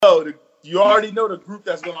you already know the group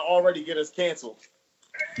that's gonna already get us canceled.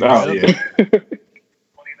 Oh yeah.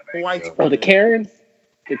 White. Oh, the Karens.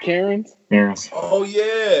 The Karens. Karens. Oh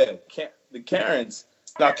yeah, the Karens.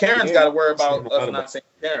 Now Karens got to worry about us not saying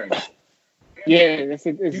Karens. Yeah, it's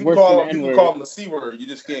You worse can than the call N-word. them the C word. You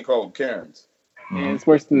just can't call them Karens. Yeah, it's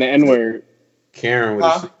worse than the N-word. Karen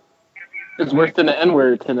with It's worse than the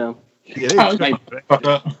N-word to them. Yeah, Fuck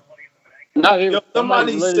up. No, Yo,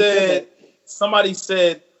 somebody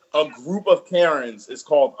said a group of Karens is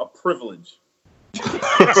called a privilege.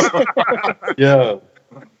 Yeah.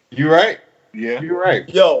 You right? Yeah. You right.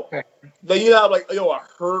 Yo, then you have like a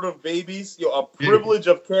herd of babies. Yo, a privilege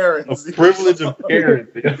of Karens. A privilege of Karen.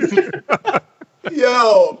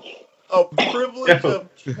 Yo, a privilege of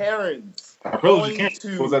Karens. I really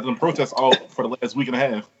was at the protests all for the last week and a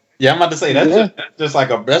half. Yeah, I'm about to say that's just like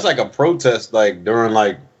a protest like during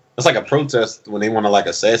like that's like a protest when they want to like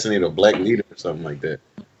assassinate a black leader or something like that.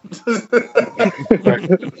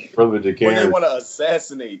 Privilege of When they Karen. want to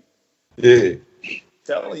assassinate. Yeah.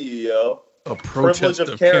 Telling you, yo. a protest Privilege of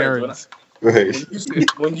of Karens. Right.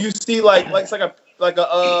 When you see like it's like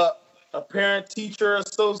a parent teacher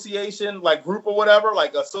association like group or whatever,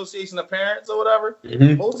 like association of parents or whatever,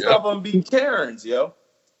 most of them be Karens, yo.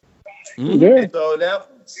 Yeah.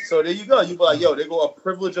 So there you go. You be like, yo, they go a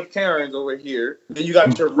privilege of Karens over here. Then you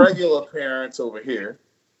got your regular parents over here,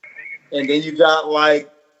 and then you got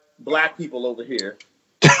like black people over here.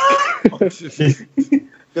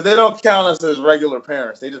 Because they don't count us as regular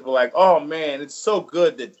parents. They just be like, oh, man, it's so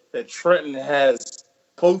good that Trenton has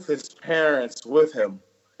both his parents with him.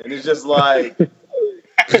 And it's just like, fuck?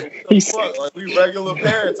 Like we regular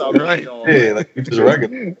parents out there. Right. Yeah, like just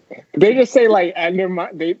regular. They just say like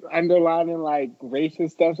underlining like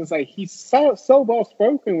racist stuff. It's like he's so well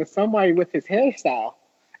spoken with somebody with his hairstyle.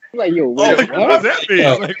 I'm like, yo, wait, What does that mean?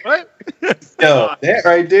 Yo. Like, what? Yo, that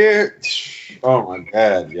right there. Oh my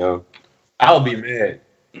God, yo. I'll be mad.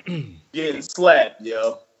 Getting slapped,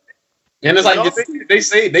 yo. And it's like they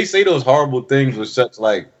say those horrible things with such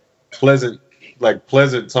like pleasant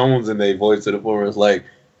tones in their voice to the point where it's like,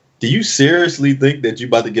 do you seriously think that you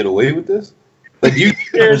about to get away with this? Like you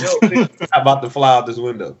seriously think you're about to fly out this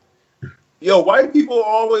window? Yo, white people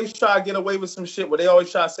always try to get away with some shit where they always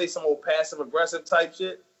try to say some old passive aggressive type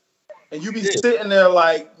shit. And you be sitting there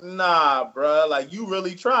like, nah, bruh. Like, you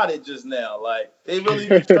really tried it just now. Like, they really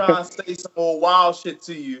be trying to say some old wild shit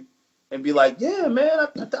to you and be like, yeah, man, I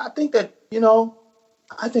think that,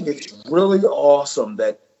 I think it's really awesome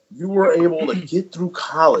that you were able to get through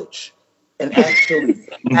college and actually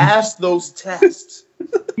pass those tests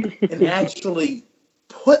and actually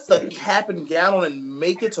put the cap and gown on and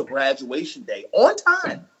make it to graduation day on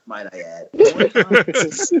time, might I add.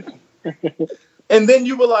 And then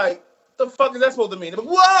you were like, the fuck is that supposed to mean?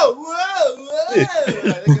 Whoa.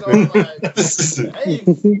 I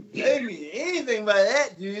ain't mean anything by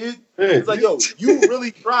that, dude. It's like, yo, you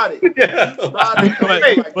really tried it. Yeah. You tried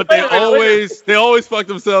it. But they always fuck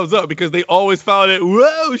themselves up because they always follow that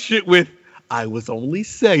whoa shit with I was only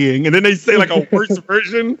saying, and then they say like a worse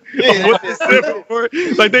version of what they said before.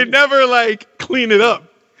 Like they never like clean it up.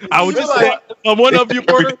 I would just say one of you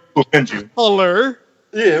were color.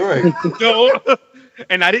 Yeah, right. No.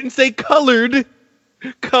 And I didn't say colored.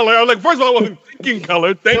 Color. I was like, first of all, I wasn't thinking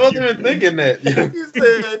colored. I Thank wasn't you. even thinking that.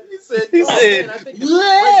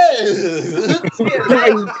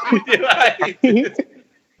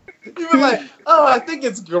 You were like, oh, I think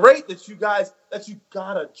it's great that you got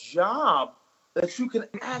a job that you can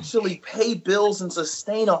actually pay bills and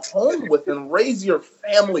sustain a home with and raise your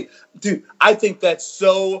family. Dude, I think that's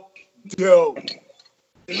so dope. And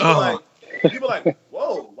you were like,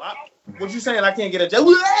 whoa, wow. What you saying? I can't get a job?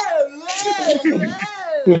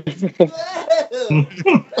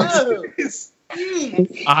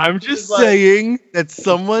 I'm just saying that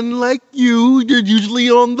someone like you're usually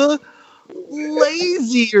on the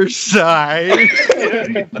lazier side.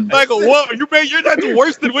 Like, what? You're that's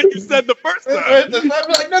worse than what you said the first time. I'm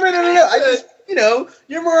like, no. I just,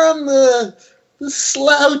 you're more on the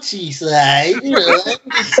slouchy side.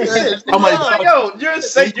 I'm like, yo, you're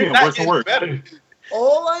saying you're not getting better.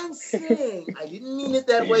 All I'm saying, I didn't mean it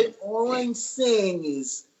that way. All I'm saying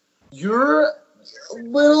is you're a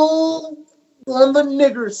little on the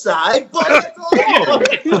nigger side, but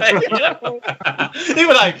he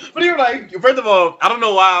was like, first of all, I don't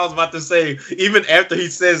know why I was about to say, even after he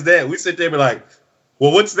says that, we sit there and be like,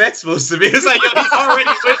 well, what's that supposed to be? It's like, yo,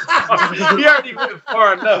 he already went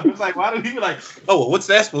far enough. It's like, why did he be like, oh, well, what's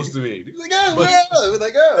that supposed to mean? He's like, oh, well. It was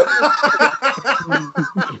like, oh.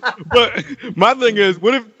 But my thing is,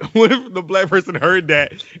 what if the black person heard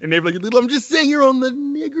that and they'd be like, I'm just saying you're on the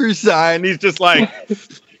nigger side, and he's just like,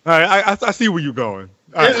 All right, I see where you're going.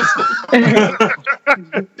 All right.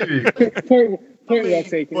 Point well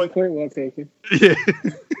taken. but- Point well taken. Yeah.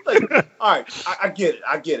 Like, all right, I get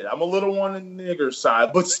it. I'm a little on the nigger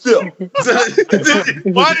side, but still.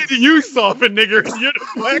 Why did you soften, nigger? You're the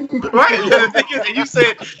black. Right. The thing is, and you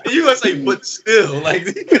said, and you gonna say, but still, like,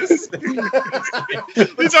 He's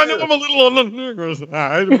like, no, I'm a little on the nigger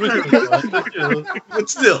side. but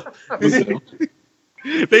still.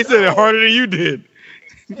 They said it harder than you did.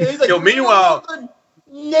 Yeah, he's like, Yo, meanwhile- "I'm on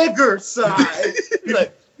the nigger side. He's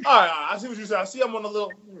like, all right, I see what you said. I see I'm on the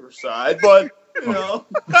little nigger side, but you know.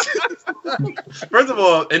 First of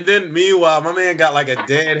all, and then meanwhile, my man got like a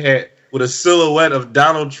dad hat with a silhouette of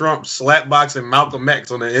Donald Trump slapboxing Malcolm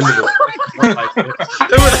X on the end of it.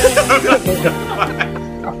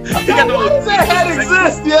 He got Why does that hat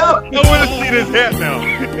exist, yo? I want to see this hat now.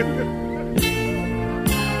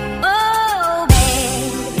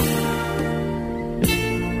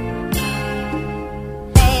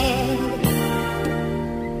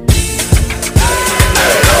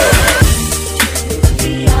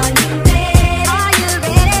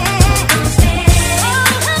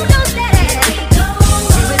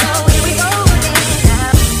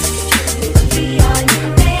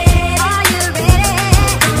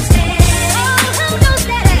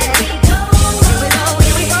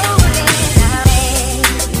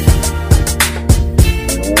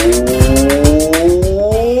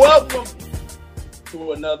 Welcome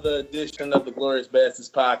to another edition of the Glorious Bastards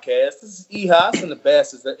podcast. This is Ehas and the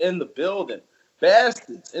Bastards are in the building.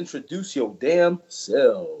 Bastards, introduce your damn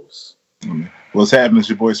selves. What's happening? It's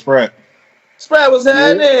your boy Sprat. Sprat, what's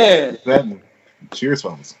happening? What's happening? Cheers,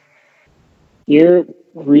 fellas. You're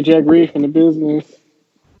Reject Reef in the business.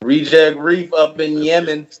 Reject Reef up in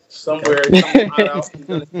Yemen somewhere.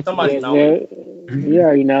 Somebody know.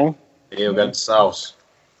 Yeah, you know. Yeah, we got the sauce.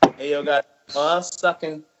 Hey, yo, got us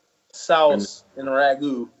sucking sauce in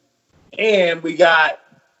ragu. And we got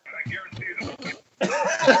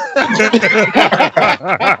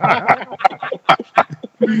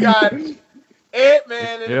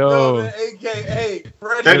Ant-Man in the Yo. building, aka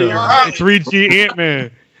Freddie Teddy, Ryan. 3G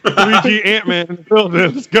Ant-Man. 3G Ant-Man in the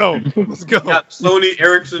building. Let's go. Let's go. Got Sony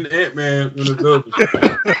Ericsson Ant-Man in the building.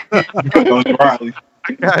 Tony Riley.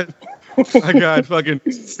 I got fucking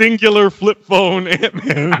singular flip phone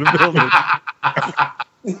Ant-Man in the building.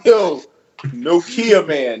 Yo, Nokia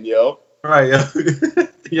man, yo. Right, yo.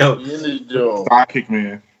 Yo. In the joint. Sidekick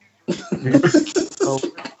man.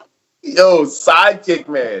 Yo, sidekick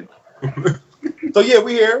man. So yeah,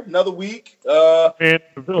 we here another week. And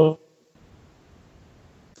the building.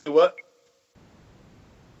 What?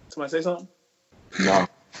 Somebody say something? No.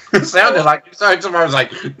 It sounded like you started somebody was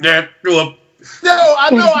like, yeah, go Yo, I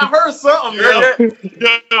know I heard something. You heard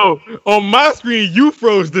Yo. Yo, on my screen, you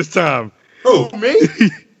froze this time. Who? Me?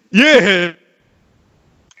 Yeah.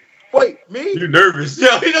 Wait, me? You nervous?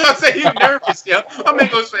 Yo, you know what I'm saying? You nervous, yo. I'm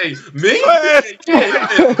not gonna say, me? What? Yeah,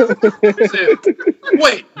 he said,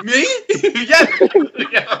 wait, me?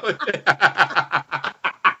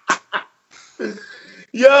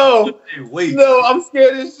 Yo, Hey, wait. no, I'm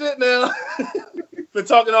scared as shit now. Been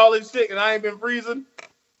talking all this shit and I ain't been freezing.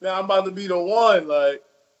 Now I'm about to be the one. Like,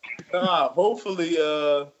 nah, hopefully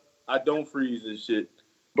I don't freeze and shit.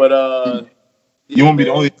 But You won't be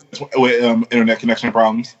the only with internet connection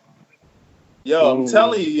problems. Yo, I'm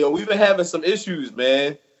telling you, yo, we've been having some issues,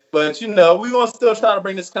 man. But you know, we're gonna still try to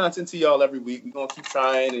bring this content to y'all every week. We're gonna keep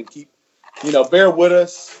trying and keep, bear with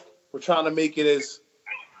us. We're trying to make it as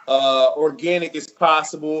organic as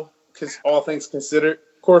possible, because all things considered.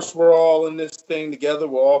 Of course, we're all in this thing together.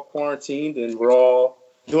 We're all quarantined and we're all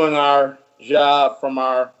doing our job from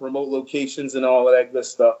our remote locations and all of that good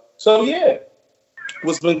stuff. So yeah,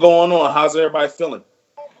 what's been going on? How's everybody feeling?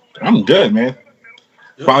 I'm good, man.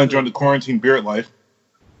 Finally enjoying the quarantine beard life.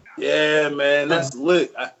 Yeah, man, that's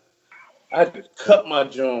lit. I had to cut my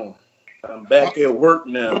jaw. I'm back at work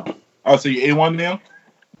now. Oh, so you A1 now?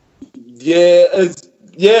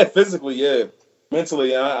 Yeah, physically, yeah.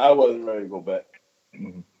 Mentally, I wasn't ready to go back.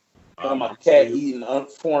 My cat eating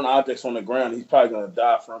foreign objects on the ground. He's probably gonna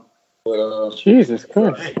die from. But Jesus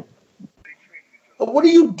Christ. what are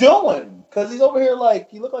you doing? Cause he's over here like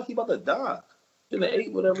he look like he about to die. Shouldn't have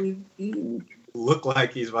ate whatever he's eating. Look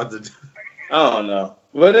like he's about to. I don't know.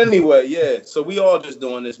 But anyway, yeah. So we all just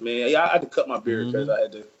doing this, man. Yeah, I had to cut my beard because I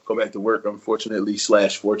had to go back to work, unfortunately /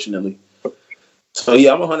 fortunately. So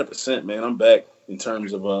yeah, I'm 100%, man. I'm back in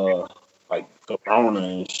terms of like corona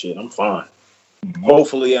and shit. I'm fine.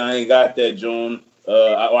 Hopefully I ain't got that John.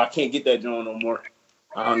 I can't get that John no more.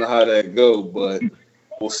 I don't know how that go, but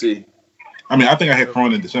we'll see. I mean, I think I had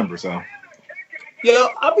corona in December, so. Yeah,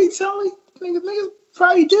 I be telling niggas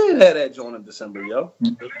probably did have that joint in December, yo.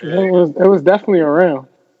 It was definitely around.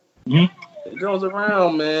 It goes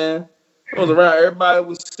around, man. It goes around. Everybody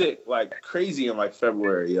was sick like crazy in like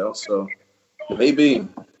February, yo. So maybe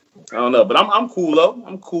I don't know, but I'm cool though.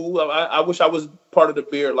 I'm cool. I wish I was part of the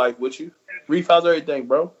beard life with you. Reef, how's everything,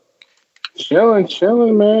 bro?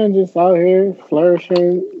 Chilling, man. Just out here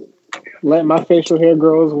flourishing. Letting my facial hair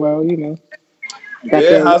grow as well, you know.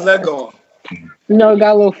 How's that going? You know,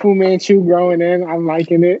 got a little Fu Manchu growing in. I'm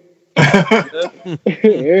liking it.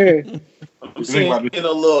 Yeah. I'm seeing you getting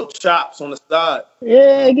a little chops on the side.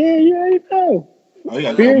 Yeah, you already know. Oh,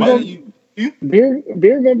 yeah. Beard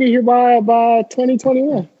gonna be here by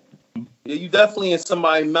 2021. Yeah, you definitely in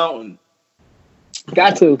somebody's mountain.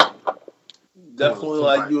 Got to. Definitely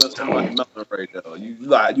like you in somebody's mountain right now.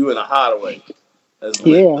 You in a hideaway. That's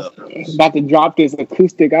about to drop this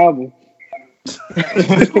acoustic album.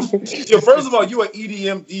 Yo, first of all, you an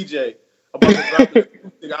EDM DJ about to drop this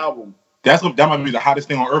acoustic album. That might be the hottest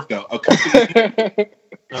thing on earth, though. Acoustic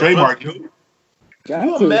trademark. Can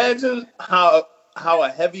you imagine how a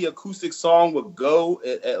heavy acoustic song would go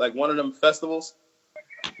at like one of them festivals?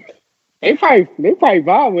 They probably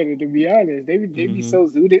vibe with it, to be honest. They be so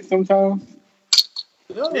zooted sometimes.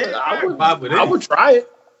 I would try it.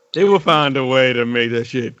 They will find a way to make that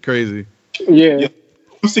shit crazy. Yeah.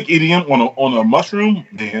 Acoustic EDM on a mushroom?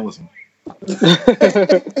 Man, listen.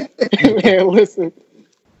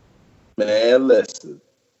 Man, listen.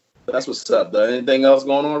 That's what's up, though. Anything else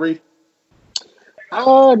going on, Reef?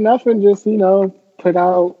 Nothing. Just, put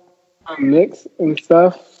out a mix and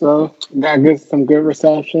stuff. So, got some good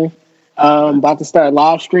reception. About to start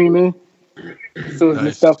live streaming as soon as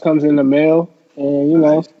the stuff comes in the mail.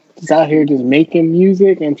 And, just out here just making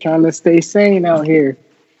music and trying to stay sane out here.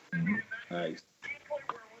 Nice.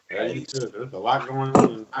 There's a lot going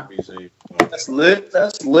on. That's lit.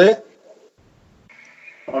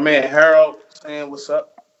 My man Harold saying what's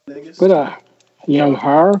up, niggas. What up, young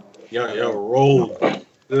Har? Yo, roll.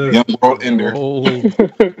 Young world in there.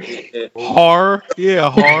 Har.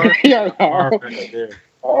 Yeah, Har. Young Har.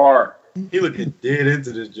 Har. He looking dead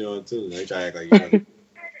into this joint, too. They try to act like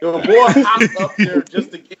Yo, boy hopped up there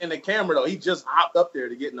just to get in the camera, though. He just hopped up there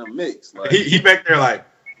to get in the mix. Like, he back there like...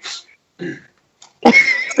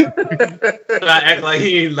 I act like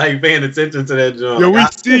he ain't like paying attention to that joint. Yo, we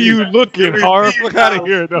see you looking, Har. Fuck out of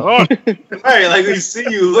here, dog. Right, like we see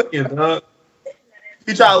you looking, dog.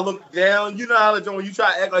 You try to look down. You know how to do when you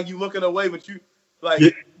try to act like you looking away, but you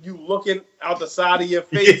you looking out the side of your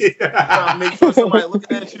face. Trying to make sure somebody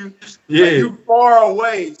looking at you. Yeah. Like you far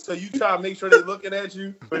away, so you try to make sure they're looking at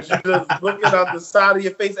you, but you just looking out the side of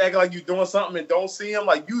your face, acting like you're doing something and don't see them.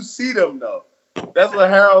 Like you see them though. That's what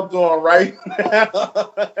Harold's doing right now.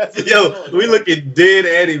 Yo, we looking dead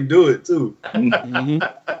at him do it too.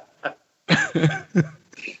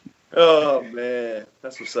 Oh man,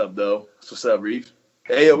 that's what's up though. That's what's up, Reef.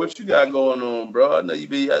 Hey, yo, what you got going on, bro? I know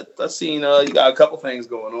I seen you got a couple things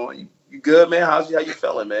going on. You good, man? How you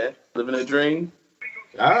feeling, man? Living a dream?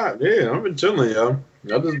 Yeah, I've been chilling, yo.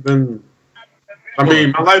 I've just been. I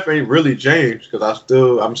mean, my life ain't really changed because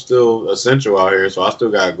I'm still essential out here, so I still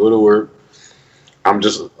gotta go to work. I'm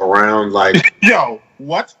just around like. Yo,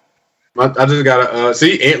 what? I just gotta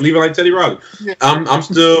see Ant leaving like Teddy Riley. Yeah. I'm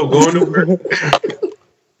still going to work.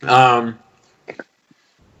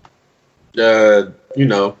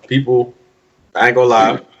 People. I ain't gonna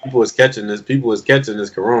lie. People is catching this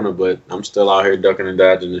corona, but I'm still out here ducking and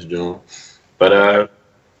dodging this joint. But other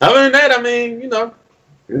than that, I mean, I'm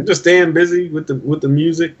just staying busy with the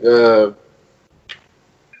music.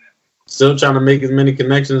 Still trying to make as many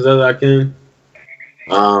connections as I can.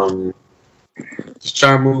 Just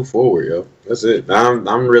trying to move forward, yo. That's it.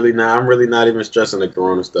 I'm really not even stressing the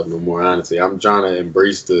corona stuff no more. Honestly, I'm trying to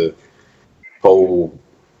embrace the whole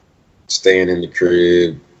staying in the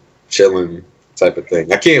crib, chilling type of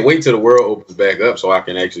thing. I can't wait till the world opens back up so I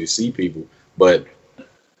can actually see people. But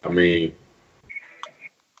I mean,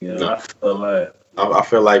 I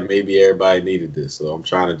feel like maybe everybody needed this, so I'm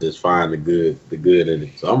trying to just find the good in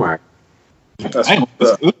it. So I'm alright. It's kind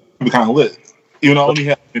of lit. Even though I only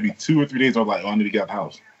had maybe 2 or 3 days, I was like, I need to get out the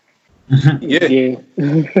house. Yeah.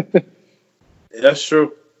 That's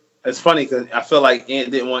true. It's funny because I feel like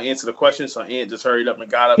Ant didn't want to answer the question, so Ant just hurried up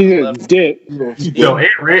and got up and left. Yo,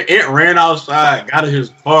 Ant ran outside, got in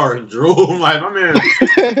his car, and drove. Like, my man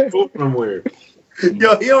drove somewhere.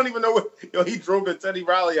 Yo, he don't even know what. Yo, he drove to Teddy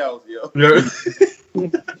Riley house, yo.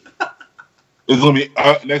 It's gonna be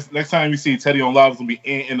next time you see Teddy on live, it's gonna be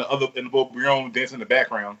Ant in the boat Brion dancing in the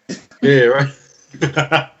background. Yeah, right.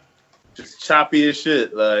 Just choppy as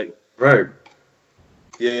shit, like. Right.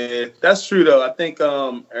 Yeah, that's true though. I think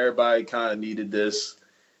everybody kind of needed this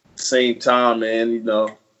same time, man. You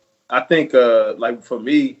know, I think like for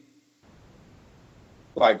me,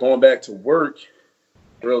 like going back to work,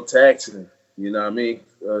 real taxing. You know what I mean?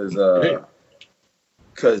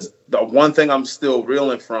 Because the one thing I'm still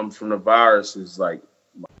reeling from the virus is like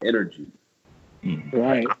my energy.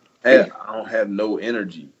 Right. I don't have no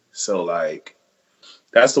energy, so like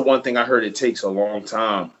that's the one thing I heard. It takes a long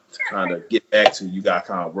time to kind of get back to. You got to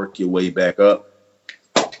kind of work your way back up.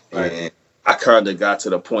 Right. And I kind of got to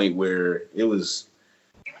the point where it was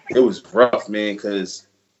rough, man, because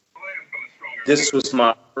this was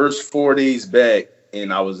my first 4 days back,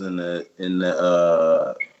 and I was in the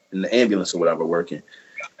ambulance or whatever working.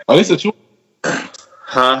 Oh, they set you up?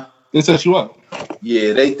 Huh? They set you up?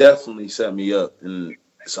 Yeah, they definitely set me up, and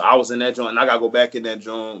so I was in that joint, and I gotta go back in that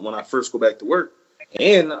joint when I first go back to work,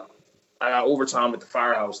 and I got overtime at the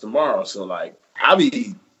firehouse tomorrow. So like, I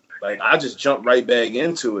just jumped right back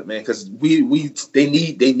into it, man, because they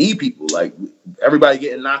need people. Like everybody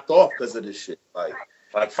getting knocked off because of this shit. Like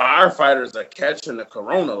firefighters are catching the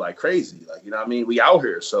corona like crazy. Like, you know what I mean? We out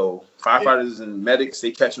here, so firefighters and medics,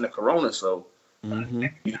 they catching the corona. So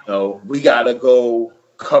you know, we gotta go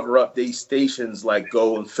cover up these stations, like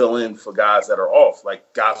go and fill in for guys that are off.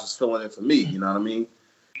 Like guys was filling in for me. You know what I mean?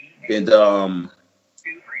 And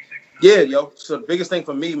yeah, yo. So the biggest thing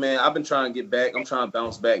for me, man, I've been trying to get back. I'm trying to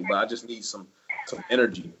bounce back, but I just need some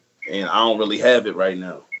energy, and I don't really have it right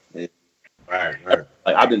now. And, Right.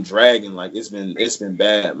 like I've been dragging. Like it's been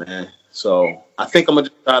bad, man. So I think I'm gonna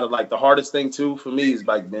just try to, like, the hardest thing too for me is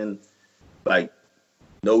like been like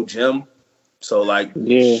no gym. So like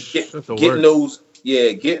getting those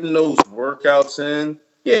workouts in.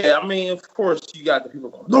 Yeah, I mean, of course, you got the people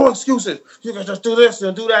going, no excuses. You can just do this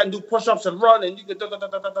and do that and do push-ups and run and you can da.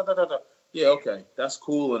 Yeah, okay, that's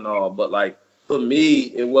cool and all, but like for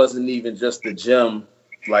me, it wasn't even just the gym,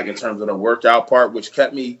 like in terms of the workout part, which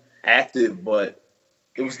kept me active, but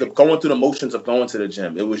it was the going through the motions of going to the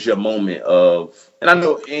gym. It was your moment of, and I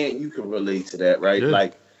know, and you can relate to that, right? Yeah.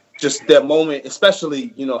 Like just that moment,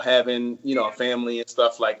 especially, you know, having, you know, a family and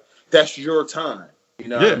stuff, like that's your time. You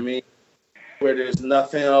know what I mean? Where there's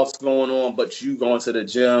nothing else going on but you going to the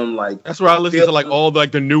gym. Like that's where I listen to like all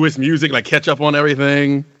the newest music, like catch up on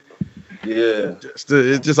everything. Yeah, it's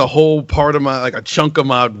just a whole part of my, like a chunk of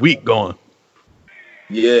my week gone.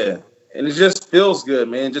 Yeah, and it just feels good,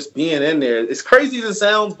 man. Just being in there. It's crazy as it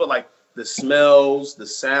sounds, but like the smells, the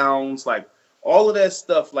sounds, like all of that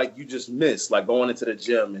stuff, like you just miss, like going into the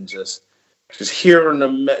gym and just hearing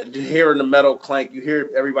the metal clank. You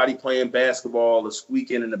hear everybody playing basketball, the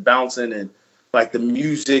squeaking and the bouncing, and like the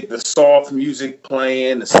music, the soft music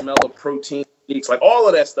playing, the smell of protein shakes, like all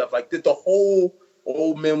of that stuff. Like the whole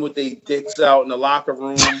old men with their dicks out in the locker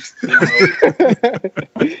room. You know?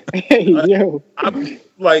 Hey, yo. I'm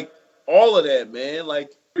like all of that, man.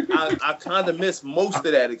 Like I kind of miss most of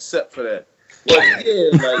that except for that. But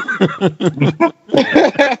yeah, like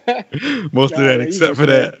most of that except for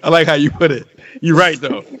that. I like how you put it. You're right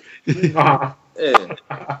though. Yeah.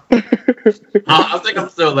 I think I'm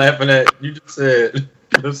still laughing at you just said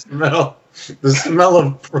the smell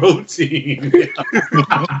of protein.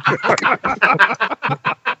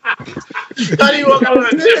 How do you walk out of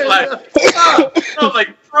the gym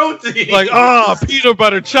like protein? Like peanut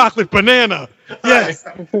butter, chocolate, banana. Yes.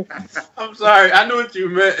 I'm sorry. I knew what you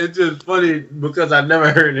meant. It's just funny because I never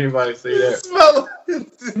heard anybody say that.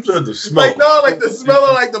 The smell. Like no, like the smell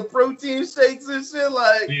of like the protein shakes and shit.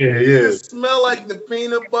 Like yeah. Smell like the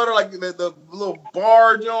peanut butter, like the little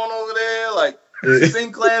bar joint over there. Like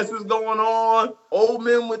sing classes going on. Old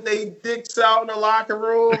men with their dicks out in the locker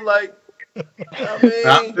room. Like I mean,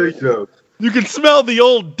 I think so. You can smell the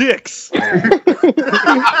old dicks.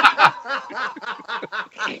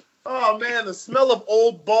 Oh man, the smell of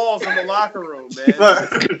old balls in the locker room, man.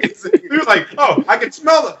 He was like, "Oh, I can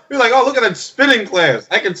smell the." He was like, "Oh, look at that spinning class.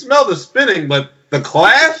 I can smell the spinning, but the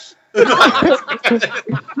class."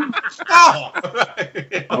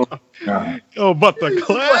 Oh, but the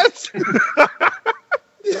class.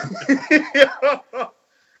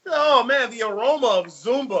 Oh man, the aroma of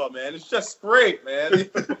Zumba, man, it's just great, man.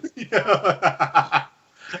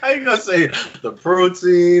 How you gonna say the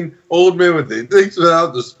protein, old man with the dicks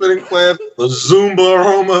out, the spinning class, the Zumba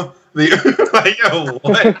aroma, like yo,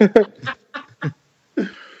 what?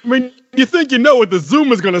 I mean, you think you know what the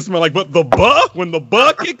Zumba is gonna smell like, but when the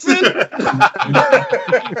kicks in,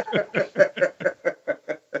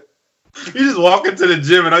 you just walk into the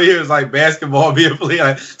gym and all you hear is like basketball being played.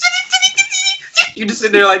 Like, you just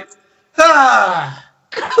sit there like,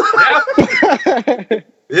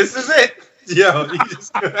 this is it. Yo, you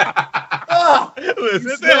just you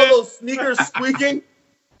smell those sneakers squeaking?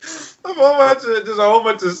 a whole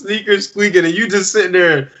bunch of sneakers squeaking, and you just sitting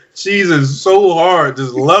there cheesing so hard,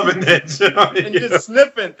 just loving that joint. And just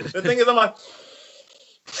sniffing. The thing is, I'm like,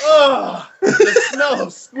 oh, the smell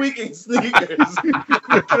of squeaking sneakers.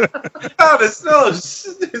 Oh, the smell of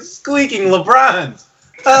squeaking LeBrons.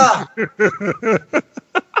 Ah.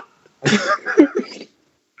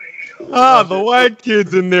 The white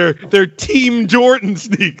kids in their Team Jordan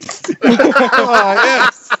sneaks.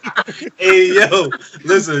 Yes. Hey, yo,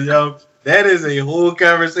 listen, yo, that is a whole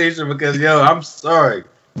conversation because, yo, I'm sorry.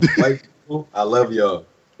 White people, I love y'all.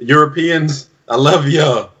 Europeans, I love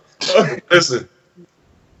y'all. Listen,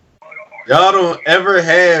 y'all don't ever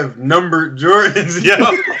have numbered Jordans, yo.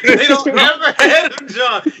 They don't ever have them,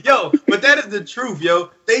 John. Yo, but that is the truth,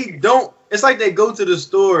 yo. They don't. It's like they go to the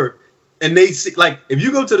store and they see, like, if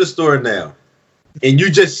you go to the store now and you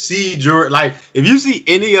just see Jordan, like, if you see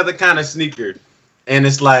any other kind of sneaker and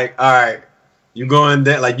it's like, all right, you go in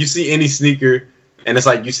there, like, you see any sneaker and it's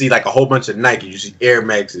like you see, like, a whole bunch of Nike, you see Air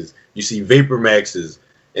Maxes, you see Vapor Maxes,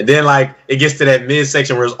 and then, like, it gets to that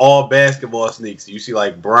midsection where it's all basketball sneaks. You see,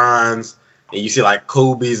 like, Bronze, and you see, like,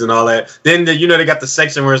 Kobe's and all that. Then, you know, they got the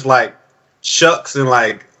section where it's, like, Chucks and,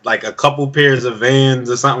 like a couple pairs of Vans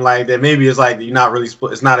or something like that. Maybe it's, like, you're not really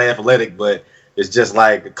it's not athletic, but it's just,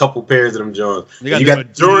 like, a couple pairs of them Johns. You got the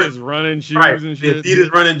Jordan running shoes, right, and shit. The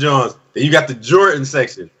Adidas running Johns. Then you got the Jordan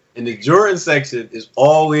section. And the Jordan section is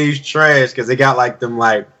always trash because they got, like, them,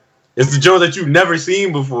 like, it's the Jordans that you've never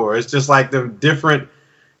seen before. It's just, like, them different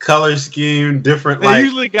color scheme, different, they like...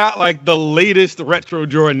 usually got, like, the latest retro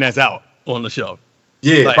Jordan that's out on the shelf.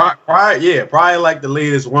 Yeah, like, probably, like, the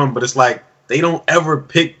latest one, but it's, like, they don't ever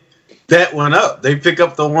pick that one up. They pick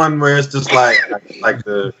up the one where it's just, like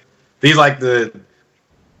the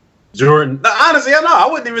Jordan. Honestly, I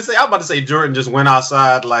wouldn't even say. I was about to say Jordan just went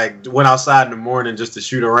outside in the morning just to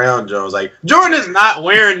shoot around Jones. Like, Jordan is not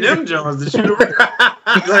wearing them Jones to shoot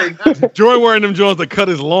around. Like, Jordan wearing them Jones to cut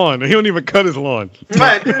his lawn. He don't even cut his lawn.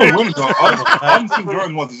 Right. I'm seeing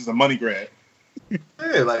Jordan was just a money grab.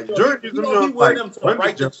 Yeah, like Jordan used them Jones, wearing like, them to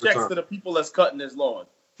write the checks to the people that's cutting his lawn.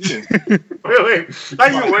 Yeah. Wait, how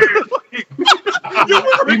you wearing? You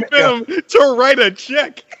bring them to write a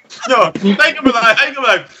check. No, think of it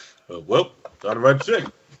like, well, gotta write a check.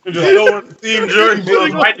 Just go on the Team Jordan,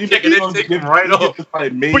 just write the check and then take them right off.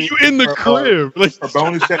 But you in the crib. A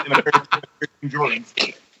bonus check and a pair of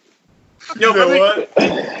Jordans. Yo, what?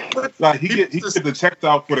 Like, he get the checks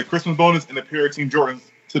out for the Christmas bonus and a pair of Team Jordans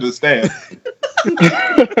to the staff.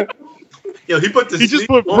 Yo, he just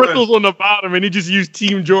put bristles on the bottom and he just used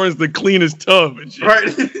Team Jordans to clean his tub and shit. Right.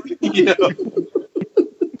 Yo.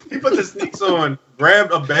 He put the sneaks on,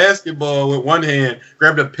 grabbed a basketball with one hand,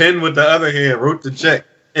 grabbed a pen with the other hand, wrote the check,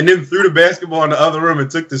 and then threw the basketball in the other room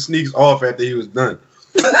and took the sneaks off after he was done.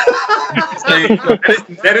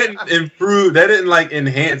 That didn't improve. That didn't, like,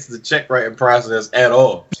 enhance the check writing process at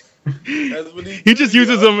all. He just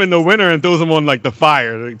uses them in the winter and throws them on, like, the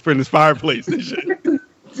fire, like, for his fireplace and shit.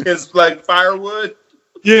 It's like firewood.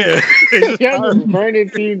 Yeah. Just burning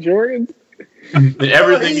Team Jordans.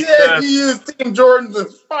 Everything he used Team Jordans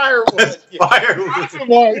as firewood.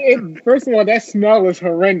 Firewood. First of all, that smell is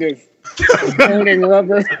horrendous. Burning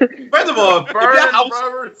rubber. First of all,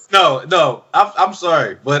 I'm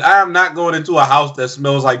sorry, but I am not going into a house that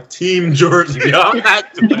smells like Team Jordan. I'm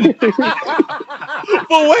not doing it.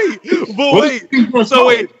 But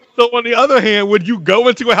wait. So on the other hand, would you go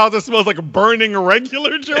into a house that smells like a burning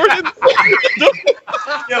regular Jordan?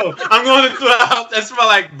 Yo, I'm going into a house that smells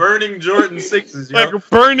like burning Jordan 6s, yo. Like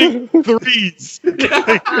burning 3s.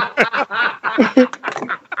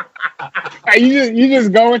 You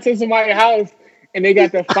just go into somebody's house and they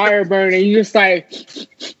got the fire burning and you just like,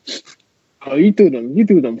 oh, you threw them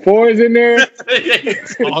 4s in there?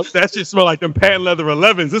 Oh, that shit smell like them patent leather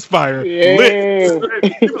 11s. This fire lit.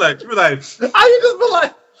 You be like, how you just be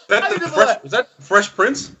like, is that Fresh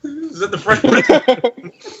Prince? Is that the Fresh Prince?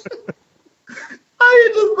 How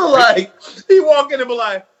you just be like, he walk in and be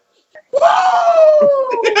like,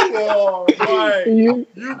 whoa! Right. You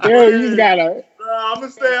just gotta. I'm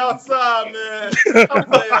gonna stay outside, man.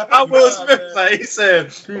 How Will Smith like, he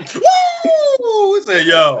said, woo! He said,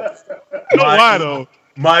 yo. Why though?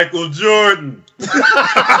 Michael Jordan. That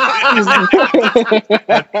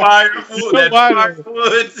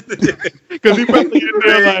firewood. Because he probably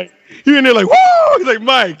in there like, woo! He's like,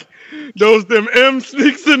 Mike, those them M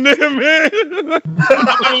sneaks in there, man.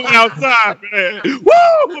 I'm going outside, man.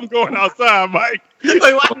 Woo! I'm going outside, Mike.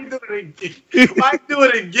 Like, why you do it again? Why do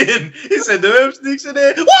it again? He said, the M sneaks in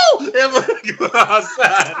there. Woo! I'm going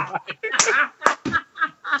outside.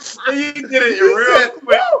 He did it real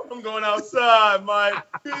quick. I'm going outside, Mike.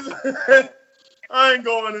 I ain't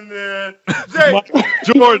going in there. Jay, Michael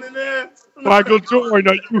you going in Jordan, there? Michael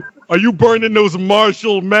Jordan, are you burning those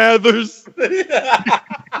Marshall Mathers? Yo,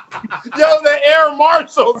 the Air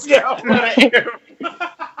Marshals, yo.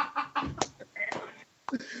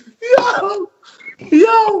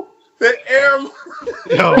 Yo, the Air.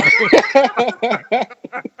 Yo,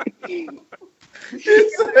 He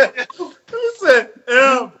said,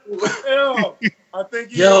 M, I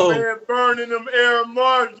think you man burning them Air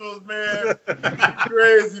Marshals, man.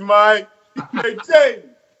 Crazy, Mike. Hey, Jay,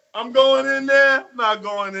 I'm going in there. Not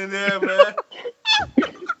going in there, man.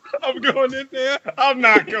 I'm going in there. I'm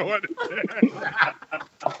not going in there.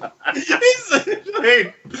 He said,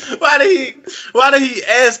 wait, why did he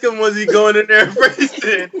ask him was he going in there first? He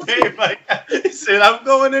said, I'm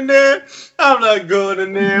going in there. I'm not going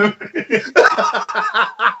in there.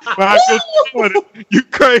 Michael Jordan, you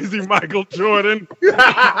crazy, Michael Jordan. He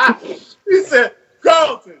said,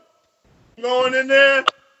 Carlton, going in there?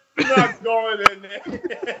 I'm not going in there.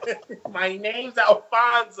 My name's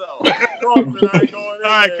Alfonso. Carlton, I ain't going in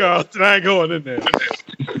there. All right, Carlton, I ain't going in there.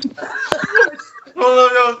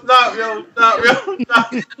 Hold on, stop.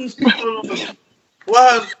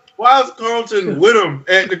 Why is Carlton with him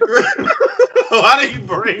at the crib? Why did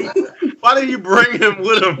he bring him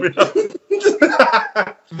with him? Yo?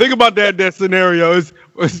 Think about that scenario. It's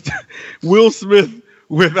Will Smith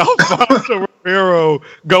with Alfonso Ribeiro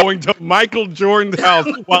going to Michael Jordan's house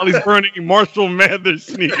while he's burning Marshall Mathers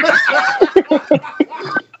sneakers.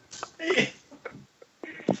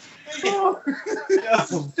 Yo,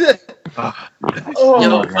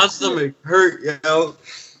 my stomach hurt, yo.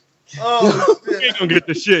 Oh, We ain't gonna get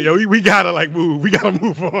the shit, yo. We gotta move. We gotta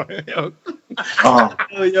move on. Yo.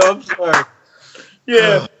 Yo, I'm sorry.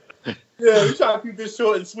 yeah. Yeah, we trying to keep this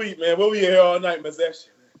short and sweet, man. We'll be here all night, Mazesh.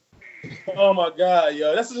 Oh, my God,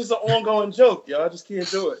 yo. That's just an ongoing joke, yo. I just can't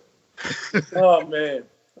do it. Oh, man.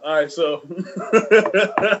 All right, so.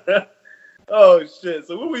 Oh, shit.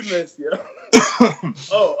 So what we missed, yo?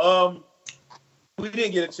 We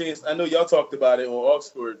didn't get a chance. I know y'all talked about it on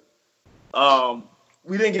Oxford.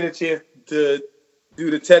 We didn't get a chance to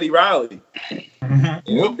do the Teddy Riley.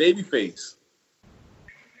 Yep. Babyface.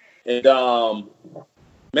 And,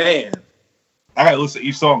 man. I got to listen to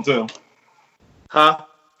each song, too. Huh?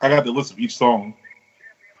 I got to listen to each song.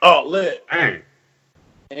 Oh, lit. Dang.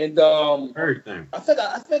 And Everything. I think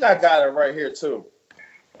I got it right here too.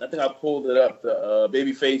 I think I pulled it up. The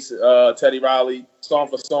Babyface, Teddy Riley, song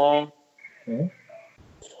for song. Mm-hmm.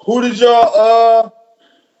 Who did y'all?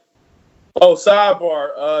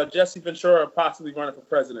 Sidebar. Jesse Ventura possibly running for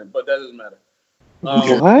president, but that doesn't matter.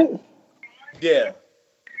 What? Yeah.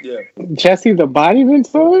 Jesse the Body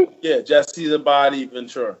Ventura? Yeah, Jesse the Body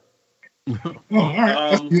Ventura. Oh, all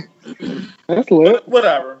right. That's lit.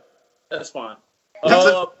 Whatever. That's fine.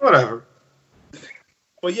 Whatever.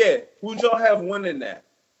 But yeah, who'd y'all have winning that?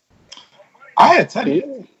 I had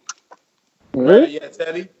Teddy. Really? Yeah,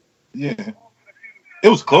 Teddy. Yeah. It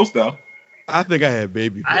was close, though. I think I had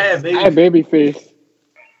Babyface. I had I had Babyface.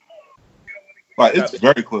 Like, it's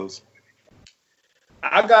very close.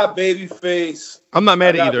 I got Babyface. I'm not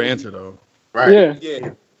mad I at got either Baby- answer though. Right.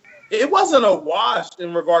 Yeah. It wasn't a wash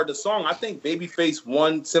in regard to song. I think Babyface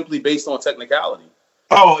won simply based on technicality.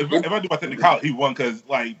 Oh, if I do my technicality, he won because,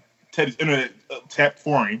 like, Teddy's internet tapped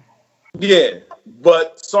for him. Yeah,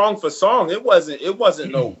 but song for song, it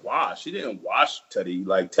wasn't no wash. He didn't wash Teddy.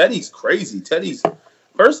 Like, Teddy's crazy.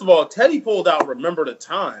 First of all, Teddy pulled out Remember the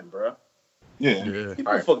Time, bro. Yeah.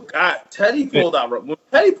 People forgot. Teddy pulled out. When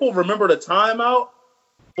Teddy pulled Remember the Time out,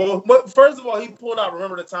 well, first of all, he pulled out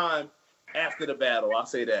Remember the Time after the battle. I'll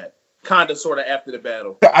say that. Kind of, sort of after the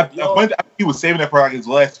battle. I think he was saving that for like his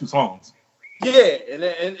last two songs. Yeah, and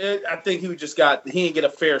I think he didn't get a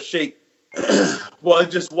fair shake. Well, it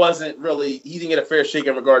just wasn't really. He didn't get a fair shake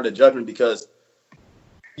in regard to judgment because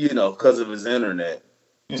of his internet.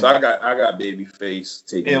 Yeah. So I got Babyface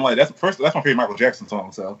taking. And like that's my favorite Michael Jackson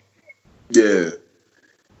song. So yeah,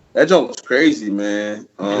 that joke was crazy, man.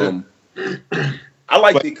 I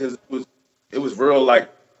liked it because it was real like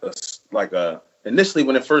a initially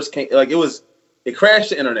when it first came, like it crashed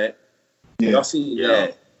the internet. yeah. Y'all seen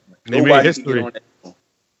that? They made Nobody history. can get on that.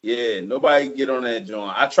 Yeah, nobody can get on that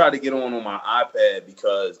joint. I tried to get on my iPad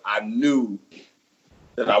because I knew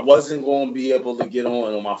that I wasn't going to be able to get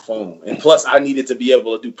on my phone, and plus I needed to be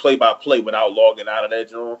able to do play-by-play without logging out of that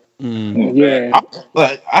joint. Mm. Yeah.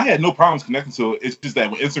 I had no problems connecting to it. It's just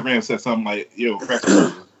that when Instagram said something like, "Yo, crack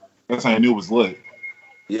the that's how I knew it was lit."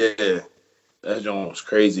 Yeah, that joint was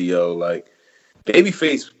crazy, yo. Like,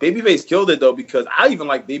 Babyface killed it though, because I even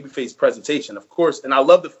like Babyface presentation, of course, and I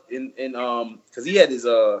love because he had his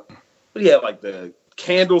he had like the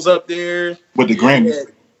candles up there with the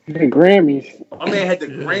Grammys. The Grammys. My man had the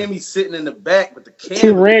Grammys sitting in the back with the candles.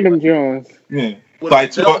 Two random Jones. Yeah. With a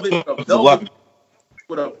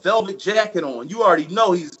velvet jacket on. You already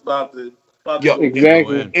know he's about to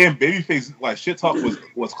exactly. And Babyface like shit talk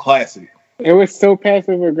was classic. It was so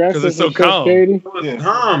passive aggressive. Because it's so calm.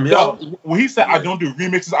 Calm, yo. When he said I don't do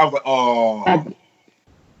remixes, I was like, oh. I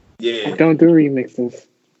don't do remixes.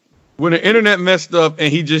 When the internet messed up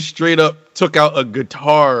and he just straight up took out a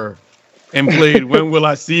guitar and played "When Will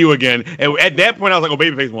I See You Again," and at that point I was like, "Oh,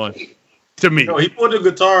 Babyface won." To me, he pulled the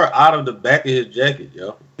guitar out of the back of his jacket,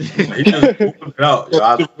 yo. He just pulled it out. Yo.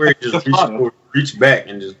 I swear he just reached back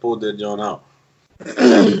and just pulled that joint out.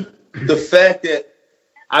 The fact that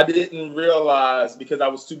I didn't realize, because I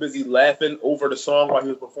was too busy laughing over the song while he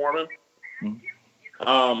was performing.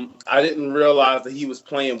 I didn't realize that he was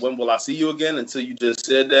playing "When Will I See You Again" until you just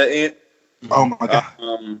said that, Ant. Oh my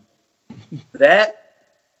god! That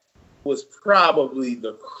was probably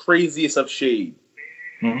the craziest of shade.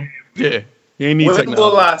 Mm-hmm. Yeah, he ain't need When technology.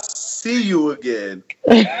 will I see you again?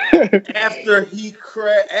 After Teddy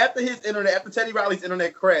Riley's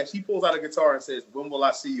internet crashed, he pulls out a guitar and says, "When will I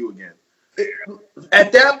see you again?"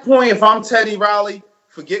 At that point, if I'm Teddy Riley,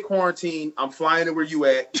 forget quarantine. I'm flying to where you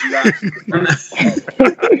at.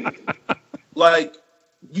 Like,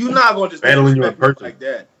 you're not going to just battling you in person like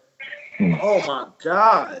that. Oh my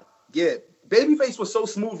god! Yeah, Babyface was so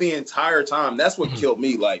smooth the entire time. That's what killed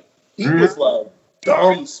me. Like, he was like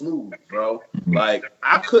dumb smooth, bro. Like,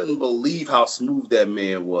 I couldn't believe how smooth that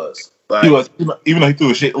man was. Like, He was, even though he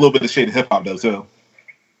threw a little bit of shade of hip hop though too.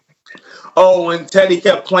 Oh, when Teddy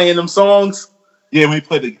kept playing them songs. Yeah, when he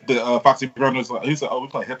played the Foxy Brothers, he said, "Oh, we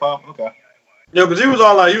play hip hop, okay." Yo, because he was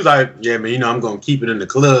like, yeah, man, you know, I'm gonna keep it in the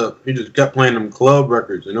club. He just kept playing them club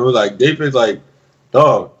records, and it was like, David's like,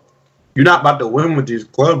 dog, you're not about to win with these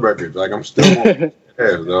club records. Like, I'm still gonna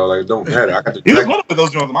dog. Like, it don't matter. I got to. He was one of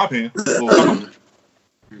those joints, in my opinion.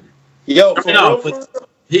 Yo, when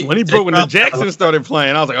the Jackson started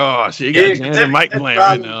playing, I was like, oh shit, he got Janet and Mike playing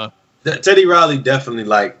right now. Teddy Riley definitely,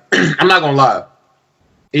 like, I'm not gonna lie.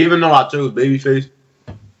 Even though I chose Babyface,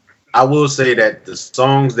 I will say that the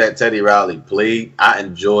songs that Teddy Riley played, I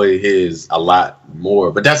enjoy his a lot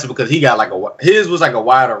more. But that's because he got his was like a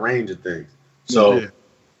wider range of things. So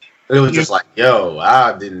it was just like, yo,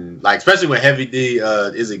 I didn't like, especially when Heavy D,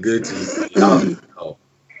 Is It Good to You?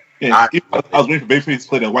 I was waiting for Babyface to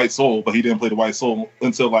play that White Soul, but he didn't play the White Soul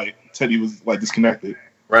until like Teddy was like disconnected.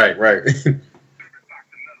 Right.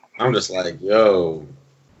 I'm just like, yo.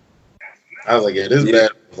 I was like, yeah, this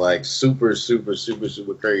battle was like super, super, super,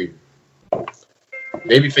 super crazy.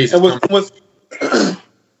 Babyface was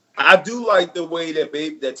I do like the way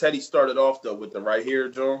that Teddy started off though with the Right Here,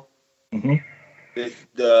 Joe. Mm-hmm.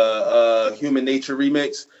 The Human Nature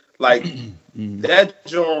remix. Like that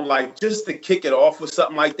Joe, like just to kick it off with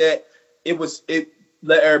something like that, it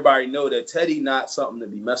let everybody know that Teddy not something to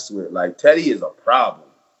be messed with. Like Teddy is a problem.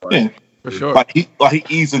 Like, yeah, for sure. Like he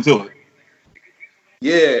eased into it.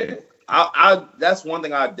 Yeah. I that's one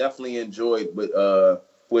thing I definitely enjoyed with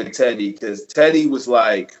Teddy, because Teddy was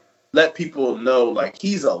like, let people know like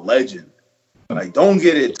he's a legend. Like, don't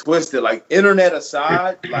get it twisted. Like, internet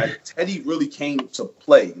aside, like Teddy really came to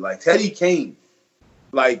play. Like Teddy came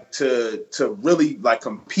like to really like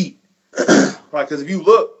compete. Like, because if you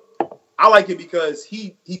look, I like it because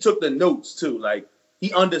he took the notes too. Like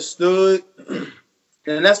he understood,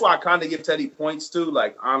 and that's why I kind of give Teddy points too.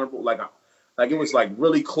 Like honorable, like it was like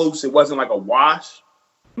really close. It wasn't like a wash,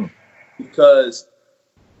 because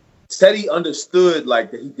Teddy understood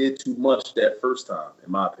like that he did too much that first time.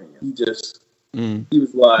 In my opinion, he just he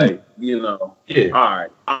was like, all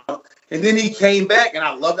right. And then he came back, and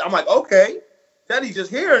I loved it. I'm like, okay, Teddy's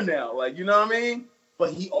just here now, like, you know what I mean?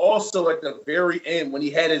 But he also at the very end, when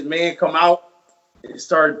he had his man come out and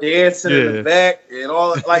start dancing in the back and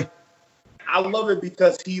all, like, I love it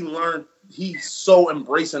because he learned. He's so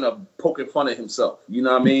embracing of poking fun at himself. You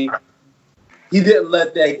know what I mean? He didn't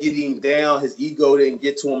let that get him down. His ego didn't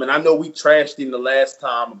get to him. And I know we trashed him the last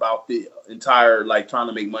time about the entire, like, trying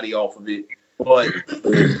to make money off of it. But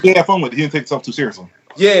he had fun with it. He didn't take himself too seriously.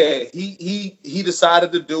 Yeah, he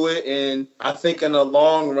decided to do it. And I think in the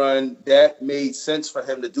long run, that made sense for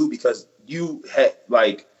him to do, because you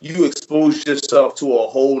exposed yourself to a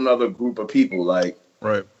whole nother group of people. Like,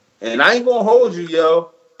 right. And I ain't gonna hold you,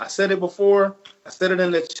 yo. I said it before. I said it in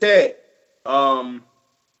the chat. I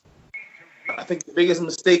think the biggest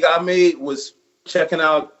mistake I made was checking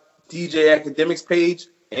out DJ Academic's page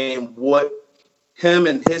and what him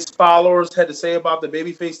and his followers had to say about the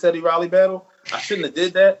Babyface Teddy Riley battle. I shouldn't have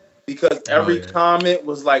did that because every comment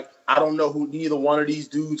was like, I don't know who neither one of these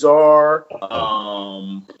dudes are.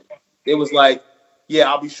 It was like, yeah,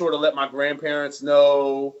 I'll be sure to let my grandparents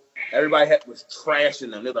know. Everybody was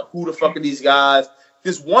trashing them. They're like, who the fuck are these guys?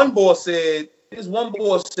 This one boy said,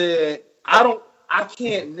 I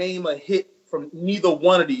can't name a hit from neither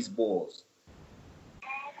one of these boys.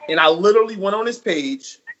 And I literally went on his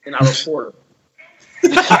page and I reported him.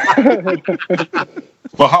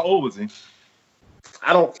 Well, how old was he?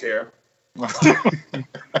 I don't care.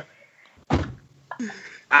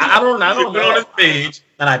 I don't know. Went on his page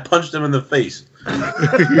and I punched him in the face.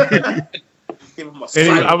 Give him a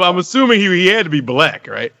And I'm assuming he had to be black,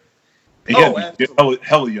 right? He had to be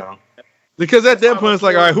hella young. Because at that point, it's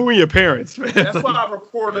like, all right, who are your parents, man? That's why I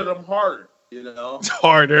reported him harder, you know? It's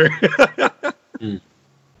harder.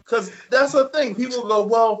 Because that's the thing. People go,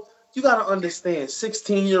 well, you got to understand,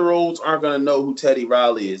 16-year-olds aren't going to know who Teddy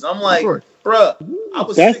Riley is. I'm like, bruh, I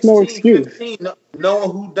was That's 16, no excuse. 15, knowing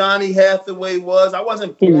who Donnie Hathaway was. I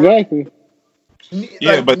wasn't born. Exactly.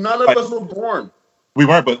 Like, but none of us were born. We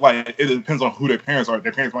weren't, but like it depends on who their parents are.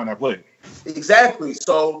 Their parents might not play. Exactly.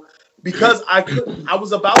 So because I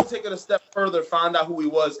was about to take it a step further, find out who he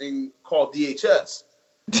was, and call DHS.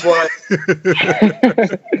 But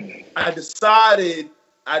I decided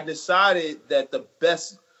that the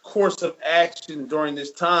best course of action during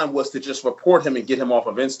this time was to just report him and get him off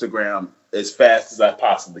of Instagram as fast as I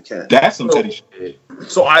possibly can. That's some Teddy shit.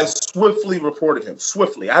 So I swiftly reported him.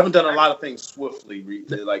 Swiftly. I haven't done a lot of things swiftly,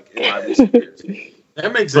 like in my recent years.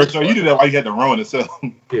 That makes sense. So you did that while you had to run itself.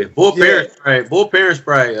 Yeah, Bull parents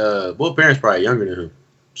probably younger than him.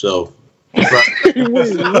 So Wait,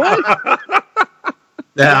 what?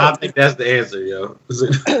 I think that's the answer, yo.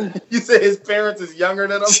 You said his parents is younger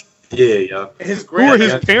than him? Yeah, yo. Who Who are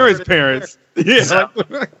his parents' Yeah.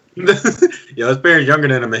 Yo, his parents younger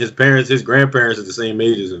than him, and his grandparents are the same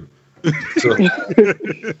age as him. So, What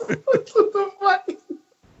the fuck?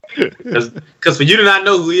 Because for you to not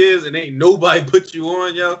know who he is and ain't nobody put you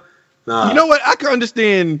on, yo. Nah. You know what? I can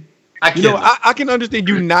understand. I can understand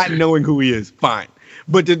you not knowing who he is. Fine.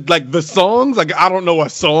 But the songs, like I don't know a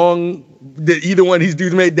song that either one of these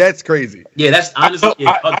dudes made. That's crazy. Yeah, that's honestly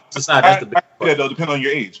that's the big part. Yeah, though, depending on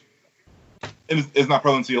your age. And it's not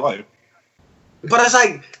prevalent to your life. But it's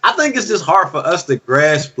like I think it's just hard for us to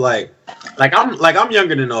grasp like I'm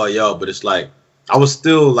younger than all y'all, but it's like I was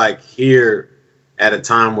still like here at a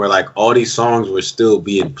time where like all these songs were still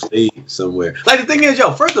being played somewhere. Like the thing is,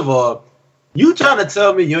 yo, first of all, you trying to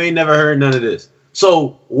tell me you ain't never heard none of this.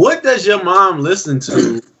 So what does your mom listen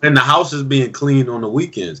to when the house is being cleaned on the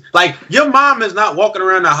weekends? Like your mom is not walking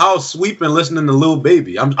around the house sweeping, listening to Lil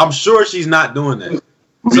Baby. I'm sure she's not doing that.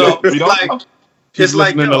 So She's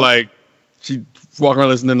listening to she's walking around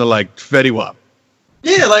listening to like Fetty Wap.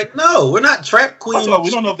 Yeah, like no, we're not trap queens. Also, we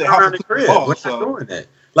don't know if they around the crib. We're not doing that.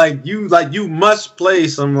 Like you must play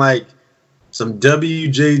some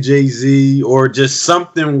WJJZ or just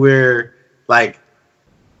something where like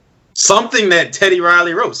something that Teddy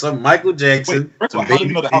Riley wrote, some Michael Jackson. Wait, how do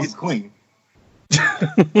you know the house is clean?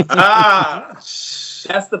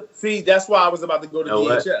 That's why I was about to go to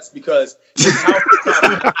DHS because his house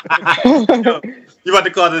you about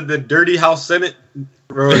to call it the Dirty House Senate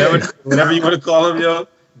or whatever you want to call them, yo.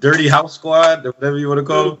 Dirty House Squad, or whatever you want to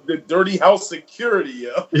call them. The Dirty House Security,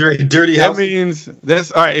 yo. You're right, Dirty House. That means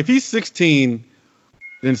that's all right. If he's 16,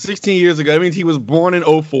 then 16 years ago, that means he was born in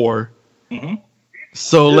 04. Mm-hmm.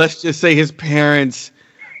 So let's just say his parents,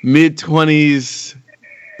 mid-20s,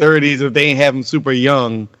 30s, if they ain't have him super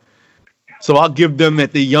young. So I'll give them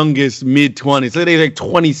at the youngest mid-20s. So they're like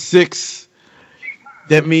 26.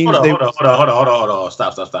 That means hold on.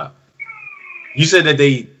 Stop. You said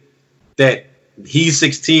that he's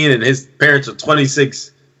 16 and his parents are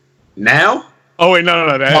 26 now? Oh wait, no.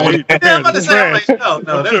 I'm about to say, I'm like,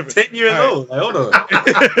 no, they're 10 years old. Like, hold on.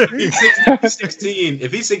 He's 16.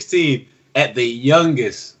 If he's 16 at the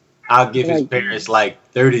youngest, I'll give his parents like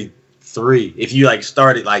 33. If you like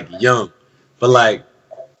started like young, but like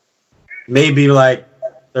maybe like.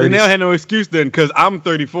 They now had no excuse then because I'm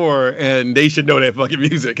 34 and they should know that fucking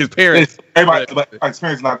music. His parents. Everybody, but our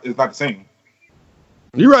experience is not the same.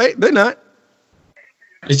 You're right. They're not.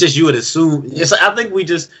 It's just you would assume. Yes, I think you would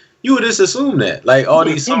just assume that like all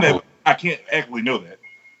these songs. That, I can't actually know that.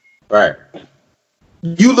 Right.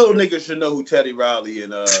 You little niggas should know who Teddy Riley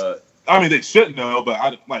and I mean, they should know, but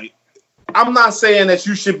I'm not saying that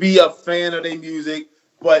you should be a fan of their music,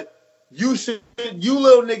 but you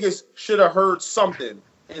little niggas should have heard something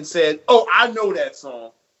and said, "Oh, I know that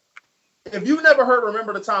song." If you never heard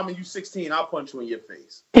 "Remember the Time When You 16," I'll punch you in your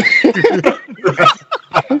face.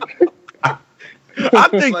 I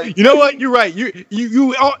think Like- you know what? You're right. You.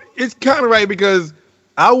 It's kind of right because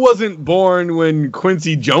I wasn't born when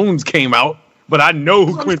Quincy Jones came out, but I know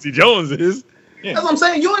who Quincy Jones is. That's what I'm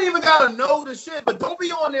saying. You ain't even gotta know the shit, but don't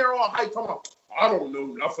be on there all hype talking about, I don't know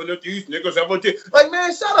nothing that these niggas ever did. Like,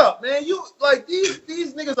 man, shut up, man. You like these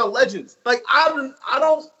niggas are legends. Like, I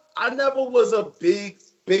never was a big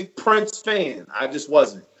Prince fan. I just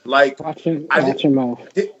wasn't. Like, Watch your mouth.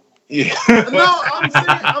 Yeah. No,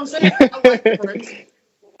 I'm saying I like Prince.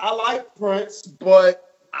 I like Prince,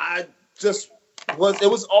 but I just was. It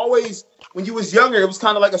was always when you was younger. It was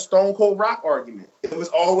kind of like a Stone Cold Rock argument. It was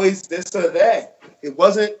always this or that. It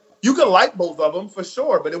wasn't. You could like both of them for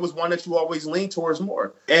sure, but it was one that you always leaned towards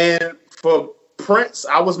more. And for Prince,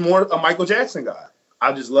 I was more a Michael Jackson guy.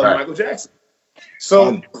 I just love Michael Jackson.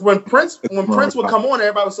 So when Prince would come on,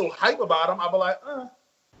 everybody was so hype about him. I'd be like,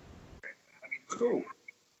 cool.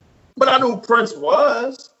 But I knew who Prince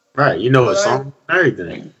was. Right, you know his song,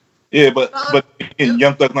 everything. Yeah, but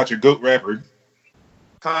Young Thug's not your GOAT rapper.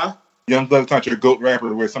 Huh? Young Thug's not your GOAT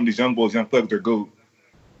rapper. Where some of these young boys, Young Thug's their GOAT.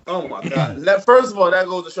 Oh my God! First of all, that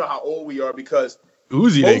goes to show how old we are because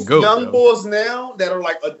Uzi, they most go. young boys now that are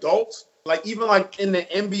like adults, like even like in the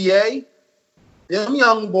NBA, them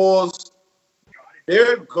young boys,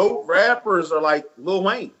 their GOAT rappers are like Lil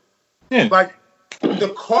Wayne, like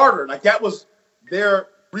the Carter, like that was their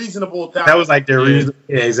reasonable doubt. That was like their reason.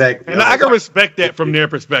 Yeah, exactly. And I can respect that from their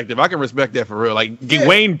perspective. I can respect that for real. Like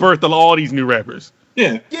Wayne birthed all these new rappers.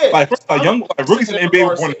 Yeah. Like first of all, rookies in the NBA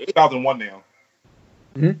were born in 2001 now.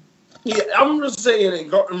 Mm-hmm. Yeah, I'm just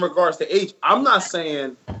saying in regards to age. I'm not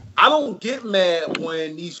saying I don't get mad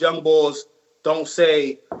when these young boys don't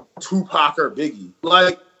say Tupac or Biggie.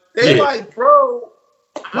 Like they like, bro.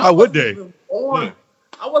 Why would they? I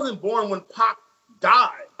wasn't born when Pac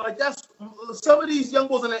died. Like that's some of these young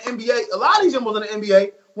boys in the NBA. A lot of these young boys in the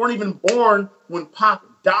NBA weren't even born when Pac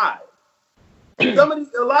died. A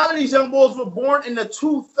lot of these young boys were born in the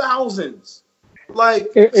 2000s. Like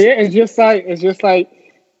it's just like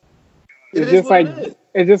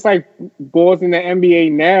boys in the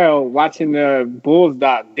NBA now watching the Bulls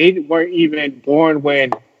doc. They weren't even born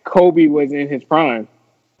when Kobe was in his prime.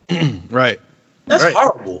 Right. That's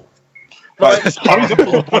horrible. Like,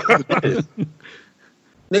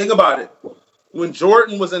 think about it. When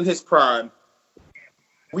Jordan was in his prime,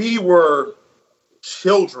 we were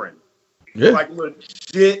children. Yeah. Like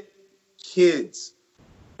legit kids.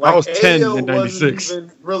 Like, I was 10 in 96.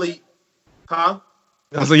 Really, huh?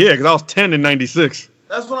 I was like, yeah, because I was 10 in 96.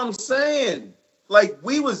 That's what I'm saying. Like,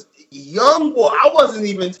 we was young boy. I wasn't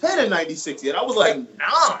even 10 in 96 yet. I was like 9.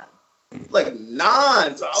 Like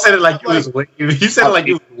 9. So you said it like you was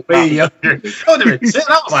way younger. I was even 10.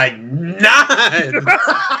 I was like 9. You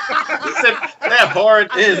said that hard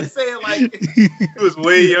in. I'm just saying like he was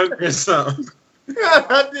way younger or something.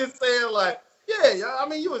 I'm just saying like, yeah, I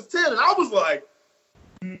mean you was 10 and I was like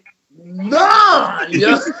 9.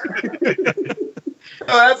 Yeah.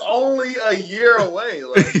 That's only a year away.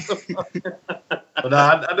 Like, but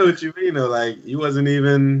I know what you mean though. Like you wasn't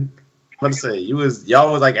even. What to say?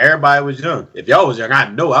 Y'all was like everybody was young. If y'all was young, I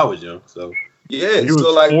know I was young. So yeah.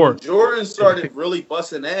 So like when Jordan started really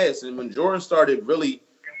busting ass, and when Jordan started really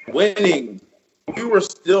winning, we were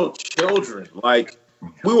still children. Like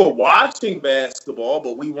we were watching basketball,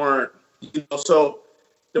 but we weren't. You know. So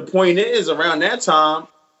the point is, around that time,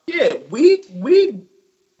 yeah, we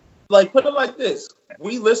like put it like this.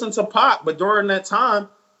 We listened to Pac, but during that time,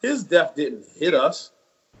 his death didn't hit us.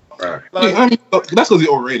 Right. Like, I mean, that's because he's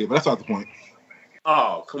overrated, but that's not the point.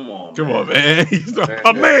 Oh, come on, man.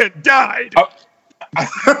 A man died.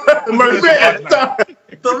 My man died.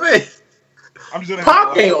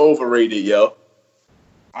 Pac ain't overrated, yo.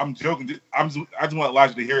 I'm joking. I just want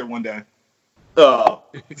Elijah to hear it one day. I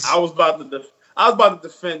was about to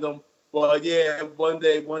defend him. But yeah, one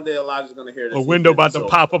day Elijah's gonna hear this. A window about to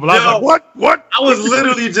pop up. Elijah's like, what? I was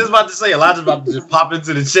literally just about to say Elijah's about to just pop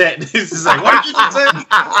into the chat. He's just like, what did you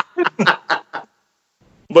say?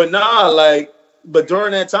 But but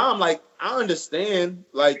during that time, like I understand,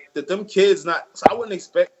 like that them kids not. So I wouldn't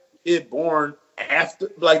expect it born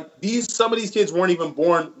after. Like some of these kids weren't even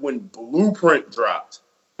born when Blueprint dropped.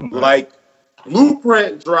 Mm-hmm. Like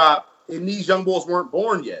Blueprint dropped, and these young boys weren't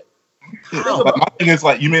born yet. My thing is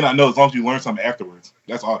like you may not know as long as you learn something afterwards.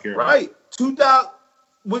 That's all I care about. Right. 2000.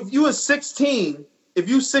 If you was 16,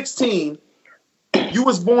 you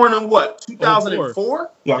was born in what?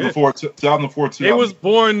 2004. 2004 too. It was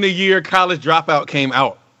born the year College Dropout came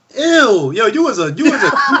out. Ew, yo, you was a you was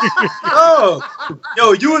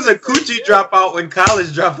a coochie dropout when College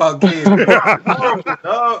Dropout came.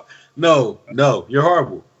 Horrible, no, you're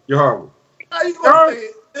horrible. How you gonna say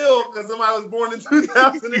it still because somebody was born in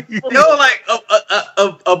 2004? Yo, like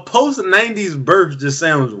a post '90s birth just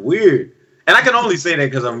sounds weird, and I can only say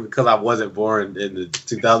that because I wasn't born in the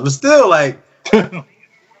 2000s. But still, like,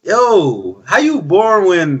 yo, how you born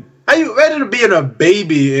when? How you ready to be in a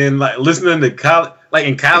baby and like listening to college, like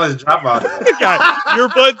in college dropout? Got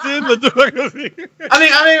earbuds in. I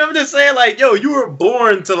mean, I'm just saying, like, yo, you were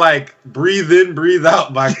born to like breathe in, breathe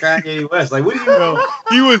out by Kanye West. Like, what do you know?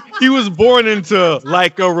 He was born into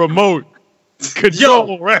like a remote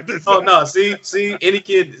control. Right? Oh no, see, any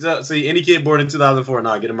kid born in 2004,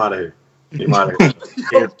 nah, get him out of here. Get him out of here.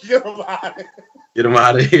 Get him out of here. Get him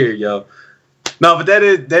out of here, yo. No, but that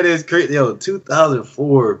is crazy, yo.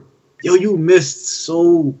 2004, yo, you missed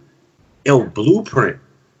Blueprint.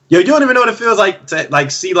 Yo, you don't even know what it feels like to like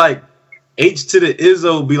see like H to the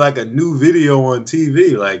Izzo be like a new video on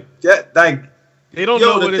TV, like that, like they don't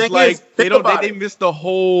know what it's like. They missed the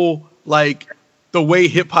whole like the way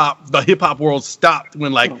the hip hop world stopped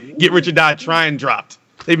when like Get Rich or Die Trying dropped.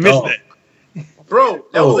 They missed it. Bro,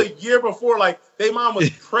 that was a year before. Like, their mom was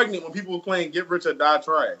pregnant when people were playing Get Rich or Die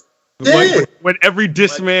Trying. Yeah. When every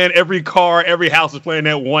Discman, every car, every house was playing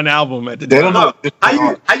that one album at the time.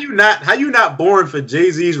 How you not born for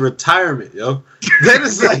Jay-Z's retirement, yo? That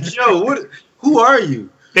is like, yo, who are you?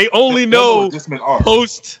 They only know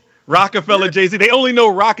post Rockefeller Jay-Z. They only know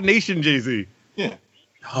Rock Nation Jay-Z. Yeah.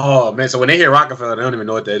 Oh man, so when they hear Rockefeller, they don't even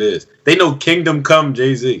know what that is. They know Kingdom Come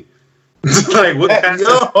Jay-Z. Like what kind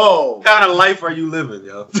of life are you living,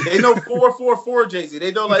 yo? They know 444 Jay-Z.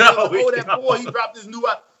 They know like, that boy, he dropped his new.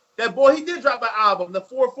 That boy, he did drop an album, the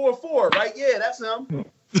 444, right? Yeah, that's him.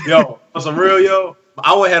 Yo, on some real, yo,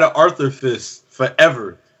 I would have had an Arthur fist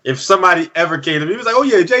forever if somebody ever came to me. He was like, "Oh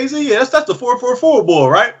yeah, Jay-Z, yeah, that's the 444 boy,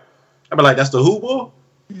 right?" I'd be like, "That's the who boy?"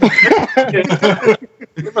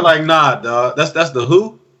 They'd be like, "Nah, dog, that's the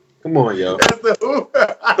who." Come on, yo. That's the who.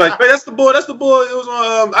 Like, man, that's the boy. That's the boy. It was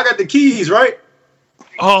on. I got the keys, right?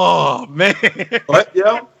 Oh man. What,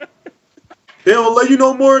 yo? They don't let you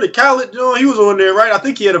know more. The Khaled John, he was on there, right? I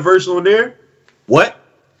think he had a verse on there. What?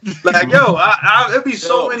 Like, yo, there'd be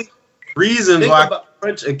so many reasons why I could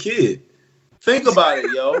French a kid. Think about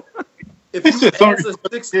it, yo. If you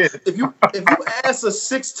ask a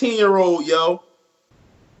 16-year-old, yo,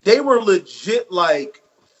 they were legit like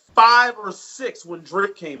 5 or 6 when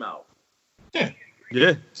Drake came out. Yeah.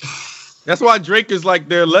 That's why Drake is like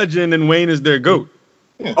their legend and Wayne is their GOAT.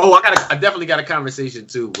 Yeah. Oh, I definitely got a conversation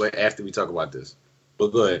too, but after we talk about this. But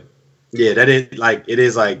go ahead. Yeah,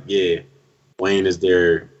 Wayne is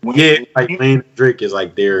their Wayne and Drake is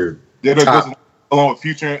like their top. Along with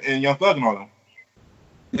Future and Young Thug and all them.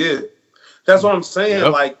 Yeah. That's what I'm saying.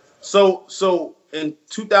 Yep. Like so in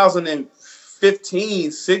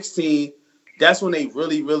 2015, 16, that's when they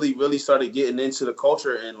really, really, really started getting into the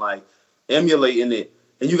culture and like emulating it.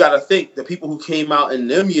 And you gotta think the people who came out in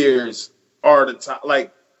them years are the time,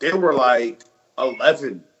 like they were like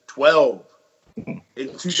 11, 12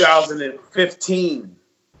 in 2015.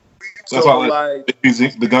 That's why like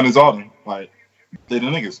the gun is on them. Like they the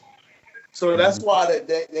niggas. So that's why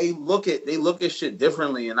they look at shit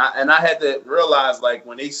differently. And I had to realize like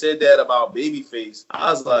when they said that about Babyface, I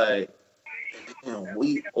was like, damn,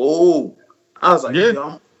 we old. I was like, yo,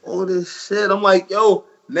 I'm old as shit. I'm like, yo,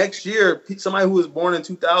 next year somebody who was born in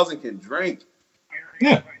 2000 can drink.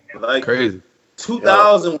 Yeah. Like crazy.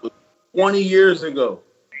 2000 was 20 years ago.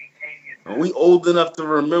 And we old enough to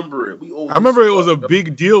remember it. I remember it was a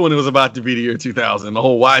big deal when it was about to be the year 2000. The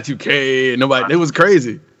whole Y2K and it was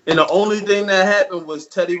crazy. And the only thing that happened was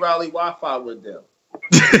Teddy Riley Wi-Fi went down.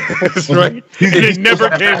 That's right. He never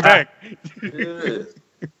came back. Yeah.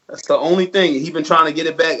 That's the only thing. He's been trying to get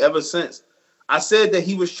it back ever since. I said that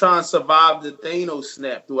he was trying to survive the Thanos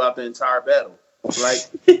snap throughout the entire battle. Like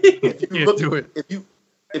if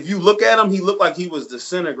you look at him, he looked like he was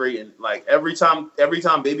disintegrating. Like every time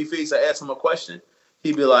Babyface I asked him a question,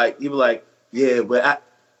 he'd be like, yeah, but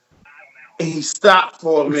and he stopped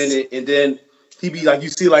for a minute and then he'd be like, you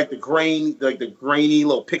see like the grainy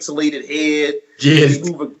little pixelated head. Yeah.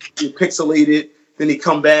 He pixelated, then he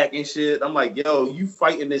come back and shit. I'm like, yo, you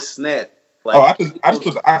fighting this snap. Like, I just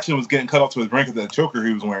thought the action was getting cut off to his brain because that choker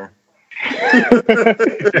he was wearing.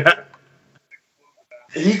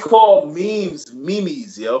 He called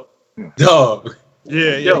memes, yo. Dog.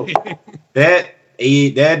 Yeah. Yo, that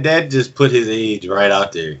just put his age right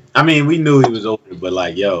out there. I mean, we knew he was older, but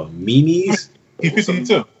like, yo, memes? He's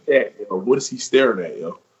 52. Yeah, yo, what is he staring at,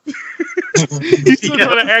 yo? He's still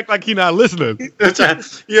trying to act like he's not listening.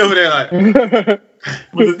 You over there like.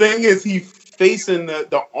 But the thing is, he facing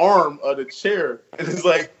the arm of the chair, and it's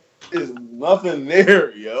like is nothing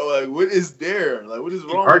there, yo. Like, what is there? Like, what is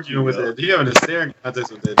wrong? Arguing with you, that. He having a staring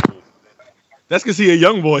contest with that dude. That's because he a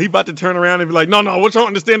young boy. He about to turn around and be like, no, what you don't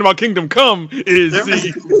understand about Kingdom Come is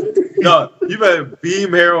see. No, you better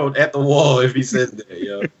beam Harold at the wall if he says that,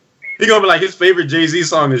 yo. He gonna be like, his favorite Jay-Z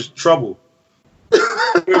song is Trouble.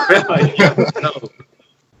 Like, no.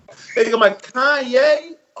 Hey, I'm like,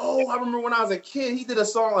 Kanye? Oh, I remember when I was a kid, he did a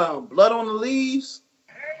song Blood on the Leaves.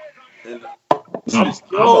 And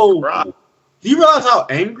yo, do you realize how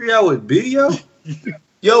angry I would be, yo?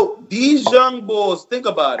 Yo, these young boys, think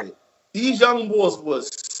about it. These young boys was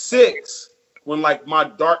 6 when like my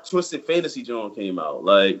Dark Twisted Fantasy joint came out.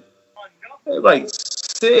 Like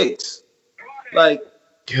 6. Like,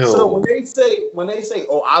 yo. So when they say,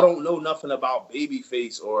 oh, I don't know nothing about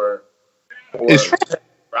Babyface or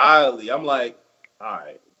Riley, I'm like, all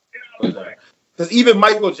right. Because even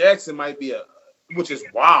Michael Jackson might be which is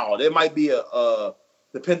wild. It might be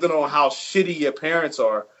depending on how shitty your parents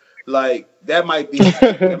are, like that might be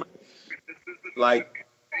that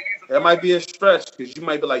might be a stretch because you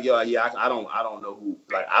might be like, yo, yeah, I don't know who,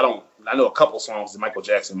 like I know a couple songs that Michael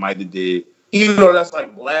Jackson might have did, even though that's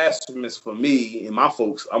like blasphemous for me and my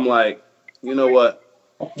folks. I'm like, you know what?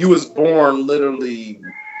 You was born literally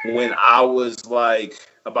when I was like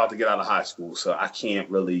about to get out of high school, so I can't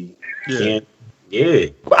really. Yeah.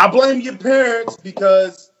 But I blame your parents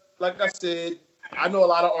because, like I said, I know a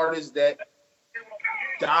lot of artists that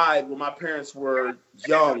died when my parents were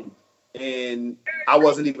young and I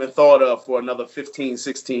wasn't even thought of for another 15,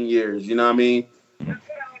 16 years. You know what I mean?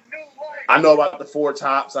 I know about the Four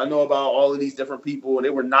Tops. I know about all of these different people, and they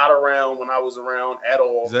were not around when I was around at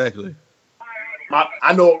all. Exactly.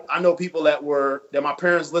 I know people that my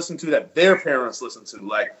parents listened to, that their parents listened to.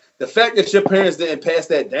 Like, the fact that your parents didn't pass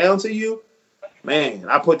that down to you, man,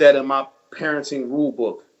 I put that in my parenting rule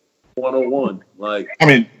book, 101. Like, I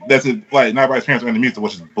mean, that's it. Like, not everybody's parents are into music,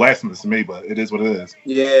 which is blasphemous to me, but it is what it is.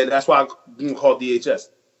 Yeah, that's why I call DHS.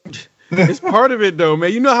 It's part of it though,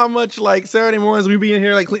 man. You know how much like Saturday mornings we be in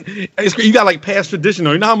here, like you got like past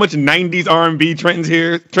traditional. You know how much '90s R&B Trenton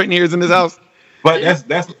hears in this house. But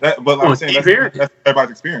but like I'm saying, that's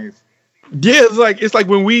everybody's experience. Yeah, it's like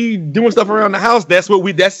when we doing stuff around the house, that's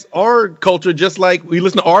our culture, just like we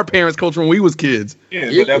listen to our parents' culture when we was kids.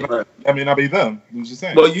 Yeah, but that may not be them. I'm just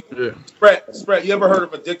saying. Well, Sprat, you ever heard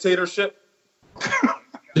of a dictatorship?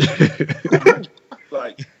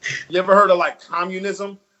 Like, you ever heard of like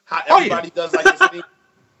communism? How everybody does like this thing?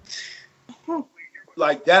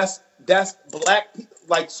 Like that's black.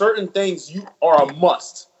 Like certain things you are a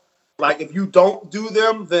must. Like, if you don't do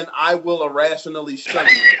them, then I will irrationally shun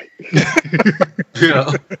you.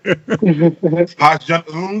 Yeah. Hash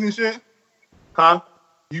Jung-un and shit? Huh?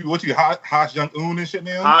 Hash Jung-un and shit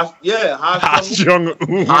now? Hash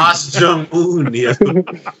Jung-un. Hash Jung-un, yeah.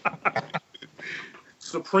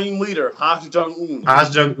 Supreme leader, Hash Jung-un.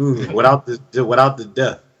 Hash Jung-un, without the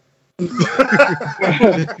death.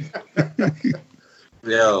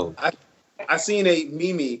 Yo. I seen a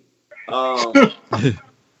meme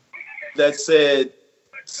that said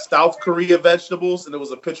South Korea vegetables, and it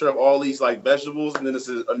was a picture of all these like vegetables, and then this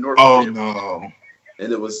is a North Korea. Oh no!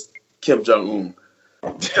 And it was Kim Jong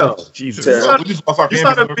Un. Yo, Jesus! You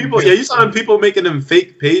saw them people making them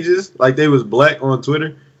fake pages like they was black on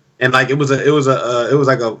Twitter, and like it was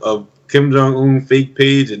like a Kim Jong Un fake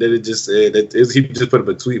page, and then it just said that he just put up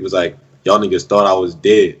a tweet was like, y'all niggas thought I was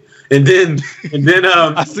dead. And then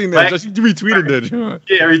I seen that. Just you retweeted that.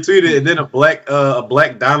 Yeah, retweeted. And then a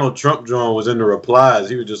black Donald Trump drawing was in the replies.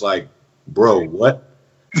 He was just like, "Bro, what?"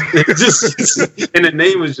 And the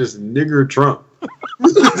name was just Nigger Trump. That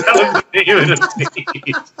was the name of the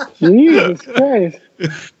page. Jesus Christ!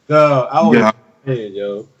 No, I was saying,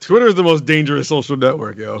 yo. Twitter is the most dangerous social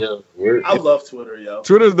network, yo. I love Twitter, yo.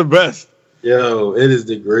 Twitter's the best. Yo, it is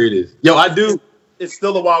the greatest. Yo, I do. It's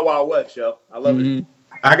still the Wild Wild West, yo. I love it.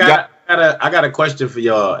 I got a question for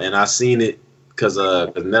y'all, and I seen it because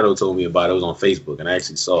Neto told me about it. It was on Facebook, and I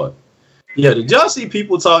actually saw it. Yeah, did y'all see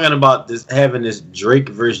people talking about having this Drake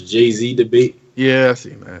versus Jay-Z debate? Yeah, I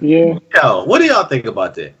seen that. Yeah. Yo, what do y'all think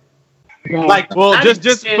about that? No. Like, well,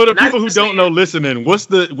 just for the people who don't know listening, what's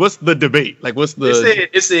the debate? Like, what's the?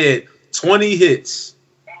 It said 20 hits,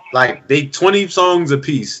 like they 20 songs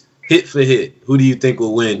apiece, hit for hit. Who do you think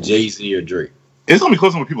will win, Jay-Z or Drake? It's gonna be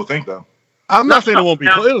closer than what people think, though. I'm not saying it won't be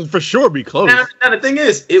close. It'll for sure be close. Now, the thing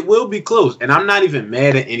is, it will be close. And I'm not even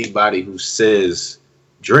mad at anybody who says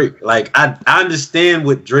Drake. Like, I understand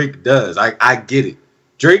what Drake does. I get it.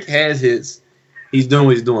 Drake has hits. He's doing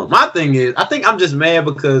what he's doing. My thing is, I think I'm just mad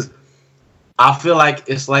because I feel like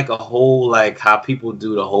it's like a whole, like, how people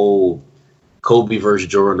do the whole Kobe versus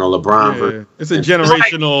Jordan or LeBron versus. It's a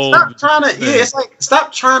generational.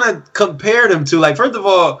 Stop trying to compare them to. Like, first of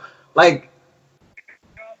all, like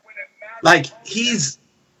he's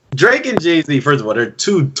Drake and Jay-Z. First of all, they're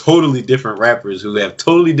two totally different rappers who have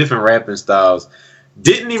totally different rapping styles.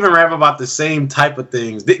 Didn't even rap about the same type of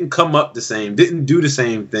things. Didn't come up the same. Didn't do the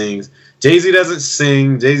same things. Jay-Z doesn't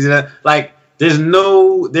sing. Jay-Z doesn't, like.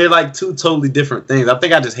 They're like two totally different things. I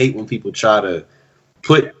think I just hate when people try to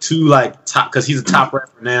put two like top, because he's a top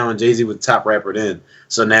rapper now and Jay-Z was a top rapper then.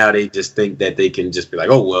 So now they just think that they can just be like,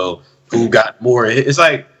 oh, well, who got more hits? It's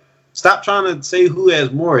like, stop trying to say who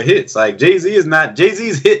has more hits. Like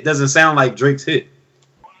Jay-Z's hit doesn't sound like Drake's hit.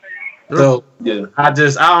 So yeah, I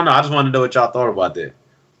don't know. I just want to know what y'all thought about that.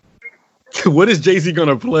 What is Jay-Z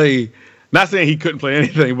gonna play? Not saying he couldn't play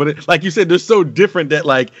anything, but like you said, they're so different that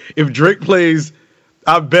like if Drake plays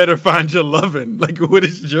I Better Find Your Lovin', like what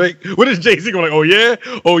is Jay-Z going like, oh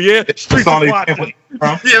yeah, Streets is watching.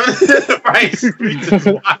 Yeah, right. Streets is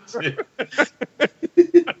watching.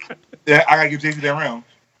 Yeah, I gotta give Jay-Z that round.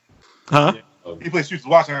 Huh? He plays Streets is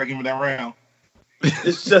watching, I gotta give him that round.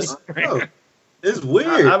 It's just it's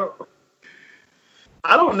weird.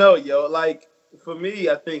 I don't know, yo. Like for me,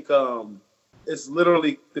 I think it's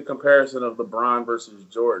literally the comparison of LeBron versus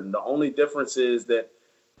Jordan. The only difference is that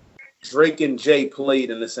Drake and Jay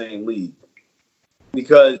played in the same league.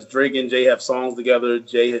 Because Drake and Jay have songs together,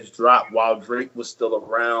 Jay has dropped while Drake was still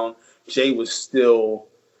around. Jay was still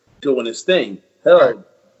doing his thing. Hell,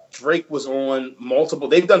 Drake was on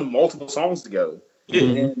they've done multiple songs together.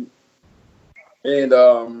 Mm-hmm.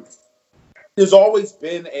 And there's always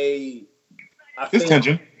been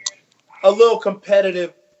tension. A little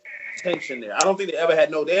competitive tension there. I don't think they had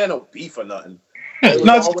no beef or nothing. It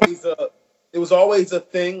was always a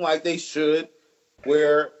thing like they should,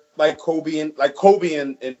 where like Kobe and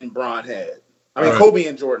Bron had. I mean, Kobe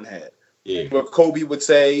and Jordan had. Yeah. Where Kobe would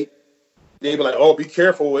say, they'd be like, "Oh, be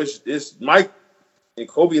careful, it's Mike," and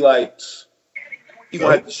Kobe like, "You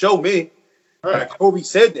gonna have to show me." Like, Kobe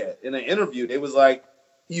said that in an interview. They was like,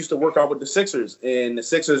 he used to work out with the Sixers, and the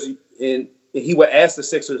Sixers, and he would ask the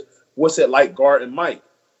Sixers, "What's it like guarding Mike?"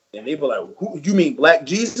 And they were like, "Who you mean, Black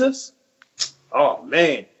Jesus?" Oh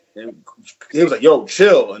man. And he was like, "Yo,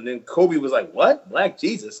 chill." And then Kobe was like, "What? Black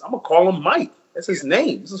Jesus? I'm gonna call him Mike. That's his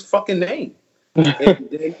name. That's his fucking name."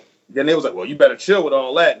 And then they was like, "Well, you better chill with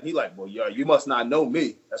all that." And he like, "Well, yo, you must not know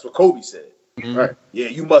me." That's what Kobe said. Mm-hmm. Right? Yeah,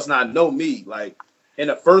 you must not know me. Like, and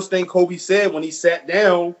the first thing Kobe said when he sat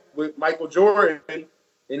down with Michael Jordan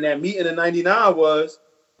in that meeting in '99 was,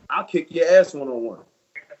 "I'll kick your ass one-on-one."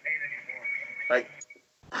 Like,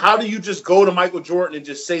 how do you just go to Michael Jordan and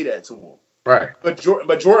just say that to him? Right. But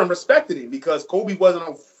Jordan respected him because Kobe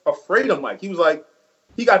wasn't afraid of Mike. He was like,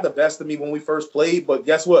 he got the best of me when we first played, but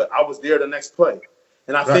guess what? I was there the next play.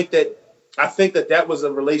 And I think that was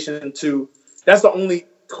a relation to, that's the only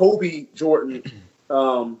Kobe Jordan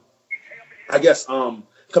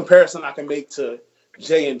comparison I can make to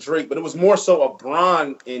Jay and Drake, but it was more so a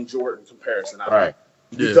Bron and Jordan comparison. Right.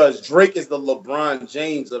 Because Drake is the LeBron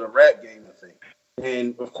James of the rap game, I think.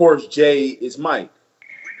 And of course Jay is Mike.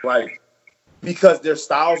 Like, because their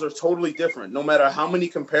styles are totally different. No matter how many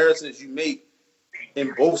comparisons you make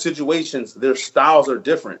in both situations, their styles are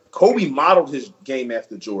different. Kobe modeled his game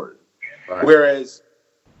after Jordan, whereas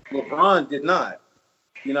LeBron did not.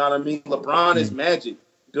 You know what I mean? LeBron is Magic,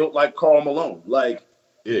 built like Karl Malone. Like,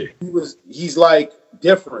 he's like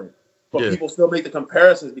different, but people still make the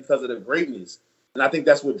comparisons because of the greatness. And I think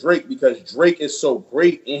that's what Drake, because Drake is so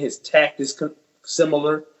great and his tact is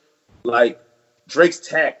similar. Like, Drake's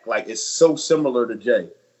tact, like, is so similar to Jay.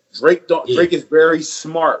 Drake is very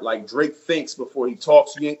smart. Like, Drake thinks before he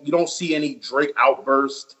talks. You don't see any Drake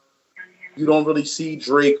outburst. You don't really see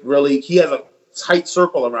Drake really. He has a tight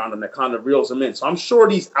circle around him that kind of reels him in. So I'm sure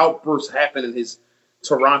these outbursts happen in his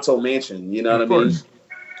Toronto mansion. You know what I mean?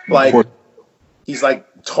 Like, he's like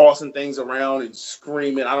tossing things around and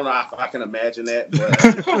screaming. I don't know if I can imagine that.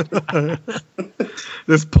 But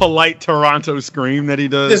this polite Toronto scream that he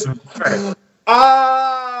does. He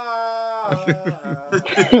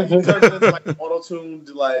turns into like auto-tuned,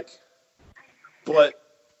 like, but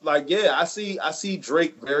like, yeah, I see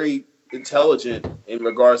Drake very intelligent in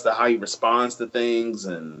regards to how he responds to things,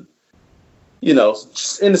 and you know,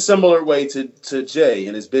 in a similar way to Jay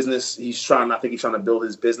in his business. I think he's trying to build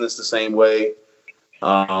his business the same way.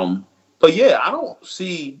 But yeah, I don't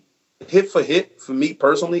see hit for hit for me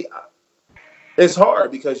personally. It's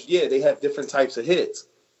hard because they have different types of hits.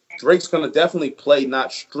 Drake's gonna definitely play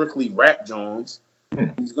not strictly rap Jones.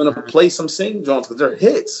 He's gonna play some sing Jones because they're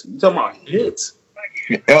hits. You talking about hits?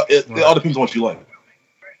 It all depends on what you like.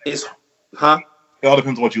 It all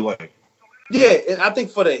depends on what you like. Yeah, and I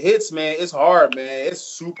think for the hits, man, it's hard, man. It's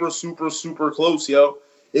super, super, super close, yo.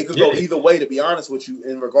 It could go either way, to be honest with you,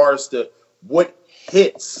 in regards to what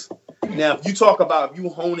hits. Now, if you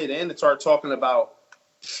hone it in and start talking about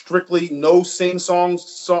strictly no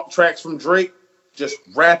tracks from Drake, just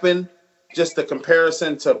rapping, just the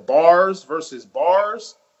comparison to bars versus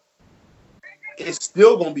bars, it's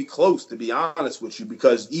still going to be close, to be honest with you,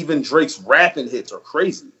 because even Drake's rapping hits are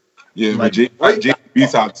crazy. Yeah, like, Jay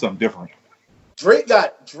B-side something different.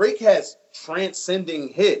 Drake has transcending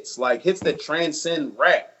hits, like hits that transcend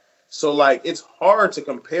rap. So like it's hard to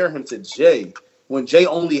compare him to Jay when Jay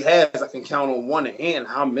only has, I can count on one hand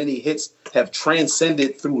how many hits have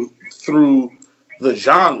transcended through the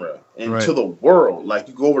genre and to the world. Like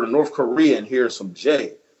you go over to North Korea and hear some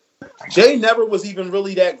Jay. Jay never was even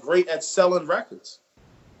really that great at selling records.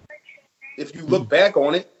 If you look back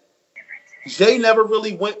on it, Jay never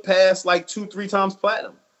really went past like 2-3 times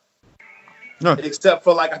platinum. No. Except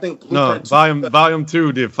for like I think Blueprint. No, volume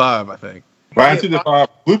 2 did 5, I think. Volume 2 did 5.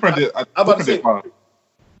 Blueprint did. Blueprint did 5.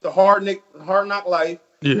 The Hard Knock Life.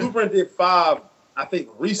 Yeah. Blueprint did 5. I think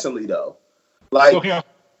recently though. Like, still counts.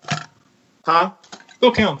 Huh?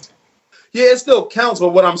 Still counts. Yeah, it still counts. But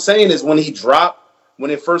what I'm saying is when he dropped,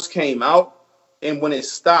 when it first came out, and when it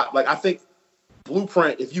stopped, like I think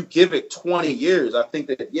Blueprint, if you give it 20 years, I think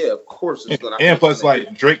that of course it's gonna. And plus,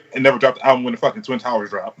 like Drake never dropped the album when the fucking Twin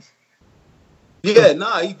Towers dropped. Yeah,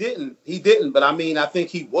 he didn't. He didn't. But I mean, I think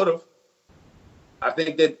he would have. I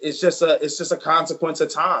think that it's just a consequence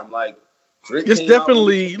of time. Like Drake it's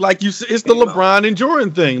definitely like you said. It's the LeBron and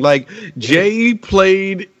Jordan thing. Like Jay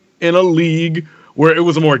played in a league where it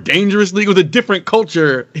was a more dangerous league. It was a different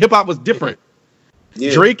culture. Hip hop was different.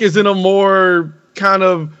 Yeah. Drake is in a more kind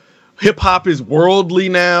of hip hop is worldly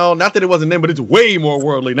now. Not that it wasn't then, but it's way more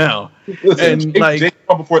worldly now. Listen, Jay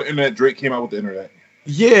before the internet, Drake came out with the internet.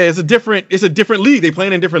 Yeah, it's a different league. They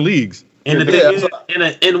playing in different leagues. And the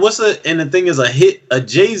thing is, a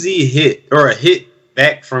Jay-Z hit or a hit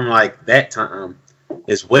back from like that time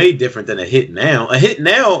is way different than a hit now. A hit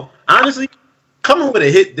now, honestly, coming with a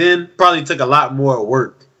hit then probably took a lot more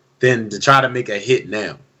work than to try to make a hit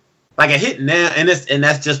now. Like a hit now, and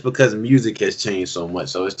that's just because music has changed so much.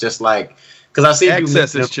 So it's just like because I see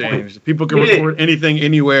access has changed. People can record anything,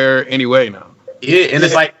 anywhere, anyway now. Yeah, and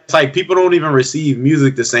it's like people don't even receive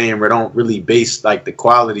music the same or don't really base like the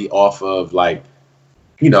quality off of like,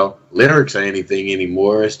 lyrics or anything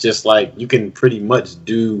anymore. It's just like you can pretty much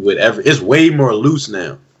do whatever. It's way more loose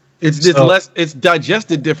now. It's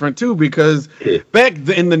digested different too because back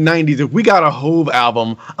in the 90s, if we got a Hove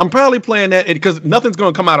album, I'm probably playing that because nothing's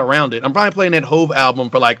going to come out around it. I'm probably playing that Hove album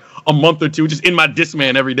for like a month or two, just in my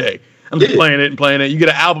Discman every day. I'm just playing it. You get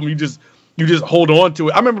an album, you just hold on to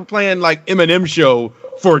it. I remember playing like Eminem Show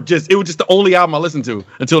it was just the only album I listened to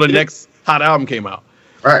until the next hot album came out.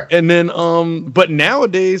 Right. And then, but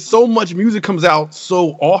nowadays, so much music comes out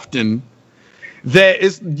so often that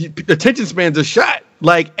attention spans are shot.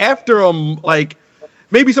 Like after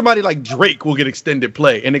maybe somebody like Drake will get extended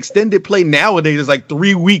play. And extended play nowadays is like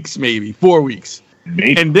 3 weeks, maybe 4 weeks.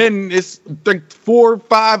 Maybe. And then it's like 4 or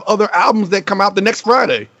 5 other albums that come out the next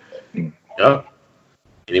Friday. Yep.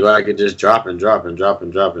 Anybody could just drop and drop and drop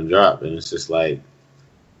and drop and drop, and it's just like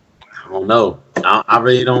I don't know. I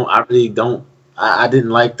didn't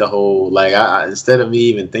like the whole like. Instead of me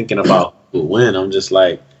even thinking about who win, I'm just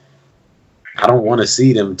like I don't want to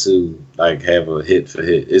see them to like have a hit for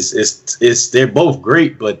hit. It's they're both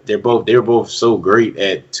great, but they're both so great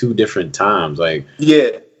at 2 different times. Like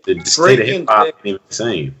the state of hip hop ain't even the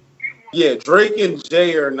same. Yeah, Drake and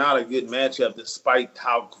Jay are not a good matchup despite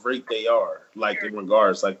how great they are. Like in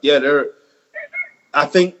regards, like I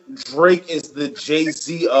think Drake is the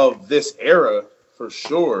Jay-Z of this era for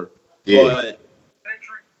sure. Yeah.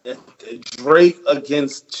 But Drake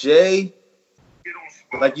against Jay,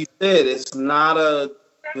 like you said, it's not the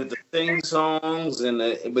sing songs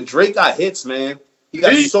but Drake got hits, man. He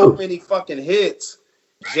got so many fucking hits.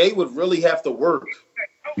 Jay would really have to work.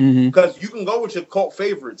 Because you can go with your cult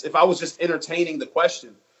favorites. If I was just entertaining the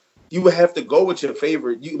question, you would have to go with your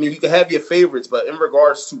favorite. You can have your favorites, but in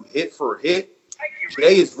regards to hit for hit,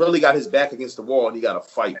 Jay has really got his back against the wall and he got to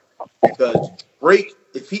fight. Because Drake,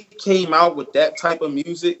 if he came out with that type of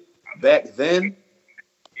music back then,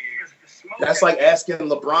 that's like asking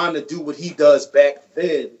LeBron to do what he does back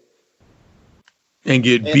then. And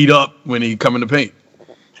get beat up when he come in the paint.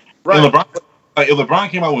 Right. If LeBron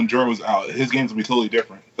came out when Jordan was out, his games would be totally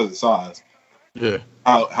different because of size. Yeah.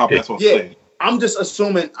 How basketball played. I'm just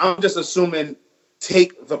assuming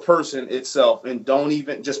take the person itself and don't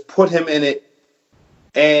even just put him in it.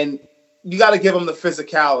 And you got to give him the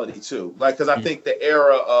physicality too, like because I think the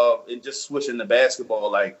era of and just switching to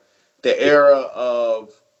basketball, like the era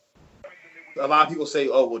of a lot of people say,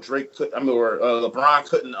 oh well, Drake could, or LeBron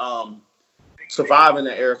couldn't survive in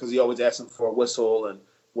the era because he always asking for a whistle and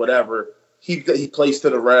whatever. He plays to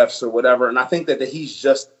the refs or whatever, and I think that he's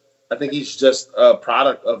just a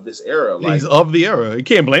product of this era. Like, he's of the era. You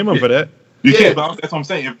can't blame him for that. You can't. But that's what I'm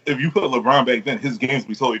saying. If you put LeBron back then, his games would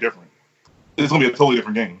be totally different. It's gonna be a totally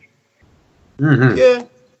different game. Mm-hmm.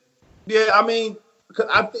 Yeah. I mean,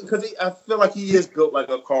 I feel like he is built like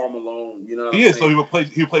a Karl Malone. You know, what he I'm is. saying? So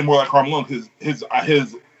he would play more like Karl Malone because his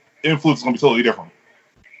influence is gonna be totally different.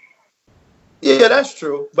 Yeah, that's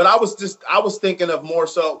true. But I was thinking of more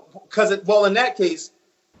so because in that case,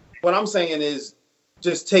 what I'm saying is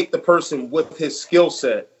just take the person with his skill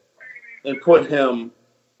set and put him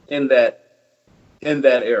in that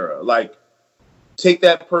era. Like take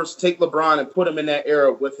LeBron and put him in that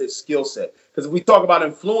era with his skill set. Because if we talk about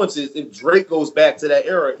influences, if Drake goes back to that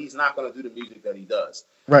era, he's not going to do the music that he does.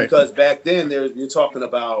 Right. Because back then you're talking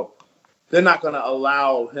about they're not going to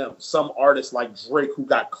allow him, some artists like Drake who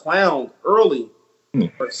got clowned early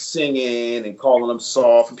for singing and calling him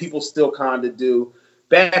soft, and people still kind of do.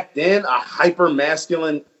 Back then, a hyper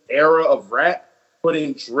masculine era of rap,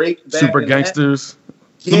 putting Drake back Super in gangsters.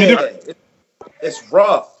 It's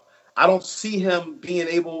rough. I don't see him being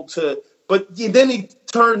able to, but then he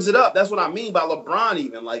turns it up. That's what I mean by LeBron.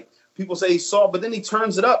 Even like people say he's soft, but then he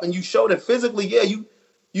turns it up, and you show that physically. Yeah,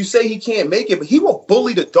 you say he can't make it, but he will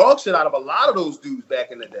bully the dog shit out of a lot of those dudes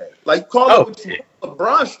back in the day. Like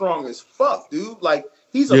LeBron strong as fuck, dude. Like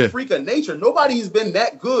he's a freak of nature. Nobody's been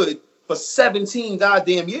that good for 17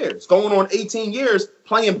 goddamn years, going on 18 years,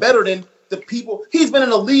 playing better than the people. He's been in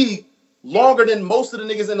the league longer than most of the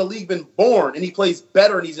niggas in the league been born, and he plays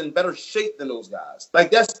better, and he's in better shape than those guys.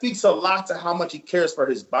 Like, that speaks a lot to how much he cares for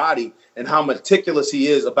his body and how meticulous he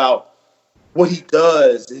is about what he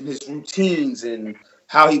does and his routines and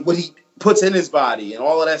what he puts in his body and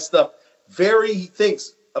all of that stuff. He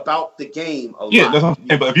thinks about the game a lot. Yeah, that's what I'm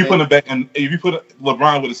saying. But if you put him back, and if you put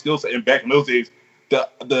LeBron with a skill set and back in those days,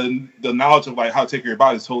 the knowledge of like how to take care of your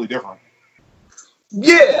body is totally different.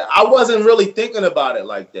 Yeah, I wasn't really thinking about it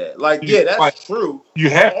like that. Like, yeah, that's true. You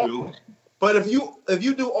have to. But if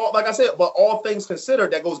you do all, like I said, but all things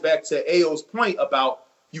considered, that goes back to Ayo's point about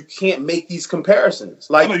you can't make these comparisons.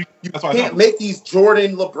 Like, you can't make these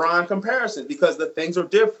Jordan, LeBron comparisons because the things are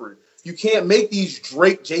different. You can't make these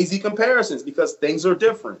Drake, Jay-Z comparisons because things are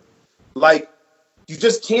different. Like, you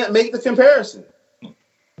just can't make the comparison.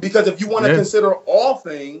 Because if you want to consider all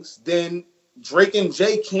things, then Drake and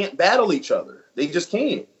Jay can't battle each other. They just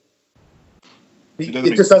can't.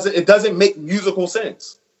 It doesn't make musical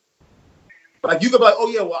sense. Like, you could be like, oh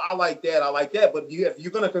yeah, well, I like that. But if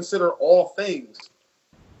you're going to consider all things,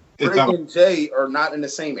 Drake and Jay are not in the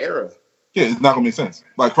same era. Yeah, it's not going to make sense.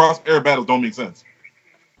 Like, cross-era battles don't make sense.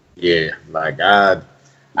 Yeah, like, I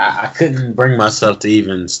couldn't bring myself to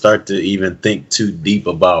even start to even think too deep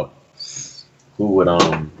about who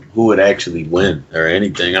would actually win or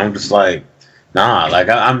anything. I'm just like, nah. Like,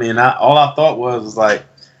 all I thought was like,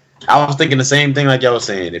 I was thinking the same thing like y'all was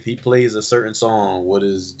saying. If he plays a certain song, what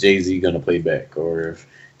is Jay-Z gonna play back? Or if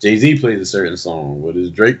Jay-Z plays a certain song, what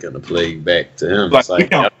is Drake gonna play back to him? Like, it's like,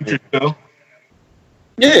 features,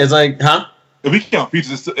 yeah, it's like, huh? If we count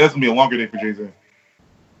features, that's gonna be a longer day for Jay-Z.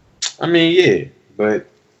 I mean, yeah, but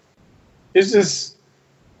it's just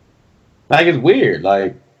like, it's weird.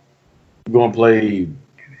 Like, you're gonna play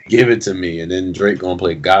 "Give It to Me" and then Drake gonna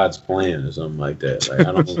play "God's Plan" or something like that. Like,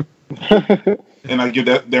 I don't. And I give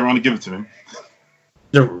that round to give it to him.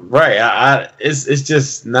 Right. It's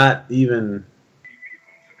just not even.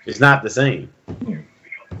 It's not the same.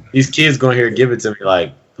 These kids gonna hear "Give It to Me"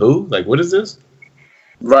 like, who? Like, what is this?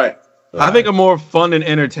 Right. I think a more fun and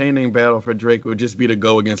entertaining battle for Drake would just be to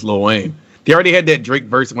go against Lil Wayne. They already had that Drake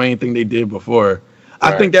versus Wayne thing they did before.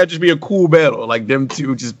 I think that'd just be a cool battle, like them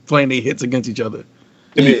two just playing their hits against each other.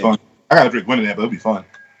 It'd be fun. I got Drake winning that, but it'd be fun.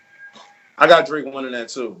 I got Drake winning that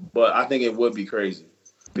too, but I think it would be crazy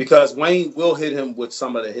because Wayne will hit him with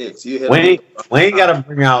some of the hits. Wayne got to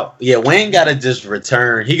bring out. Yeah, Wayne got to just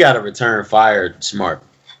return. He got to return fire smart.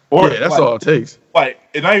 Or that's all it takes. Like,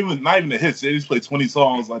 and not even the hits. They just play 20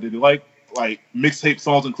 songs. Like, they like mixtape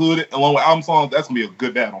songs included, along with album songs. That's gonna be a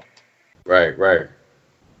good battle. Right.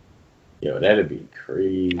 Yo, that'd be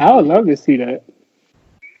crazy. I would love to see that.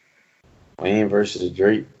 Wayne versus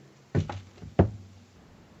Drake.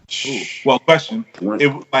 Ooh. Well, question: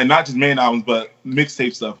 like, not just main albums, but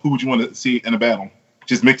mixtape stuff. Who would you want to see in a battle?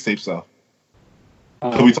 Just mixtape stuff.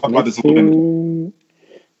 So we talked about this a little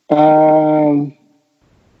bit.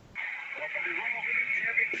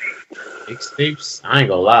 Mixtapes. I ain't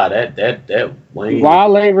gonna lie. That Wayne.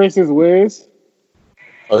 Wale versus Wiz.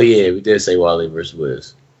 Oh yeah, we did say Wale versus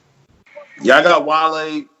Wiz. Yeah, I got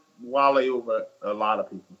Wale over a lot of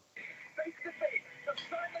people.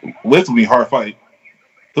 Wiz will be a hard fight.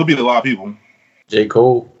 He'll beat a lot of people. J.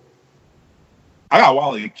 Cole. I got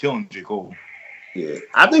Wale killing J. Cole. Yeah,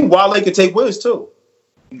 I think Wale could take Wiz too.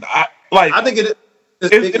 I think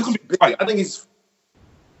it's gonna be fight. I think he's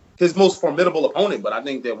his most formidable opponent, but I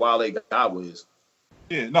think that Wale got Wiz.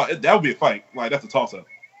 Yeah, no, that would be a fight. Like that's a toss up.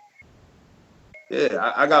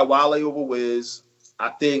 Yeah, I got Wale over Wiz. I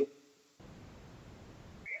think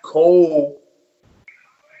Cole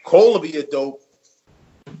will be a dope.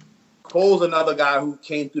 Cole's another guy who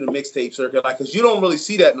came through the mixtape circuit, like, because you don't really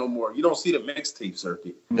see that no more. You don't see the mixtape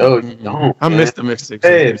circuit. No, you don't. I miss the mixtape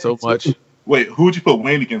circuit so much. Wait, who would you put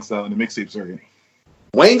Wayne against in the mixtape circuit?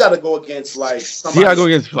 Wayne got to go against like somebody. He got to go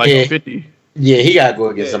against like 50. Yeah, he got to go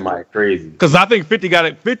against somebody crazy. Because I think 50 got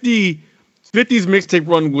it. 50's mixtape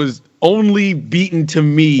run was only beaten to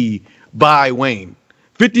me by Wayne.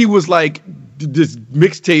 50 was like this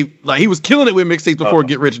mixtape, like he was killing it with mixtapes before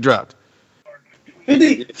Get Rich dropped.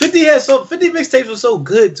 50 mixtapes was so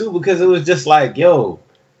good too because it was just like, yo,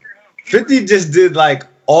 50 just did like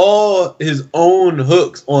all his own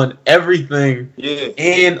hooks on everything. Yeah.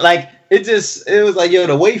 And like it was like, yo,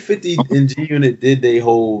 the way 50 and G Unit did they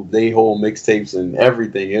whole mixtapes and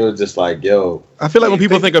everything, it was just like, yo. I feel like when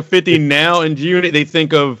people think of 50 now and G Unit, they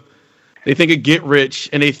think of Get Rich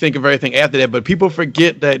and they think of everything after that, but people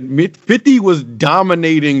forget that 50 was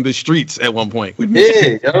dominating the streets at one point.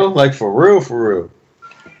 Yeah, yo, like for real.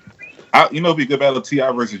 It'd be a good battle,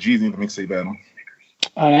 T.I. versus Jeezy in the mixtape battle.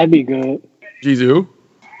 Oh, that'd be good. Jeezy who?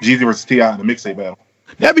 Jeezy versus T.I. in the mixtape battle.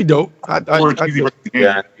 That'd be dope. Or Jeezy versus Game.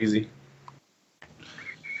 Yeah, easy.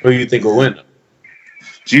 Who do you think will win?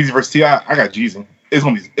 Jeezy versus T.I. I got Jeezy. It's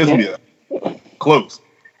gonna be close.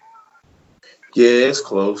 Yeah, it's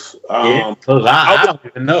close. I don't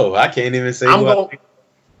even know. I can't even say.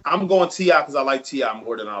 I'm going T.I. because I like T.I.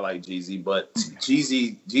 more than I like Jeezy, but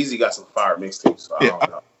Jeezy got some fire mixtapes. So I don't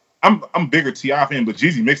know. I'm bigger T.I. fan, but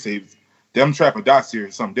Jeezy mixtapes, them Trap or Die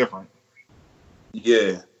series, something different.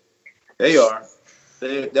 Yeah, they are.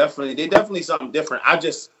 They definitely something different. I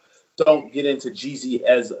just don't get into Jeezy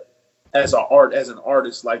as an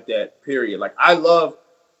artist like that. Period. Like I love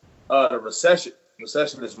the Recession.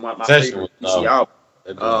 Recession is my favorite Jeezy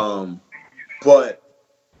album. But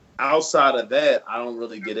outside of that, I don't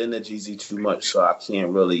really get into Jeezy too much, so I can't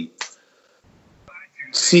really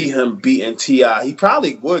see him beating T.I. He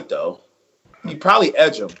probably would though. He'd probably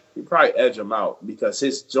edge him out because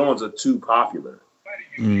his Jones are too popular.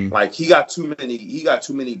 Like he got too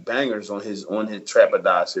many bangers on his Trap or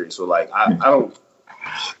Die series. So like I don't.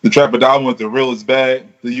 The Trap or Die one with the realest bag,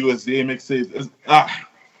 the USDA mixtapes.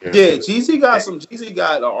 Yeah, Jeezy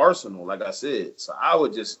got an arsenal, like I said. So I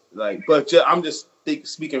would just like, I'm just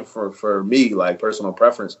speaking for me, like personal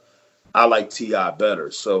preference. I like T.I.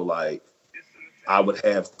 better, so like I would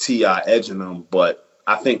have T.I. edging him, but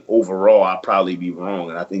I think overall I'd probably be wrong,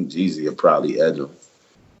 and I think Jeezy would probably edge him.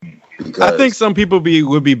 I think some people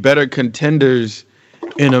would be better contenders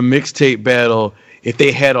in a mixtape battle if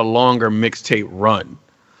they had a longer mixtape run.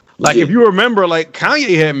 Like if you remember, like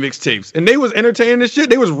Kanye had mixtapes and they was entertaining as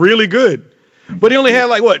shit. They was really good, but he only had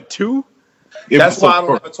like what 2? That's why I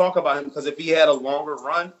don't ever talk about him, because if he had a longer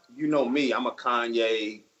run, you know me, I'm a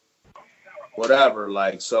Kanye, whatever.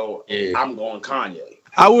 Like so, I'm going Kanye.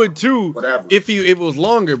 I would too, whatever. if it was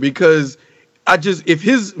longer, because if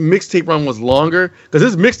his mixtape run was longer, because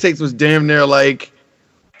his mixtapes was damn near like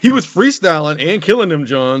he was freestyling and killing them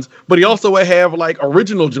Johns, but he also would have like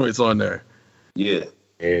original joints on there. Yeah.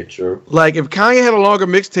 Yeah, true. Like if Kanye had a longer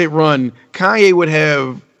mixtape run,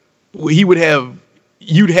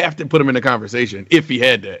 you'd have to put him in the conversation if he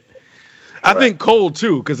had that. I think Cole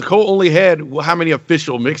too, because Cole only had how many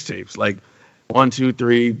official mixtapes? Like 1, 2,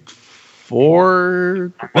 3,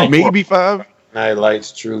 4, maybe 5. Night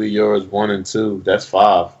Lights, Truly Yours, 1 and 2. That's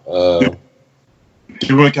 5. You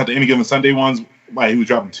really count the Any Given Sunday ones? Like he was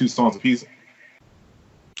dropping 2 songs a piece.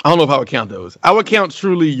 I don't know if I would count those. I would count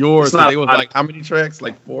Truly Yours. They was like how many tracks?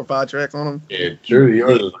 Like 4 or 5 tracks on them? Yeah, Truly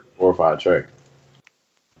Yours was like 4 or 5 tracks.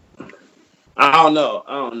 I don't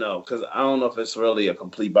know, because I don't know if it's really a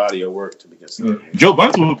complete body of work to be considered. Joe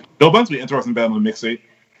Bunce would be interesting battle in the mixtape.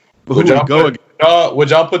 Would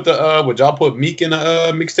y'all put Meek in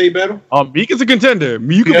a mixtape battle? Meek is a contender.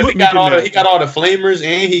 You can put he got all the Flamers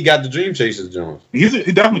and he got the Dream Chasers Jones. He's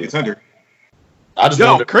definitely a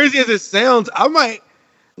contender. Crazy as it sounds, I might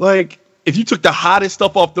like if you took the hottest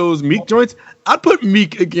stuff off those Meek joints, I'd put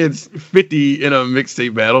Meek against 50 in a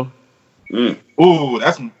mixtape battle. Ooh,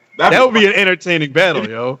 that's That would be an entertaining battle,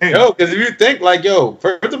 yo. Yo, because if you think like,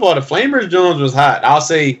 first of all, the Flamers Jones was hot. I'll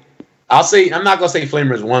say, I'm not gonna say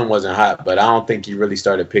Flamers 1 wasn't hot, but I don't think he really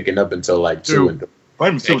started picking up until like 2 and 3.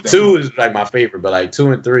 Flamers 2 is like my favorite, but like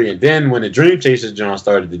 2 and 3, and then when the Dream Chasers Jones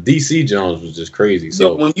started, the DC Jones was just crazy.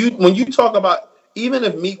 So when you talk about, even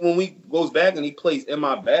if Meek, when we goes back and he plays In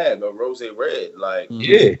My Bag or Rose Red, like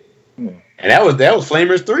and that was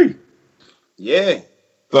Flamers 3. Yeah,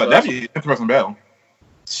 so that'd be an interesting battle.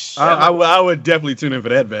 I would definitely tune in for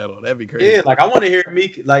that battle. That'd be crazy. Yeah, like I want to hear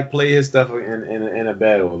Meek like play his stuff in a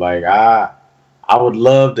battle. Like I would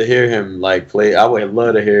love to hear him like play. I would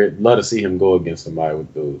love to see him go against somebody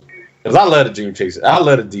with those. Because I love the Dream Chasers. I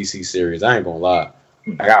love the DC series. I ain't gonna lie.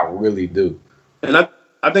 Like I really do. And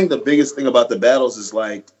I think the biggest thing about the battles is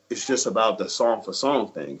like it's just about the song for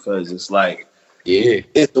song thing, because it's like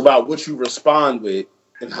it's about what you respond with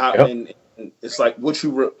and how and it's like what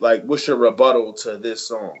you what's your rebuttal to this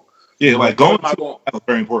song. Yeah, like going to that's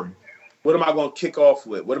very important. What am I going to kick off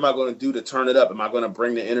with? What am I going to do to turn it up? Am I going to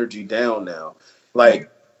bring the energy down now? Like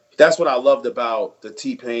that's what I loved about the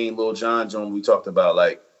T-Pain, Lil Jon joint we talked about.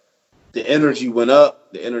 Like the energy went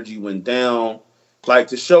up, the energy went down. Like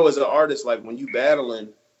to show as an artist, like when you battling,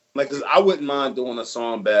 like 'cause I wouldn't mind doing a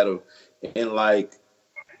song battle and like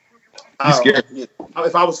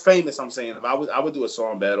if I was famous, I'm saying I would do a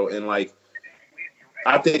song battle and like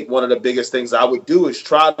I think one of the biggest things I would do is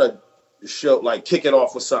try to show like kick it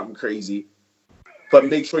off with something crazy, but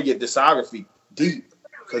make sure your discography deep.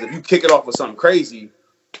 Because if you kick it off with something crazy,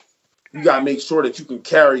 you gotta make sure that you can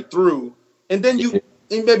carry through, and then you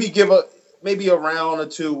maybe give a round or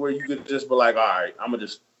two where you could just be like, all right, I'm gonna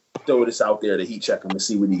just throw this out there to heat check him and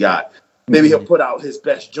see what he got. Maybe he'll put out his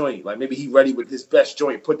best joint, like maybe he ready with his best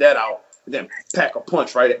joint, put that out, and then pack a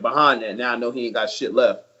punch right behind that. Now I know he ain't got shit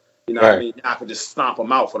left. You know what I mean? I could just stomp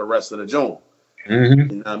him out for the rest of the joint. You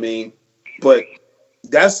know what I mean? But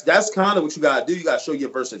that's kind of what you gotta do. You gotta show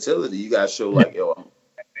your versatility. You gotta show like,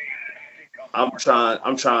 I'm trying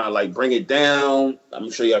to like bring it down.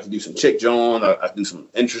 I'm sure you have to do some chick John. I have to do some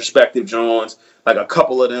introspective Johns, like a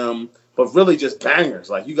couple of them, but really just bangers.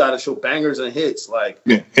 Like you gotta show bangers and hits. Like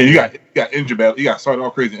and you got injured battle. You got started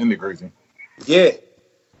all crazy and end it crazy. Yeah.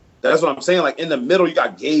 That's what I'm saying. Like in the middle, you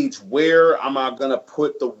got gauge where am I gonna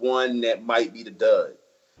put the one that might be the dud.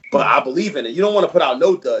 But I believe in it. You don't want to put out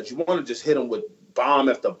no duds. You want to just hit them with bomb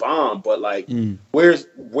after bomb. But like, where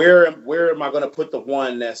am I gonna put the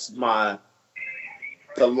one that's the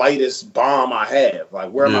lightest bomb I have?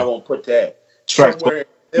 Like, where am I gonna put that? Somewhere in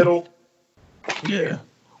the middle. Yeah.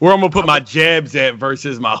 Where I'm gonna put my jabs at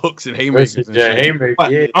versus my hooks and haymakers. I'm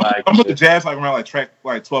put the jabs like around like track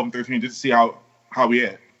like 12 and 13 just to see how we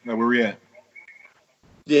at. Like where we at?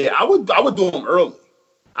 Yeah, I would do them early.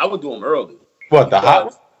 What, the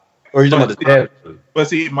hot? Or you talking about the jabs? But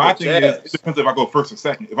see, my thing is it depends if I go first or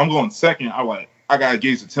second. If I'm going second, I gotta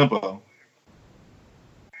gauge the tempo.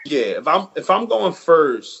 Yeah, if I'm going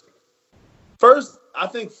first, I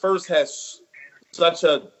think first has such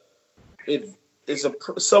so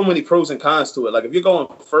many pros and cons to it. Like if you're going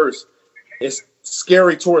first, it's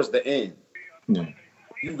scary towards the end. Yeah.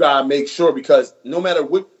 You gotta make sure, because no matter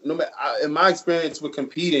in my experience with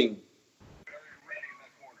competing,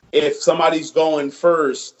 if somebody's going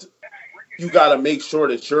first, you gotta make sure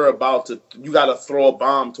that you gotta throw a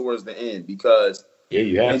bomb towards the end, because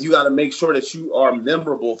and you gotta make sure that you are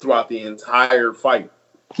memorable throughout the entire fight.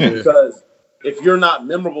 Because if you're not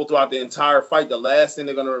memorable throughout the entire fight, the last thing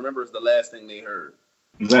they're gonna remember is the last thing they heard.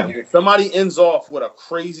 Exactly. If somebody ends off with a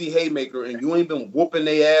crazy haymaker and you ain't been whooping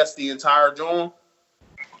their ass the entire joint,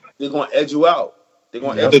 they're going to edge you out. They're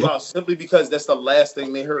going to edge you out simply because that's the last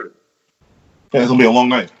thing they heard. Yeah, it's going to be a long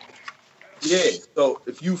night. Yeah, so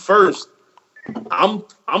if you first, I'm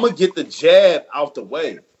going to get the jab out the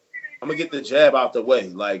way.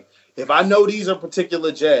 Like, if I know these are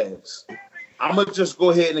particular jabs, I'm going to just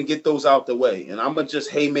go ahead and get those out the way. And I'm going to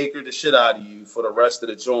just haymaker the shit out of you for the rest of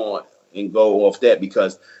the joint and go off that,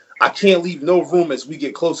 because I can't leave no room as we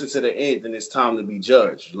get closer to the end and it's time to be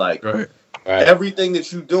judged. Like, everything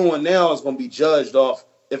that you're doing now is going to be judged off.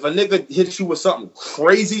 If a nigga hits you with something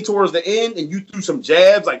crazy towards the end and you threw some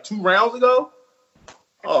jabs like 2 rounds ago,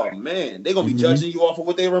 oh man, they're going to be judging you off of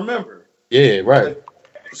what they remember. Yeah, right.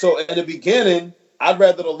 So in the beginning, I'd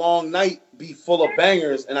rather the long night be full of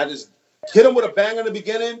bangers and I just hit them with a banger in the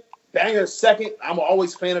beginning, banger second. I'm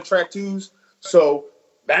always a fan of track 2s. So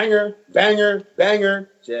banger, banger, banger,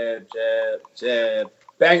 jab, jab, jab,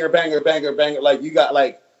 banger, banger, banger, banger. Like you got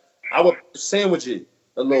like, I would sandwich it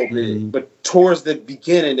a little bit, but towards the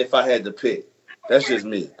beginning, if I had to pick, that's just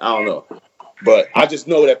me. I don't know, but I just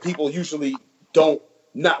know that people usually don't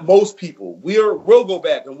not most people. We'll go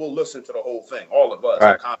back and we'll listen to the whole thing. All of us.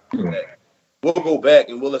 Right. We'll go back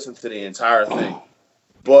and we'll listen to the entire thing.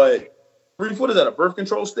 But what is that? A birth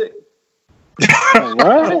control stick?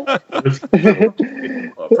 What?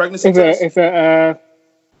 Pregnancy test?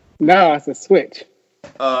 No, it's a switch.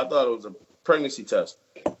 I thought it was a pregnancy test.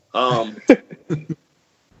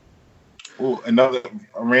 Ooh, another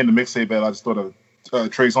random mixtape that I just thought of.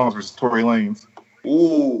 Trey Songz versus Tory Lanez.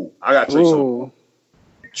 Ooh, I got Trey Songz.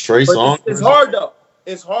 Trey Songz. It's hard though.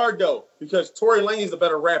 It's hard though because Tory Lanez a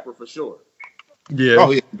better rapper for sure. Yeah.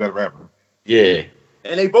 Oh, he's a better rapper. Yeah.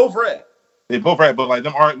 And they both rap. They both rap, but like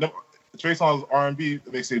them Trey Songz R&B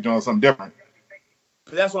mixtape doing something different.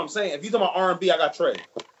 But that's what I'm saying. If you talking about R&B, I got Trey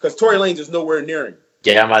because Tory Lanez is nowhere near him.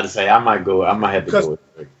 Yeah, I'm about to say I might have to go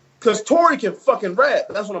with Trey. Because Tory can fucking rap.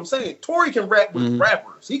 That's what I'm saying. Tory can rap with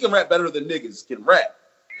rappers. He can rap better than niggas can rap.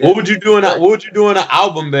 What would you do in an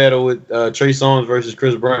album battle with Trey Songz versus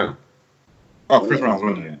Chris Brown? Oh, Chris Brown's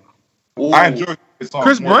winning. I enjoy Chris Songz.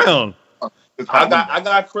 Chris Brown. I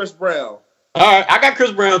got Chris Brown. All right, I got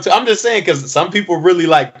Chris Brown too. I'm just saying because some people really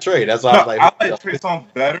like Trey. That's why I was like, I like Trey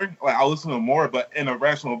Songz better. Like I listen to him more, but in a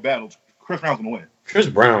rational battle, Chris Brown's gonna win. Chris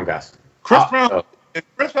Brown got If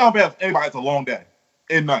Chris Brown battles anybody, it's a long day.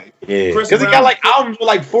 At night. Yeah, because he got like albums with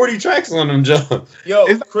like 40 tracks on them, John. Yo,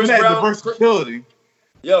 it's Chris Brown, the versatility.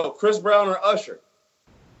 Chris Brown or Usher?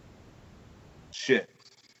 Shit.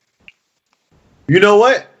 You know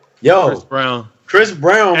what? Yo, Chris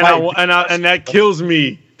Brown, and that kills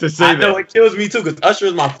me to say that. I know it kills me too because Usher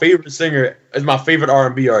is my favorite singer, is my favorite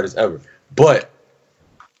R&B artist ever. But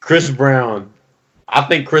Chris Brown, I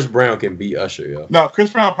think Chris Brown can beat Usher, yo. No,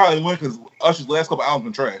 Chris Brown probably win because Usher's last couple albums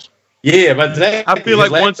been trash. Yeah, but today I feel like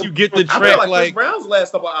once you get the track, like Chris Brown's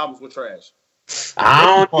last couple albums were trash.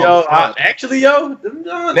 Actually,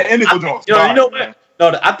 the Indigo joints. You know what?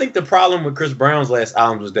 No, I think the problem with Chris Brown's last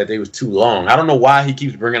albums was that they was too long. I don't know why he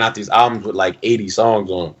keeps bringing out these albums with like 80 songs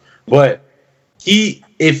on them. But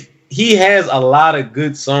if he has a lot of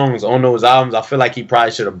good songs on those albums, I feel like he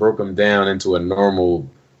probably should have broke them down into a normal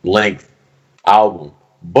length album.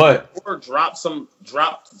 But or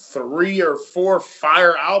dropped 3 or 4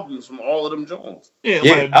 fire albums from all of them Jones.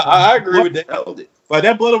 Yeah, I agree with that. Like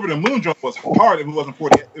that Blood Over the Moon joint was hard if it wasn't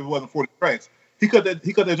 40 tracks. He cut that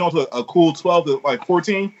joint to a cool 12 to like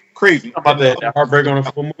 14. Crazy. About that Heartbreak on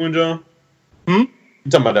the Full Moon, John? You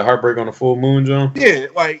talking about that Heartbreak on the Full Moon, John? Yeah,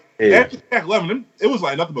 after track 11, it was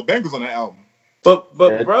like nothing but bangers on that album. But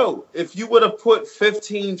bro, if you would have put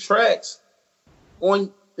 15 tracks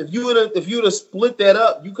on, if you would have split that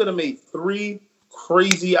up, you could have made 3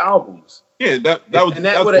 crazy albums. Yeah, that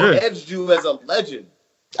would have edged you as a legend.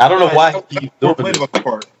 I don't know why he keeps doing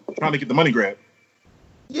that. Trying to get the money grab.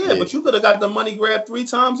 Yeah, but you could have got the money grab 3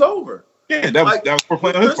 times over. Yeah, that was for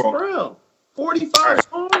playing his fault. Brown, 45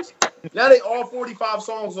 songs. Now they all 45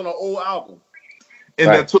 songs on an old album. And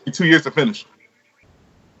that took me 2 years to finish.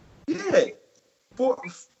 Yeah,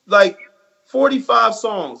 45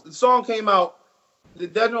 songs. The song came out.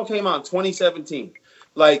 That joint came out in 2017.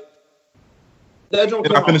 Like that joint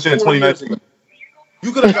came out. I finished it in 2019.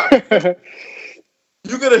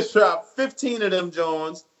 You could have dropped 15 of them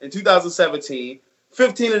Jones in 2017,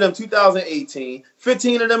 15 of them 2018,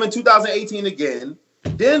 15 of them in 2018 again,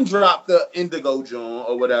 then drop the Indigo Jones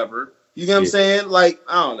or whatever. You get what I'm saying? Like,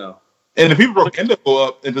 I don't know. And if people broke Indigo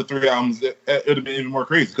up into 3 albums, it would have been even more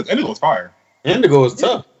crazy because Indigo was fire. Indigo was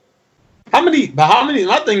tough. How many?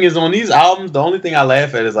 My thing is on these albums, the only thing I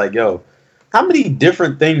laugh at is like, yo, how many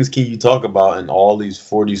different things can you talk about in all these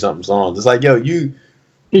 40-something songs? It's like, yo, you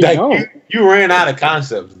ran out of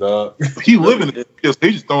concepts, dog. He living it. He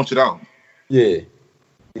just throwing shit out. Yeah.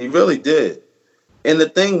 He really did. And the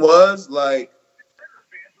thing was, like,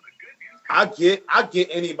 I get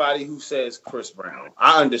anybody who says Chris Brown.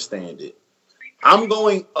 I understand it. I'm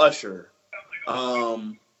going Usher.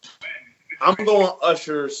 I'm going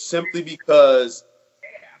Usher simply because,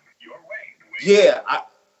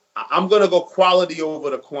 I'm going to go quality over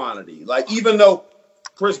the quantity. Like, even though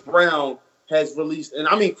Chris Brown has released, and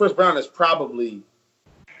I mean, Chris Brown is probably,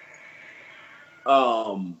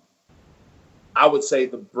 I would say,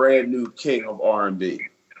 the brand new king of R&B.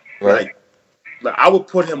 Right. Like, I would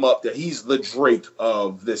put him up there. He's the Drake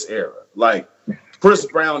of this era. Like, Chris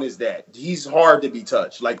Brown is that. He's hard to be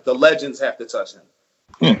touched. Like, the legends have to touch him.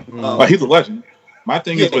 He's a legend. My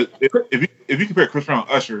thing is, but if you compare Chris Brown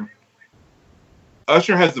and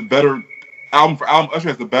Usher has the better album for album. Usher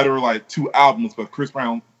has the better 2 albums, but Chris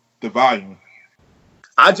Brown the volume.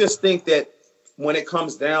 I just think that when it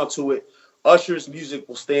comes down to it, Usher's music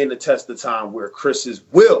will stand the test of time where Chris's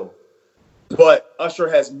will. but Usher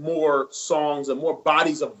has more songs and more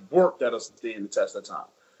bodies of work that'll stand the test of time.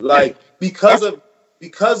 Like because of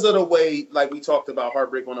the way, like we talked about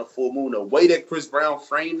Heartbreak on a Full Moon, the way that Chris Brown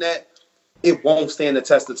framed that, it won't stand the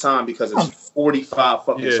test of time because it's 45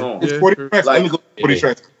 fucking songs. It's 40 tracks. Like, 40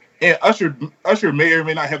 tracks. And Usher may or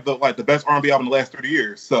may not have the best R&B album in the last 30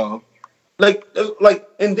 years. So, like,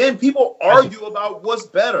 and then people argue about what's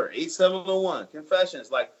better. 8701, Confessions.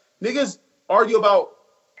 Like, niggas argue about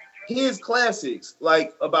his classics,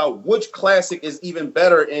 like about which classic is even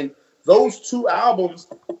better. And those two albums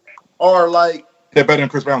are like, they're better than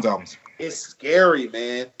Chris Brown's albums. It's scary,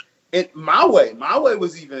 man. My Way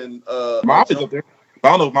was even My Way's up there. I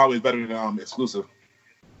don't know if My Way is better than Exclusive.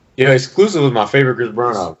 Yeah, Exclusive was my favorite Chris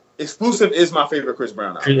Brown album. Exclusive is my favorite Chris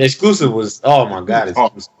Brown album. Exclusive was, oh my god,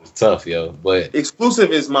 Exclusive was tough, yo. But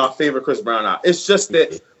Exclusive is my favorite Chris Brown album. It's just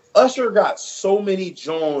that Usher got so many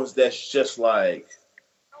Jones that's just like,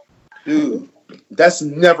 dude, that's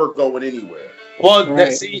never going anywhere. Well, and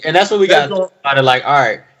that's what we got to talk about it. Like, all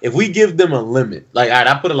right, if we give them a limit, like, all right,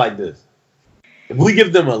 I put it like this. If we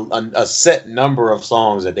give them a set number of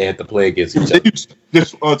songs that they have to play against each other.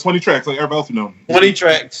 There's 20 tracks, like everybody else knows. 20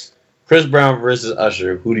 tracks, Chris Brown versus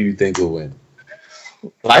Usher, who do you think will win?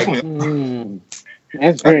 Like,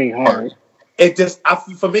 that's very hard. It just,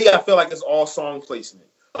 for me, I feel like it's all song placement.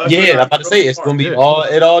 I'm about to say, it's going to be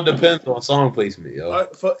it all depends on song placement, yo.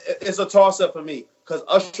 It's a toss-up for me. Because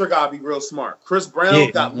Usher got to be real smart. Chris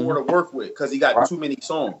Brown got more to work with because he got too many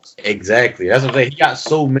songs. Exactly. That's what I'm saying. He got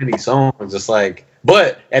so many songs. It's like,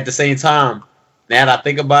 but at the same time, now that I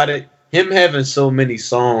think about it, him having so many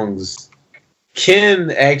songs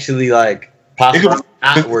can actually like possibly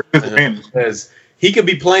not work for him because he could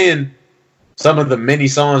be playing some of the many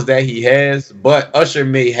songs that he has, but Usher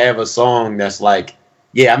may have a song that's like,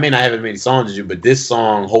 yeah, I may not have as many songs as you, but this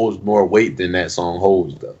song holds more weight than that song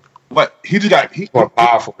holds, though. But he's more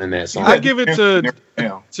powerful than that song. I give it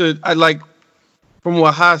to I like from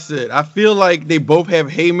what Haas said. I feel like they both have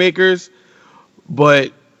haymakers,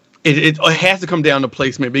 but it has to come down to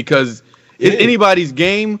placement because it's anybody's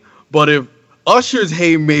game. But if Usher's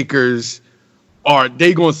haymakers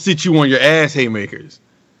they gonna sit you on your ass haymakers.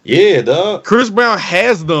 Yeah, dog. Chris Brown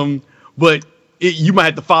has them, but you might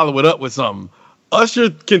have to follow it up with something.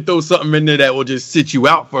 Usher can throw something in there that will just sit you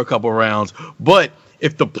out for a couple rounds, but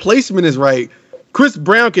if the placement is right, Chris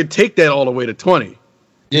Brown can take that all the way to 20.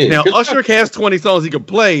 Yeah. Now, Usher has 20 songs he can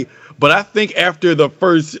play, but I think after the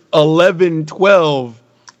first 11, 12,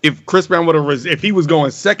 if Chris Brown if he was going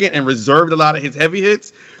second and reserved a lot of his heavy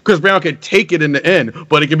hits, Chris Brown could take it in the end,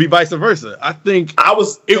 but it could be vice versa. I think I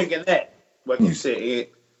was thinking that, like you said,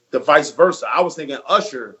 the vice versa. I was thinking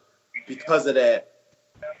Usher, because of that,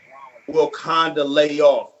 will kind of lay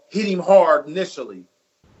off, hit him hard initially,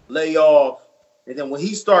 lay off. And then when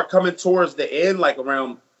he start coming towards the end, like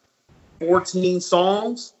around 14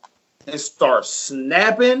 songs, and start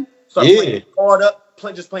snapping, playing caught up,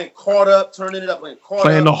 playing caught up, turning it up,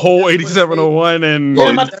 playing the whole 8701 and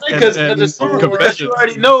because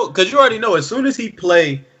you already know as soon as he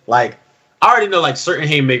play, like I already know like certain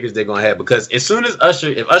haymakers they're gonna have because as soon as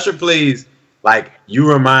if Usher plays like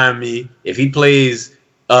You Remind Me, if he plays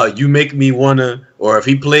You Make Me Wanna, or if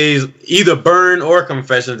he plays either Burn or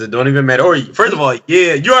Confessions, it don't even matter. Or first of all,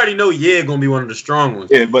 you already know gonna be one of the strong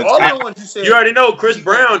ones. Yeah, but all the ones you said, you already know Chris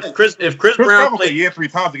Brown. If Chris Brown play 3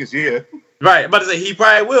 times against right, I'm about to say he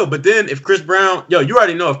probably will. But then if Chris Brown, you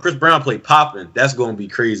already know if Chris Brown play Poppin', that's gonna be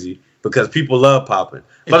crazy because people love Poppin'.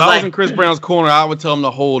 If I was in Chris Brown's corner, I would tell him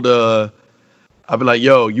to hold. I'd be like,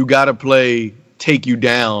 you gotta play Take You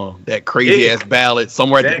Down, that crazy ass ballad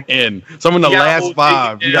somewhere at the end. Some in the last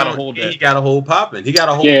 5. You gotta hold that. He gotta hold Poppin'. He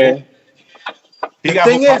gotta hold. Yeah. He got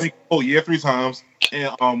hold 3 times,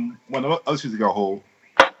 and when the other shit he got hold.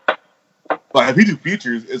 Like if he do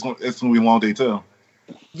features, it's gonna be a long day too.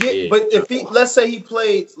 Yeah, but if let's say he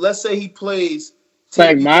plays. It's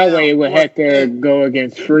like My Way would have to go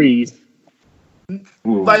against Freeze.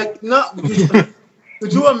 Ooh. Like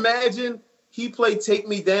could you imagine he played Take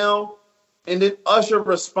Me Down? And then Usher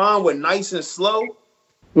respond with Nice and Slow.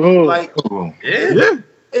 Ooh. Like,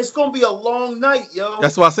 it's gonna be a long night, yo.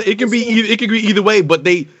 That's why I say it can be either way. But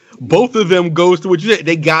both of them goes to what you said.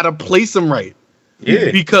 They gotta place them right.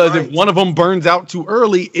 Yeah. Because if one of them burns out too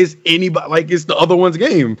early, it's the other one's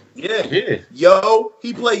game. Yeah. Yo,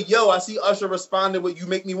 he played I see Usher responded with You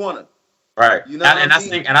Make Me Wanna. Right. You know I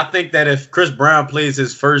think that if Chris Brown plays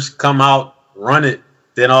his first come out, run it,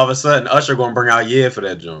 then all of a sudden Usher gonna bring out for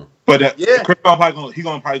that joint. But Chris Brown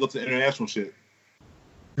probably go to international shit.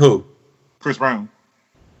 Who? Chris Brown.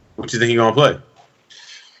 What you think he gonna play?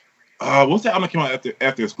 What's that album that came out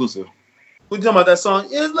after Exclusive? We talking about that song?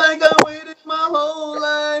 It's like I waited my whole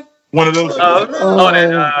life. One of those.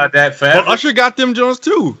 That fast. Well, Usher got them Jones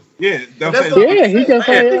too. Yeah, he can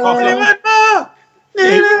say.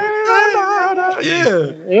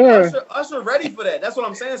 Usher ready for that. That's what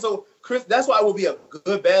I'm saying. So Chris, that's why it will be a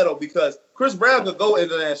good battle because Chris Brown could go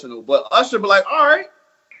international, but Usher be like, all right,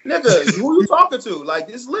 nigga, who you talking to? Like,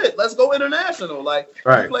 it's lit. Let's go international. Like,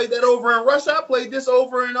 right. I played that over in Russia. I played this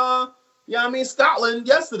over in Scotland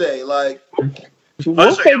yesterday. Like,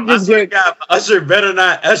 Usher better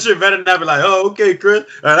not be like, oh, okay, Chris.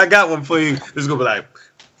 All right, I got one for you. This is gonna be like,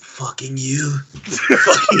 fucking you.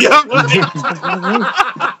 Fucking you.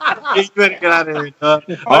 You better get out of here, dog.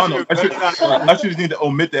 I don't know. I should just need to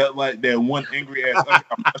omit that one angry ass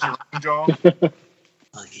Usher John.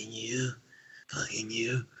 Fucking you.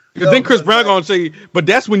 Then Chris Brown gonna say, but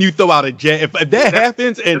that's when you throw out a jab. If that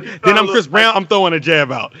happens, and then I'm Chris Brown, I'm throwing a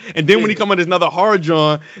jab out. And then when he come with another hard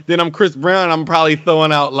John, then I'm Chris Brown, I'm probably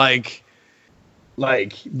throwing out like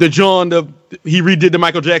the John he redid the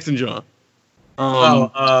Michael Jackson John.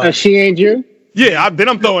 She Ain't You? Yeah, then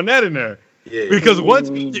I'm throwing that in there. Yeah. Because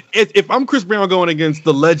if I'm Chris Brown going against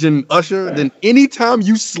the legend Usher, then anytime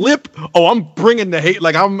you slip, I'm bringing the hate.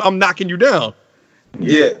 Like I'm knocking you down.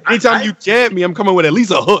 Yeah. Anytime you jab me, I'm coming with at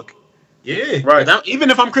least a hook. Yeah. Right. Even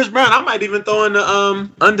if I'm Chris Brown, I might even throw in the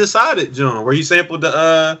Undecided John where he sampled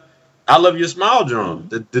the I Love Your Smile John,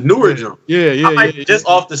 the newer John. Yeah. Just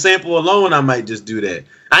off the sample alone, I might just do that.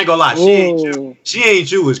 I ain't gonna lie, She Ain't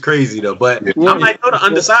You is crazy though, but I might go to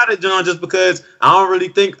Undecided John just because I don't really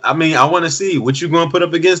think. I mean, I want to see what you gonna put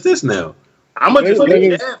up against this now. I'm gonna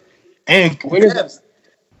just and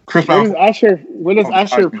Chris Brown. What is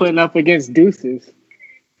Usher putting up against Deuces?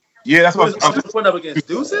 Yeah, that's what Usher putting up against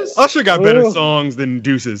Deuces. Usher got better songs than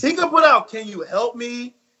Deuces. He could put out "Can You Help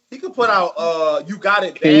Me." He could put out "You Got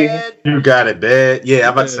It Bad." You Got It Bad. Yeah,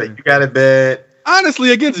 I'm about to say You Got It Bad.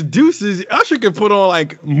 Honestly, against Deuces, Usher could put on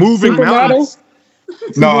like Moving Mountains.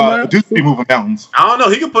 No, Deuces be Moving Mountains. I don't know.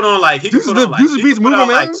 He could put on like Deuces beats Moving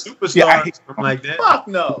Mountains. Superstars, something like that. Fuck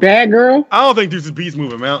no. Bad Girl. I don't think Deuces beats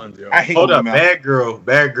Moving Mountains. Yo. I hate Hold up, Bad Girl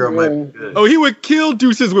might be good. Oh, he would kill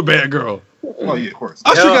Deuces with Bad Girl. Oh yeah, of course.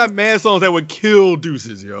 Usher got mad songs that would kill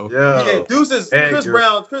Deuces, yo. Yeah, Deuces. Chris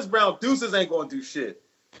Brown. Deuces ain't gonna do shit.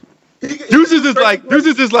 Deuces is like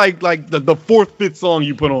the fourth, fifth song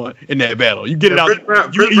you put on in that battle. You get it out.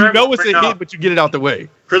 You know it's a hit, but you get it out the way.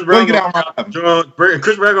 Chris Brown gonna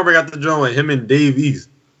bring out the joint with him and Dave East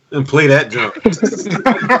and play that joint.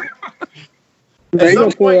 They gonna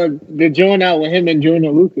put the joint out with him and Joyner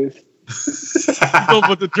Lucas. Don't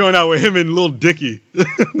put the joint out with him and Lil Dicky.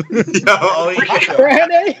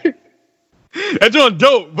 Friday. That joint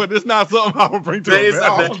dope, but it's not something I would bring to a battle.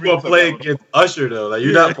 I bet you gonna play against Usher though. Like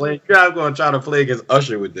you're not gonna try to play against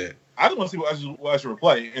Usher with that. I just want to see what Usher will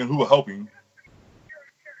play and who will help him.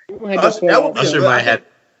 Usher might have.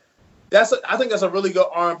 I think that's a really good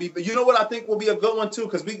R&B. But you know what I think will be a good one too,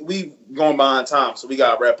 because we going behind time, so we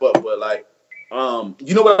gotta wrap up. But like,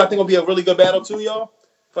 you know what I think will be a really good battle too, y'all.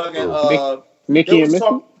 Fucking Nicki and Missy.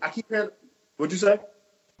 I keep hearing. What'd you say?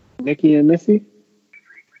 Nicki and Missy.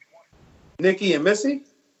 Nicki and Missy?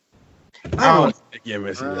 I don't Nicki and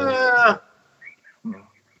Missy. I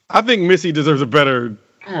think Missy deserves a better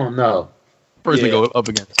person to go up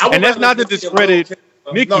against. And that's not to discredit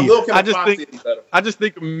Nicki. I just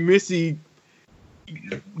think Missy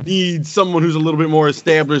needs someone who's a little bit more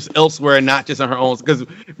established elsewhere and not just on her own. Because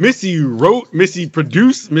Missy wrote, Missy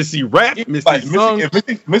produced, Missy rapped, Missy sung.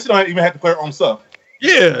 Missy don't even have to play her own stuff.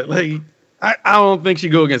 Yeah, like I don't think she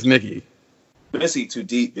go against Nicki. Missy too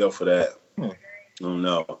deep, yo, for that. Oh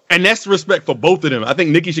no. And that's respect for both of them. I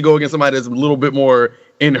think Nicki should go against somebody that's a little bit more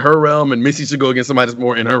in her realm, and Missy should go against somebody that's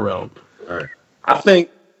more in her realm. All right. I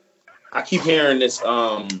think I keep hearing this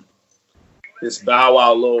this Bow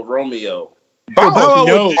Wow Lil Romeo. Bow Wow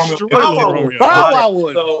would destroy Lil Romeo. Bow Wow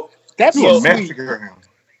would. That's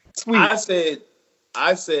sweet.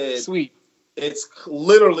 I said sweet. It's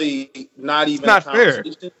literally not even. It's not fair.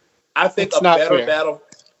 I think a better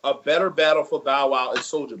battle for Bow Wow is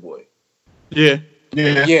Soulja Boy. Yeah.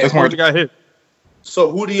 That's where got hit. So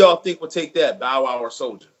who do y'all think would take that, Bow Wow or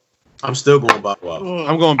Soulja? I'm still going Bow Wow.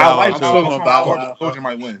 I'm going Bow Wow. Soulja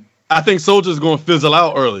might win. I think Soulja's going to fizzle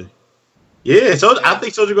out early. Yeah, I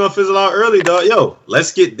think Soulja going to fizzle out early, dog. Yo,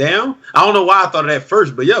 let's get down. I don't know why I thought of that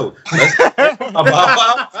first, but yo, let's Bow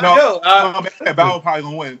Wow. Bow Wow probably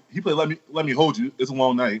gonna win. He played "Let Me Hold You." It's a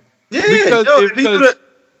long night. Yeah, because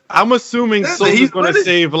I'm assuming Soulja's going to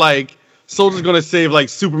save like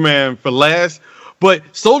Superman for last. But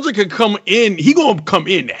Soulja can come in. He gonna come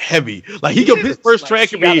in heavy. Like his first track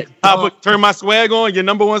can be "Turn My Swag On," your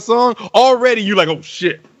number one song. Already, you like, oh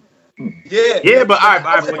shit. Yeah, but all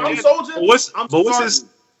right. If I'm Soulja,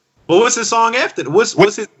 What's his song after? What's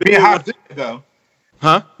his? Me and Hot did it though.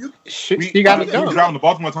 Huh? You got it We were driving to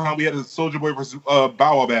Baltimore time. We had the Soulja Boy versus Bow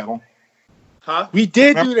Wow battle. Huh? We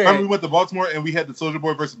did do Remember we that. went to Baltimore and we had the Soulja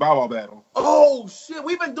Boy versus Bow Wow battle. Oh shit,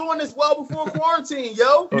 we've been doing this well before quarantine,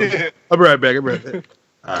 yo. Yeah. I'll be right back.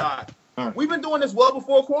 All right. We've been doing this well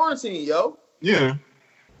before quarantine, yo. Yeah.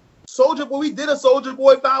 Soulja Boy, we did a Soulja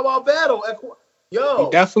Boy Bow Wow battle. Yo.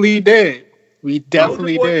 We definitely did. We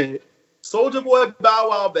definitely did. Soulja Boy Bow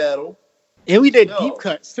Wow battle. And we did deep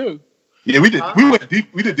cuts too. Yeah, we did. We went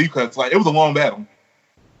deep. We did deep cuts. Like it was a long battle.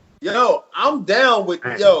 Yo, I'm down with.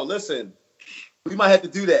 Yo, listen, we might have to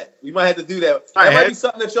do that. That might be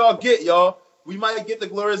something that y'all get, y'all. We might get the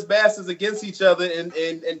Glorious Bastards against each other in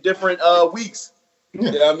different weeks. Yeah.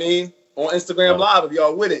 You know what I mean? On Instagram Live, if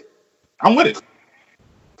y'all with it. I'm with it.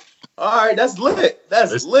 All right, that's lit.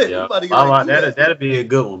 That's lit. Yeah. That'd be a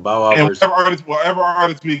good one. Bow Wow And versus. whatever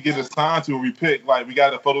artist we get assigned to, or we pick, like we got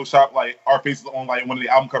to Photoshop like our faces on like one of the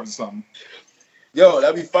album covers or something. Yo,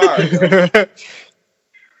 that'd be fire. Yo.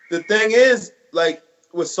 The thing is, like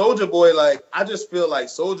with Soulja Boy, like I just feel like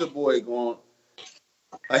Soulja Boy going,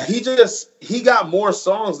 like he got more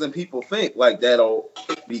songs than people think. Like that'll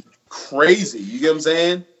be crazy. You get what I'm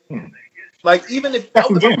saying? Like even if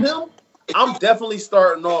I'm him, I'm definitely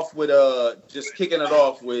starting off with just kicking it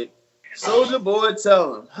off with Soulja Boy.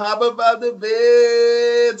 Tell him hop about the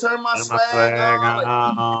bed, turn my swag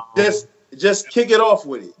on. Like, just kick it off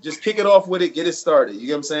with it. Just kick it off with it. Get it started. You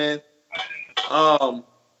get what I'm saying?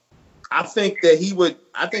 I think he would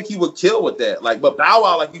kill with that. Like, but Bow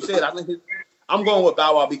Wow, like you said, I'm going with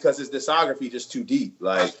Bow Wow because his discography just too deep.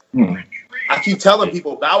 Like, I keep telling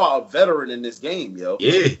people Bow Wow a veteran in this game, yo.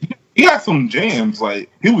 Yeah. He got some jams. Like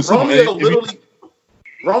he was Romeo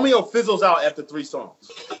fizzles out after 3 songs.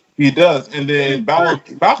 He does, and then Bow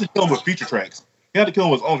Wow can kill him with feature tracks. He had to kill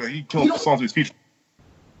him with his own. He killed him with songs with his feature.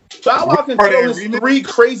 Bow Wow can kill his 3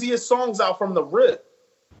 craziest songs out from the rip.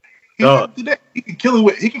 He can kill him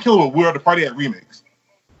with "Where the Party At" remix.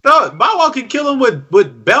 No, Bow Wow can kill him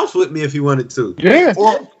with "Bounce With Me" if he wanted to. Yeah.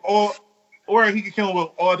 Or he can kill him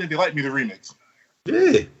with "Oh I Think They Like Me" the remix.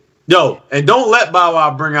 Yeah. Yo, and don't let Bow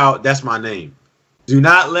Wow bring out "That's My Name." Do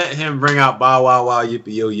not let him bring out Bow Wow Wow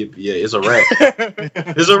Yippee Yo Yippee Yeah. It's a rap.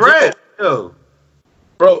 It's a rap. Yo.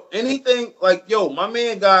 Bro, anything like my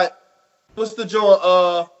man got what's the joint?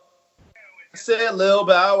 Said Lil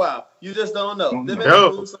Bow Wow. You just don't know.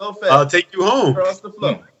 Yo, so fast. I'll take you home. Across the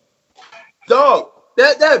floor. Dog,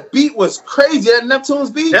 that beat was crazy. That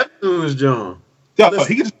Neptune's beat. Neptune's John. Yo,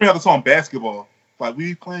 he can just bring out the song "Basketball." Like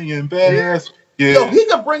we playing basketball. Yeah. Yo, he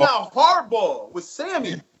could bring out Hardball with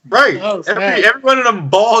Sammy. Right. Oh, every one of them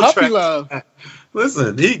ball Puppy tracks. Love.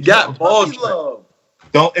 Listen, he got ball Puppy tracks. Love.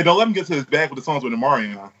 Don't let him get to his bag with the songs with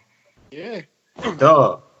Omarion. Yeah.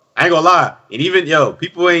 Dog. I ain't gonna lie. And even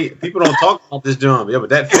people don't talk about this John. Yeah, but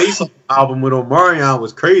that Face album with Omarion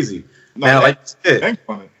was crazy. Now, like you said,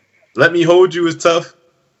 Let Me Hold You is tough.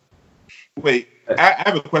 Wait, I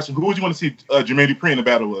have a question. Who would you want to see Jermaine Dupri in a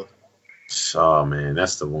battle with? Oh man,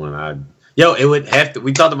 that's the one. It would have to.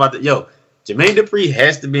 We talked about that. Jermaine Dupri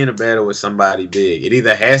has to be in a battle with somebody big. It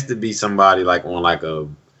either has to be somebody like on like a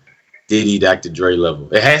Diddy, Dr. Dre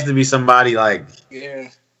level. It has to be somebody like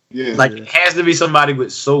it has to be somebody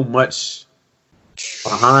with so much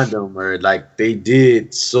behind them, or like they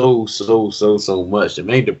did so much.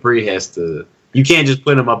 Jermaine Dupri has to. You can't just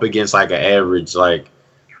put him up against like an average like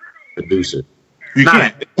producer. You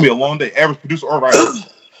can't. It's gonna be a long day. Average producer or writer.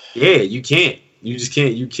 Yeah, you can't. You just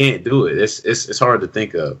can't. You can't do it. It's hard to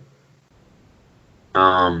think of.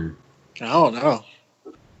 I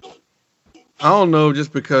don't know.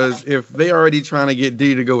 Just because if they already trying to get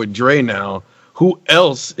D to go with Dre now, who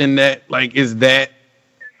else in that is that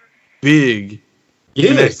big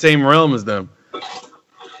in that same realm as them? It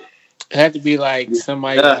had to be like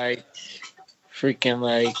somebody like freaking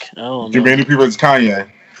like I don't know. Jermaine Dupri versus Kanye.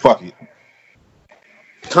 Fuck it.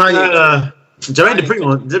 Kanye.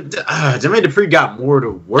 Jermaine Dupri got more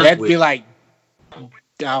to work with. That'd be like I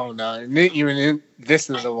don't know. And then, even in,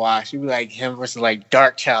 this is a wash. It'd be like him versus like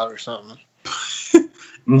Dark Child or something.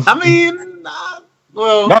 I mean,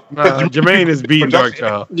 Jermaine is beating Dark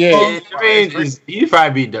Child. Yeah, Jermaine he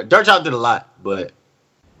probably beat Dark Child did a lot, but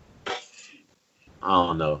I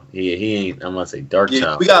don't know. He ain't. I'm gonna say Dark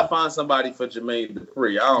Child. We gotta find somebody for Jermaine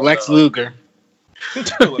Dupri. I don't Lex know. Luger.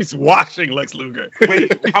 He's watching Lex Luger.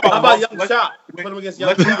 Wait, how about Young Chop? Put him against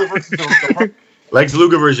Young Chop. Lex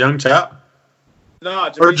Luger versus Young Chop.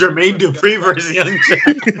 Or Jermaine Dupri versus Young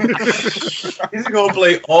Chop. He's gonna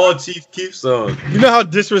play all Chief Keef songs. You know how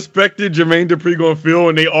disrespected Jermaine Dupri gonna feel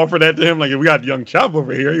when they offer that to him? Like, we got Young Chop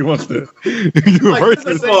over here. He wants to do a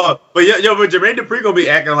versus. But Jermaine Dupri gonna be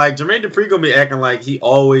acting like he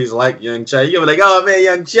always liked Young Chop. You gonna be like, oh man,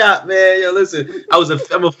 Young Chop, man. Yo, listen,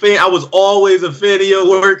 I'm a fan. I was always a fan of your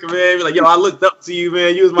work, man. Be like, yo, I looked up to you,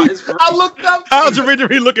 man. You was my inspiration. I looked up. How's Jermaine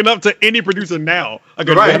Dupri looking up to any producer now?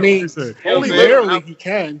 I mean, only rarely he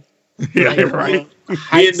can. Yeah, right.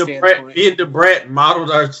 Me and the Brat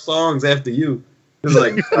modeled our songs after you. It's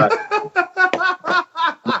like,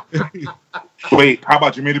 wait, how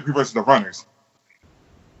about Jermaine Dupri versus the Runners?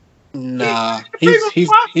 Nah,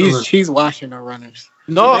 he's watching the Runners.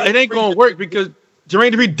 No, it ain't gonna work because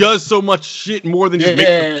Jermaine Dupri does so much shit more than just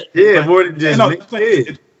more than just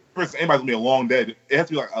versus anybody's gonna be a long day. It has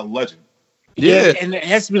to be like a legend. Yeah, and it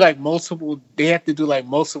has to be like multiple. They have to do like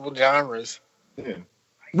multiple genres. Yeah.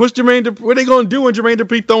 What's Jermaine Dupri? What are they gonna do when Jermaine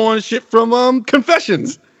Dupri throw on shit from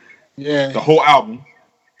Confessions? Yeah, the whole album.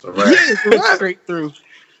 Yeah, straight through.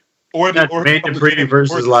 Or Jermaine Dupri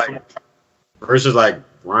versus like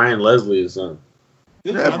Ryan Leslie or something.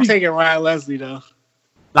 I'm taking Ryan Leslie though.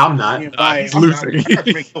 I'm not. He's losing.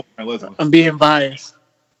 I'm being biased.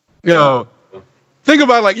 Yo. You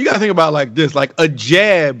gotta think about like this, like a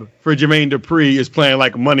jab for Jermaine Dupri is playing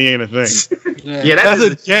like Money Ain't a Thing. Yeah, that's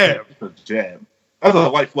a jab. That's a jab. That's a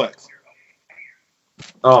light flex.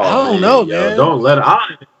 Oh, I don't know, man. Don't let him.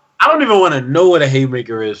 I don't even want to know what a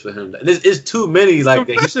haymaker is for him. It's too many like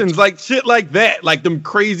Confessions, like shit like that, like them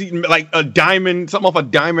crazy, like a Diamond, something off a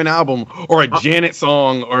Diamond album, or a Janet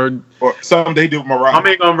song, or something they do with Mariah. My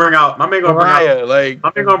man gonna bring out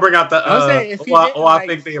the I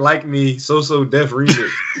think they like me so deaf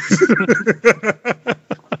remix.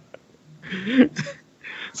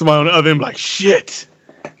 Somebody on the other end like shit.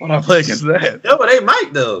 When I play against that, yeah, but they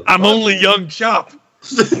might though. I'm only Young Chop.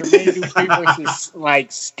 Jermaine Dupri versus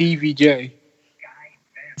like Stevie J.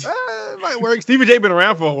 It might work. Stevie J been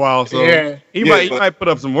around for a while, so he might put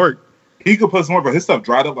up some work. He could put some work, but his stuff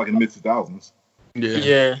dried up like in the mid 2000s.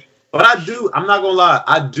 Yeah. But I'm not gonna lie,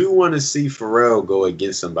 I do want to see Pharrell go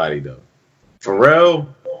against somebody though. Pharrell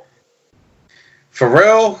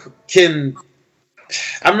can.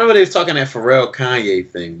 I remember they was talking that Pharrell Kanye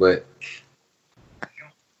thing, but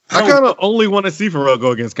I kind of only want to see Pharrell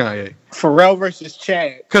go against Kanye. Pharrell versus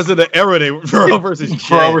Chad. Because of the era Pharrell versus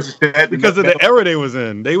Chad. Because of the era they was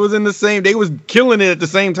in. They was in the same. They was killing it at the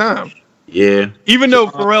same time. Yeah. Even though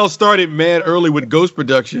Pharrell started mad early with Ghost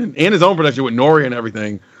production and his own production with Nori and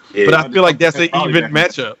everything, but I feel like that's an even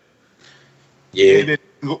matchup. Yeah. They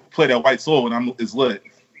play that White Soul and it's lit.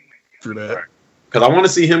 True that. Because I want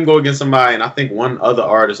to see him go against somebody, and I think one other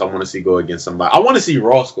artist I want to see go against somebody. I want to see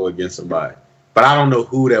Ross go against somebody. But I don't know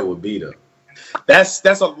who that would be though. That's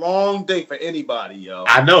a long day for anybody, yo.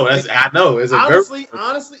 I know. It's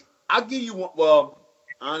honestly, I'll give you one. Well,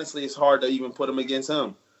 honestly, it's hard to even put him against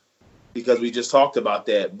him because we just talked about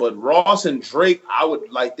that. But Ross and Drake, I would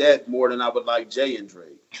like that more than I would like Jay and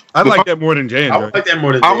Drake. I like that more than Jay and Drake. I would like that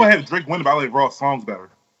more than. I would have Drake win, but I like Ross songs better.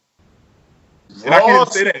 And I can't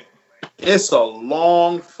say that. It's a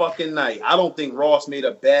long fucking night. I don't think Ross made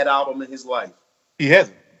a bad album in his life. He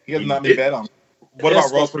hasn't. He has not made a bad album. What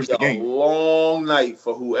about Ross versus the Game? A long night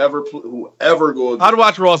for whoever goes. I'd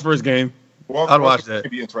watch Ross versus Game. I'd watch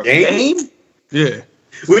that. Game? Yeah.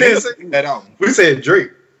 We didn't say that album. We said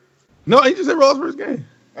Drake. No, he just said Ross versus Game.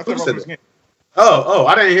 I thought Ross versus Game. Oh,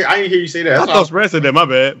 I didn't hear you say that. I thought Spread said that. My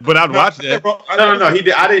bad, but I'd watch that. No, he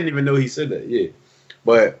did. I didn't even know he said that. Yeah,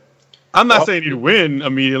 but I'm not saying he'd win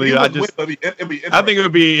immediately. I think it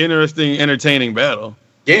would be an interesting, entertaining battle.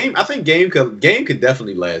 I think Game could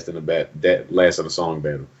definitely last in a song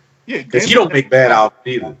battle. Yeah, because he don't make bad albums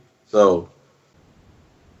either. So,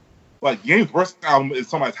 like Game's worst album is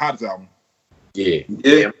somebody's hottest album. Yeah.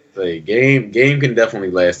 Game can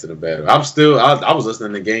definitely last in a battle. I was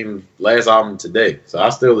listening to Game's last album today, so I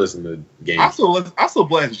still listen to Game. I still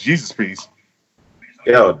blast Jesus Piece.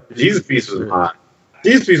 Yo, Jesus Piece was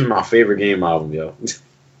my favorite Game album, yo.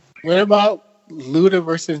 What about Luda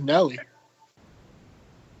versus Nelly?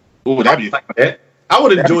 Ooh, that'd be like that. I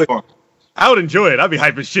would enjoy it. I would enjoy it. I'd be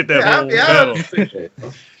hyping shit that whole battle.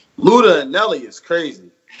 Luda and Nelly is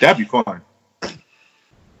crazy. That'd be fun.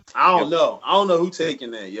 I don't know who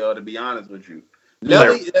taking that, yo, to be honest with you.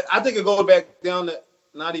 Nelly, I think it goes back down to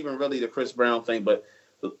not even really the Chris Brown thing, but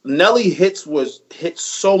Nelly hit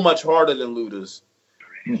so much harder than Luda's.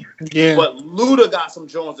 Yeah. But Luda got some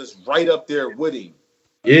Jones that's right up there with him.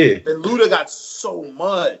 Yeah. And Luda got so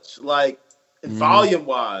much, like,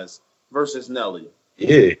 volume-wise versus Nelly.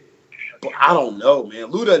 Yeah. But I don't know,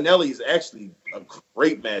 man. Luda and Nelly is actually a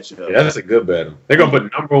great matchup. Yeah, that's a good battle. They're gonna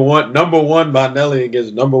put number one by Nelly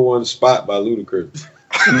against number one Spot by Ludacris.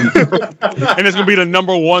 And it's gonna be the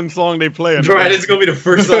number one song they play. Right, it's gonna be the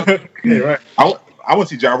first song. Yeah, right. I want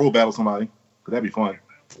to see Ja Rule battle somebody. That'd be fun.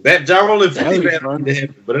 That Ja Rule and 50 That'd be battle, fun.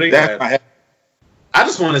 but it ain't That's gonna my happen. I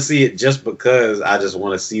just want to see it just because I just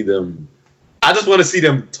want to see them. I just want to see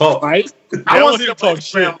them talk. Right? I want to see them them talk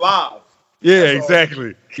Instagram live. Yeah, That's all.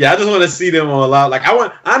 exactly. Yeah, I just want to see them on live. Like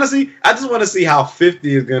I just want to see how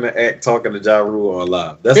 50 is gonna act talking to Ja Rule on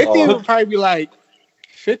live. That's 50 all. would probably be like,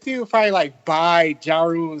 50 would probably like buy Ja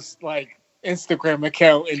Rule's like Instagram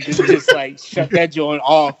account and then just like shut that joint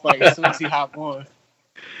off like as soon as he hop on.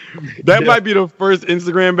 That might be the first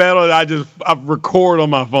Instagram battle that I record on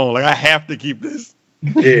my phone. Like I have to keep this.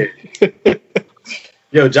 Yeah.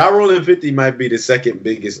 Yo, Ja Rule and 50 might be the second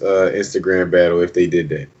biggest Instagram battle if they did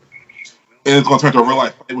that. And it's gonna turn into a real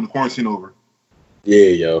life fight when the quarantine over. Yeah,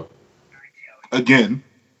 yo. Again.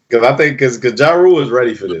 Because I think because Ja Rule is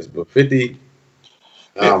ready for this, but 50.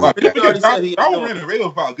 Ja He already said he- Rule ran the radio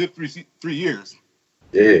for about a good 3 years.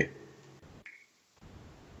 Yeah.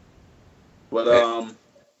 But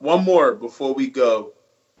one more before we go.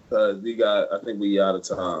 I think we out of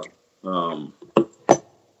time.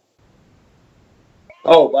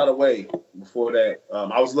 Oh, by the way, before that,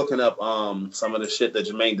 I was looking up some of the shit that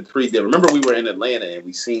Jermaine Dupri did. Remember, we were in Atlanta and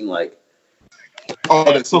we seen like,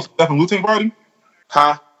 The Social Death and Wu-Tang Party?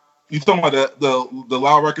 huh? You talking about the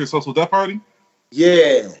Loud Records Social Death Party?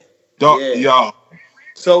 Yeah. Dog, Yeah. y'all.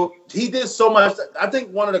 So he did so much. I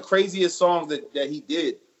think one of the craziest songs that he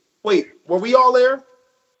did. Wait, were we all there?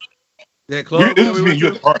 That club. This was you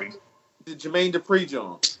at the party. The Jermaine Dupri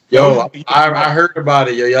joint. Yo, I heard about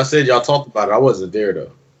it. Yo, y'all said y'all talked about it. I wasn't there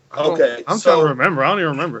though. Okay, I'm so- trying to remember. I don't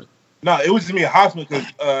even remember. No, it was just me and Hosman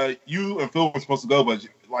because you and Phil were supposed to go, but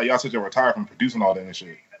like y'all said, you're retired from producing all that and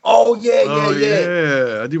shit. Oh yeah.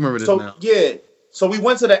 Yeah, I do remember this So now. yeah, so we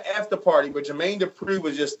went to the after party, but Jermaine Dupri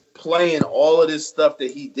was just playing all of this stuff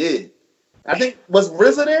that he did. I think was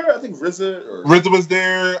RZA there? I think RZA. Or... RZA was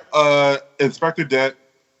there, Inspector Deck,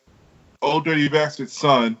 Old Dirty Bastard's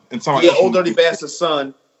son, and somebody Yeah, else. Old Dirty Bastard's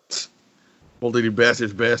son. Old lady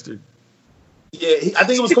bastard. Yeah, I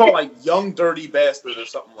think it was called like Young Dirty Bastard or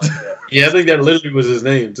something like that. Yeah, I think that literally was his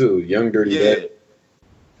name too. Young Dirty Yeah, Bastard.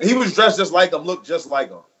 and he was dressed just like him, looked just like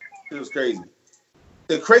him. It was crazy.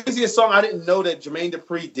 The craziest song I didn't know that Jermaine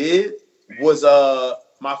Dupri did was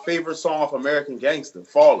my favorite song off American Gangster,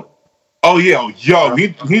 "Fallen." Oh yeah, yo, he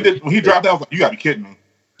did when he dropped out. I was like, you gotta be kidding me.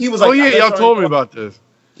 He was like, Oh yeah, "I bet y'all y'all told me ain't know-" about this.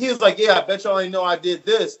 He was like, "Yeah, I bet y'all ain't know I did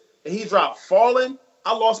this." And he dropped "Fallen."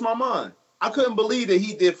 I lost my mind. I couldn't believe that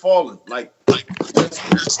he did "Fallen." Like,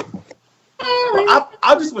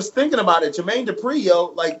 I just was thinking about it. Jermaine Dupri, yo,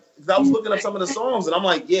 like, 'cause I was looking up some of the songs, and I'm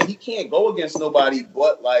like, yeah, he can't go against nobody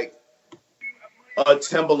but like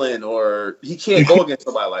Timbaland, or he can't go against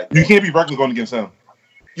somebody like that. You can't be reckless going against him.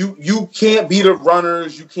 You can't be the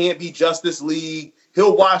Runners. You can't be Justice League.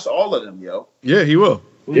 He'll watch all of them, yo. Yeah, he will.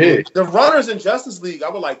 Yeah. The Runners in Justice League, I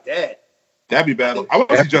would like that, That'd be bad. I would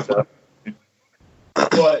suggest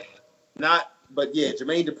but not. But yeah,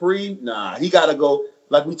 Jermaine Dupri, nah, he got to go.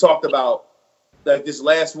 Like we talked about, like this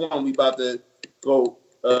last one we about to go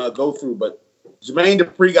through. But Jermaine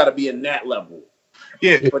Dupri got to be in that level.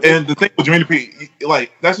 Yeah, and the thing with Jermaine Dupri,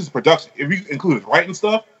 like that's just production. If you include his writing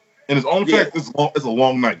stuff and his own tracks, it's a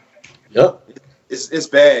long night. Yep. It's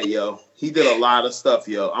bad, yo. He did a lot of stuff,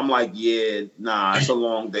 yo. I'm like, yeah, nah, it's a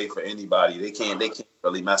long day for anybody. They can't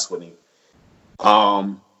really mess with him.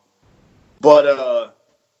 But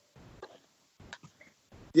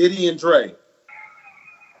Diddy and Dre.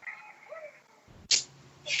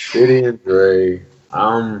 Diddy and Dre.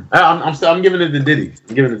 I'm giving it to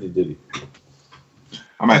Diddy.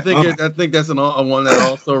 I think that's a one that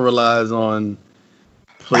also relies on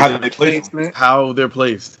How did they play? Placement. how they're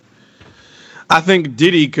placed. I think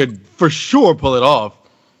Diddy could for sure pull it off,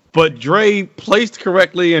 but Dre placed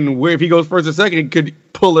correctly and where if he goes first or second could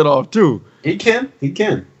pull it off too. He can. He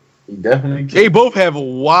definitely can. They both have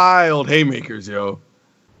wild haymakers, yo.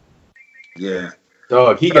 Yeah.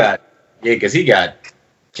 Dog, because he got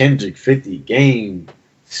Kendrick, 50, Game,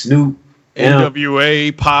 Snoop,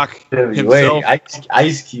 NWA, Pac himself.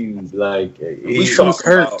 Ice Cube, like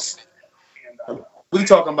We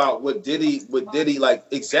talking about what Diddy like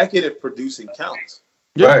executive producing counts.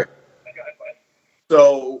 Yeah. Right.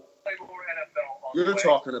 So you're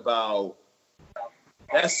talking about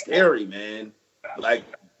that's scary, man. Like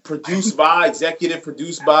executive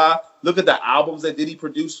produced by. Look at the albums that Diddy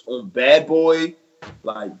produced on Bad Boy.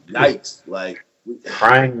 Like, yikes. Like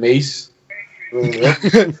Crying Mace.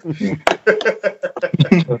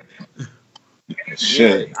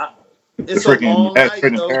 Shit. Yeah, it's a long night,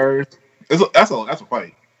 though. That's a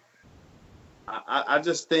fight. I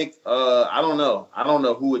just think I don't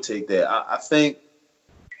know who would take that. I think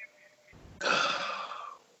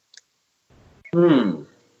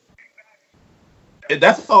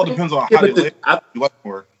That all depends on how you like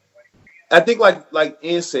more. I think like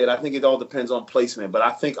Ian said, I think it all depends on placement, but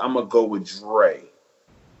I think I'm gonna go with Dre.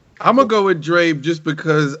 I'm gonna go with Dre just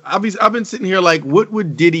because I've been sitting here like, what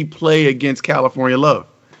would Diddy play against California Love?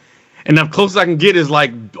 And the closest I can get is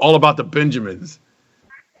like All About the Benjamins.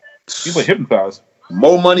 He's like Hypnotized.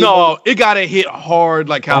 More money. No, it gotta hit hard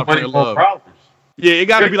like California Love. Yeah, it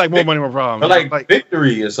gotta be like More Money, More Problems. But like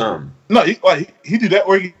Victory or something. No, he did that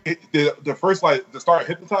where he the first the start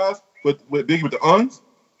Hypnotized with Biggie with the uns.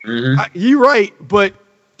 Mm-hmm. You're right, but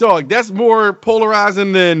dog, that's more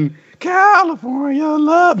polarizing than California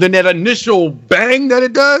Love than that initial bang that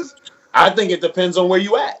it does. I think it depends on where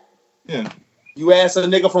you at. Yeah. You ask a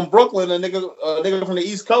nigga from Brooklyn, a nigga from the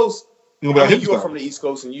East Coast. You are from the East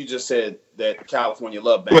Coast, and you just said that California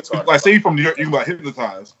Love bangs hard. Like, say you from New York, you got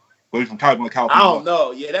Hypnotized. But you from California. I don't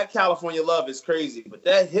know. Yeah, that California Love is crazy, but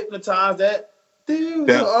that Hypnotized,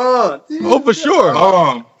 oh, for sure.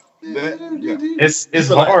 It's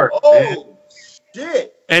hard. Like, oh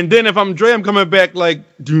shit! And then if I'm Dre, I'm coming back like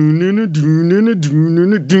G Unit.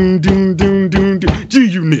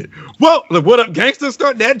 Well, look, what up, gangsta?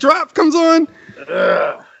 Start that drop comes on.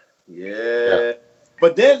 Yeah.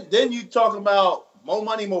 But then you talking about More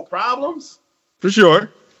Money, More Problems? For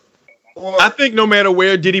sure. I think no matter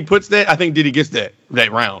where Diddy puts that, I think Diddy gets that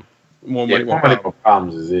round. More Money, More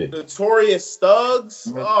Problems is it. Notorious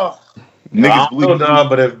Thugs. Oh.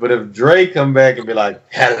 Niggas but if Dre come back and be like,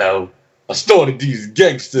 hello, I started these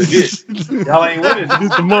gangster hits. Y'all ain't winning.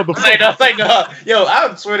 This the motherfucker. Yo,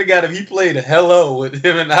 I swear to God, if he played a hello with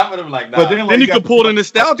him, and I would have been like, nah. But then you could pull the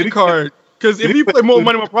nostalgia card. Because if you play More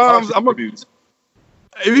Money, More Problems,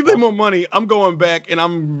 if you play More Money, I'm going back and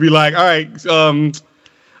I'm gonna be like, all right,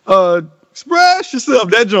 express yourself.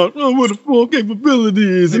 That joint, with the full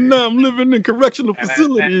capabilities, and now I'm living in correctional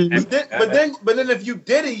facilities. But then if you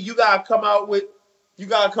Diddy, you gotta come out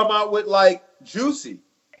with like Juicy.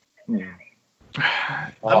 And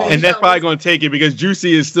that's probably going to take it because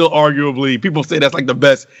Juicy is still arguably, people say that's like the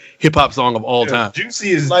best hip hop song of all time.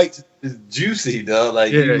 Juicy is like is juicy though,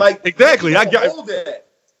 like exactly. I got hold that.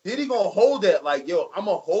 Diddy gonna hold that like, yo, I'm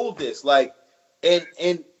gonna hold this like, and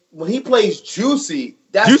when he plays Juicy,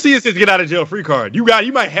 Juicy is his get out of jail free card. You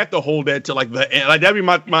might have to hold that to like the end. Like that'd be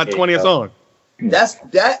my 20th song.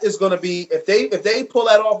 That is gonna be if they pull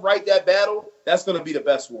that off right, that battle, that's gonna be the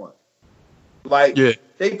best one. Like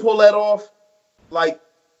they pull that off. Like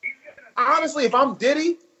honestly, if I'm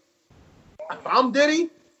Diddy, I'm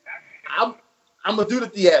gonna do the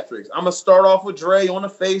theatrics. I'm gonna start off with Dre on the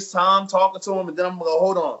FaceTime talking to him, and then I'm gonna go,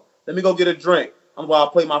 hold on, let me go get a drink. I'm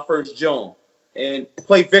gonna play my first Joan and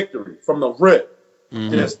play Victory from the rip.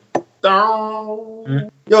 Just yo,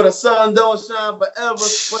 the sun don't shine forever.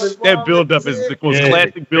 That build up is the most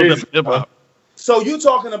classic build up in hip hop. So you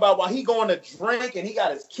talking about while he going to drink and he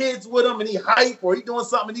got his kids with him and he hype or he doing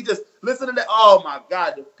something and he just listen to that. Oh my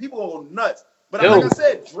God, the people gonna go nuts. But like I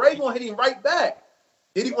said, Dre gonna hit him right back.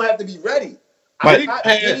 Diddy gonna have to be ready. He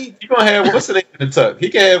gonna have what's the name in the tuck? He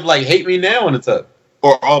can have like Hate Me Now in the tuck.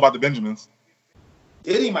 Or All About the Benjamins.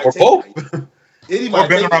 Diddy might or take both. Diddy might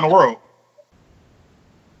been around the world.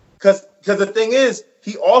 Because the thing is,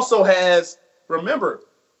 he also has, remember,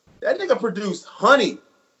 that nigga produced Honey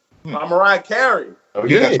by Mariah Carey. Oh,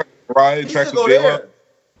 yeah. Mariah tracks with J-Lo.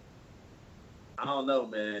 I don't know,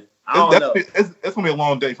 man. I don't know. It's going to be a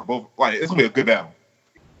long day for both. Like, it's going to be a good battle.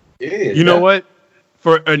 Yeah, you know what?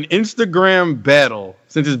 For an Instagram battle,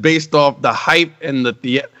 since it's based off the hype and the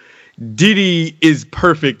Diddy is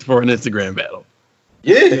perfect for an Instagram battle.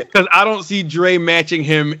 Yeah, because I don't see Dre matching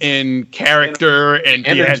him in character and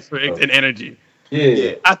theatrics and energy.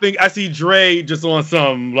 Yeah, I think I see Dre just on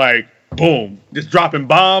some like boom, just dropping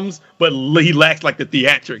bombs, but he lacks like the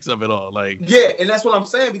theatrics of it all. Like and that's what I'm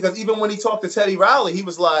saying because even when he talked to Teddy Riley, he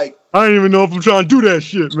was like, I don't even know if I'm trying to do that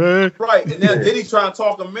shit, man. Right, and now Diddy trying to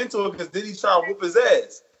talk him into it because Diddy trying to whoop his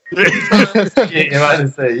ass. I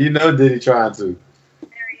didn't say Diddy trying to.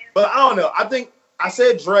 But I don't know. I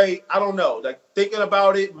said Dre. I don't know. Like thinking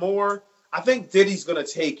about it more, I think Diddy's gonna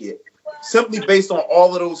take it simply based on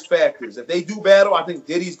all of those factors. If they do battle, I think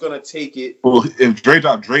Diddy's gonna take it. Well, if Dre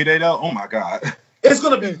dropped Dre Day out, oh my God, it's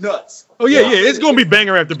gonna be nuts. Oh yeah, it's gonna be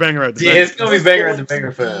banger after banger after banger. Yeah, it's gonna be banger after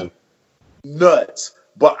banger for him. Nuts.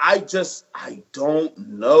 But I don't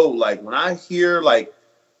know. Like when I hear like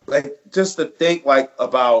just to think like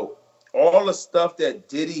about all the stuff that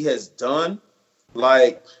Diddy has done,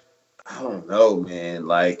 like. I don't know, man.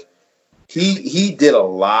 Like, he did a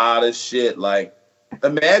lot of shit. Like,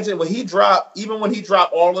 imagine when he dropped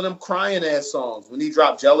all of them crying ass songs. When he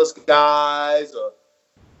dropped "Jealous Guys"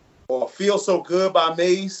 or "Feel So Good" by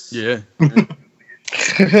Mace. Yeah.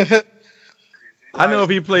 I know if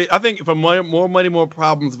he played, I think for more money, more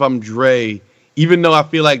problems. If I'm Dre, even though I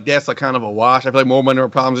feel like that's a kind of a wash, I feel like more money, more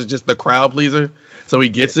problems is just the crowd pleaser, so he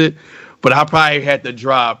gets it. But I probably had to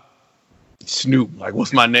drop Snoop. Like,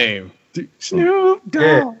 what's my name? Snoop Dogg.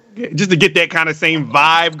 Yeah. Just to get that kind of same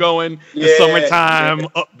vibe going. The summertime,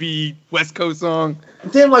 upbeat West Coast song.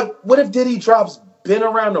 Then, like, what if Diddy drops "Been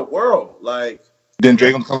Around the World"? Like, then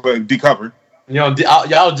Dre gonna come back and decover. Y'all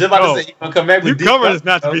just about to say you gonna come back with deep cover is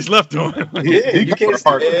not to be slept on. Yeah, you can't.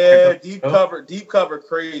 Yeah, deep cover,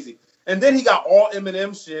 crazy. And then he got all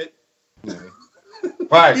Eminem shit.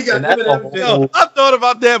 Right. He got Eminem shit. I thought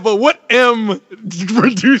about that, but what M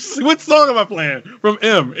produced? What song am I playing from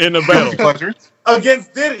M in the battle?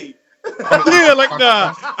 Against Diddy. Yeah, like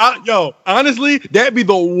nah. Honestly, that'd be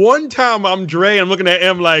the one time I'm Dre and I'm looking at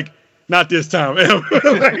M like, not this time, M.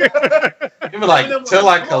 You were like, till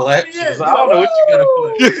I collect. I don't know what you gotta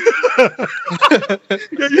play.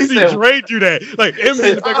 You see Dre do that. Like, M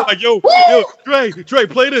in the back, like, yo, Dre,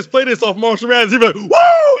 play this off Marshall Mathers. He be like,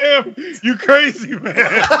 whoa, M, you crazy, man.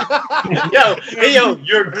 yo,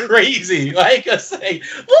 you're crazy. Like I say,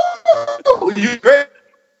 woo, you crazy.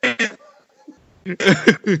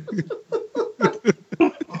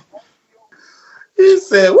 He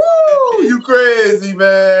said, woo, you crazy,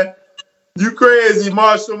 man. You crazy,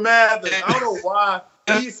 Marshall Mathers. I don't know why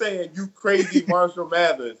he's saying you crazy, Marshall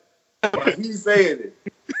Mathers. But he's saying it.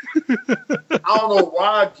 I don't know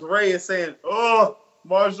why Dre is saying, oh,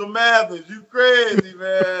 Marshall Mathers, you crazy,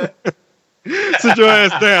 man. Sit your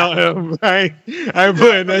ass down, M. I ain't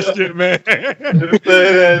playing that shit, man.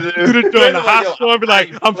 You doing the hot show and be like,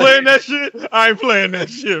 I'm playing that shit? I ain't playing that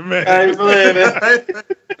shit, man. I ain't playing that.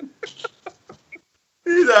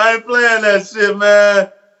 He said, I ain't playing that shit, man.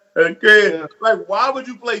 That's crazy. Yeah. Like, why would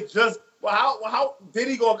you play just? Well, how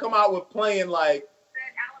Diddy gonna come out with playing like?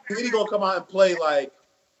 Diddy gonna come out and play like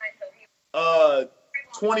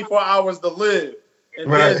 24 Hours to Live,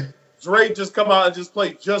 and then Drake just come out and just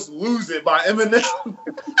play "Just Lose It" by Eminem.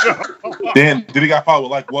 Then Diddy got followed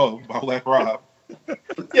with like "Whoa" by Black Rob.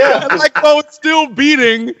 Yeah, like it's still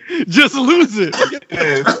beating. Just lose it.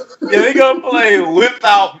 Yeah, they gonna play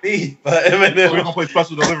 "Without Me" by Eminem. We're gonna play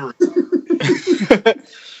 "Special Delivery."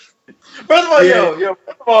 First of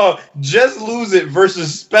all, "Just Lose It"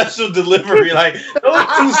 versus "Special Delivery." Like, those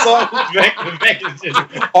two songs back to back is just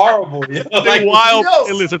horrible. Like, wild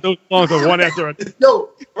playlist of those songs are one after another.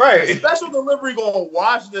 Yo, right. "Special Delivery" gonna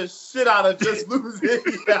wash the shit out of "Just Lose It."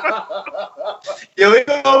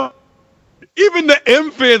 Even the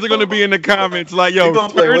M fans are gonna be in the comments like, yo, you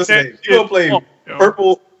gonna play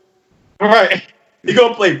Purple. Right. You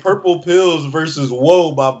gonna play "Purple Pills" versus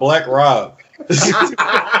 "Whoa" by Black Rob.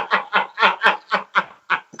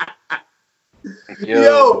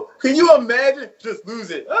 Yo, can you imagine? Just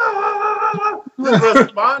lose it. Just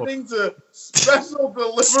responding to "Special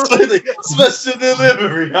Delivery." Special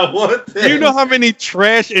Delivery. I want that. Do you know how many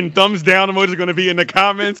trash and thumbs down emojis are going to be in the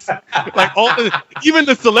comments? Like even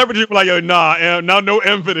the celebrities are like, yo, no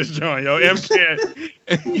M for this joint, yo. M can't.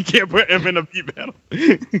 You can't put M in a beat battle.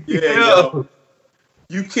 Yo.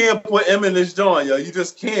 You can't put M in this joint, yo. You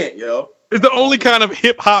just can't, yo. It's the only kind of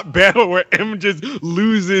hip hop battle where M just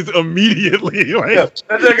loses immediately. Like,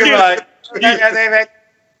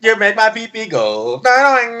 you made my pee go. And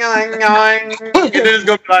then it's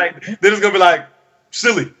gonna be like,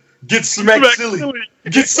 silly. Get smacked silly.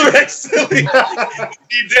 Get smacked silly.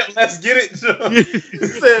 Let's get it. He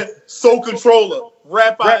said, "Soul Controller."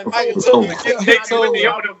 Rap by crack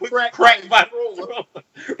by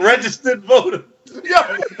registered voter. Yo,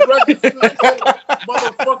 registered voter.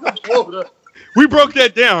 Motherfucking voter. We broke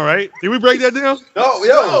that down, right? Did we break that down? No, we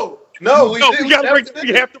didn't. We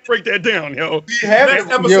have to break that down, yo.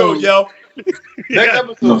 Next episode, yo.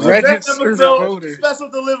 Next episode. Special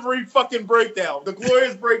Delivery fucking breakdown. The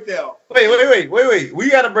glorious breakdown. Wait. We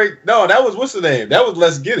gotta break. No, that was what's the name? That was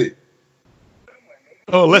Let's Get It.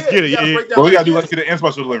 Oh, Let's Get It. Yeah. Well, we gotta do Let's Get It and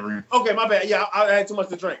Special Delivery. Okay, my bad. Yeah, I had too much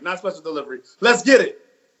to drink. Not Special Delivery. Let's Get It.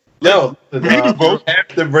 Yo, we have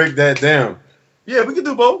to break that down. Yeah, we can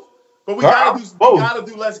do both. But we gotta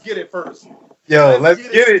do Let's Get It first. Yo, let's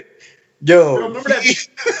get it. Yo, remember that?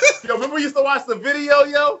 Yo, remember we used to watch the video,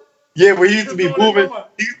 yo? Yeah, where he used to be moving.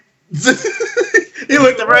 He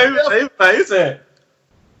looked around. He said,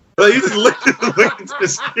 "Well, he just looked to the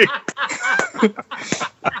stick."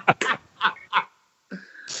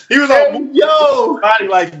 He was like, body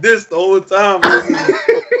like this the whole time.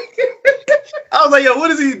 I was like, yo,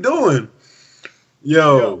 what is he doing?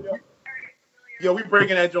 Yo, we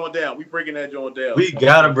breaking that joint down. We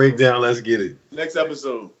gotta break down. Let's get it. Next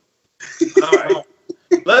episode. All right.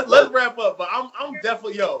 Let's wrap up. But I'm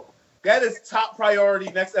definitely that is top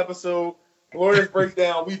priority. Next episode, Glorious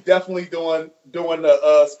Breakdown. We definitely doing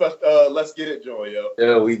the special. Let's get it, joint, yo.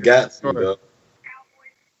 Yeah, we got to, yo.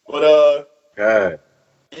 But God.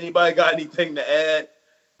 Anybody got anything to add?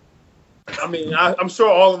 I mean, I'm sure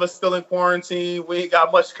all of us still in quarantine. We ain't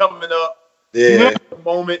got much coming up. Yeah. At the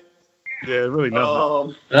moment. Yeah, really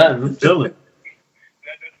nothing. I'm chilling.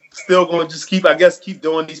 Still going to just keep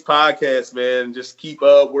doing these podcasts, man. Just keep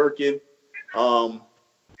working.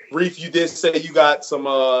 Reef, you did say you got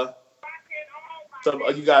some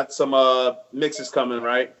mixes coming,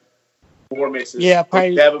 right? 4 mixes. Yeah,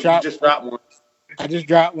 probably just dropped one. I just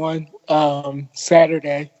dropped one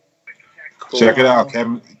Saturday. Cool. Check it out,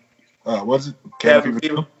 Kevin. What's it? Cabin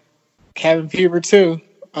Fever. Cabin Fever 2.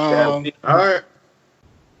 All right.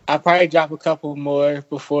 I'll probably drop a couple more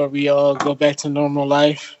before we all go back to normal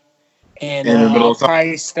life. And I'll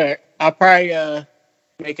probably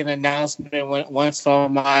make an announcement once all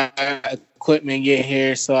my equipment get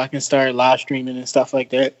here so I can start live streaming and stuff like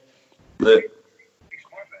that. Lit.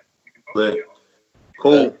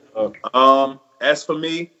 Cool. As for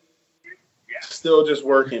me, still just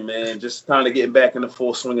working, man. Just kind of getting back in the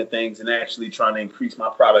full swing of things and actually trying to increase my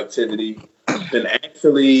productivity. Been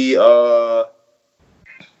actually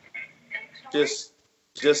just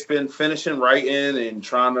been finishing writing and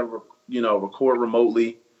trying to record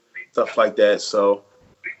remotely, stuff like that. So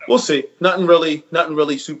we'll see. Nothing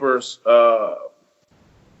really super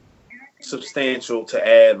substantial to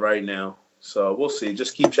add right now. So we'll see.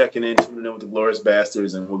 Just keep checking in, tuning in with the Glorious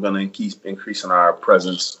Bastards, and we're gonna keep increasing our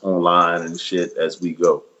presence online and shit as we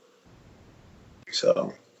go.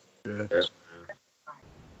 So,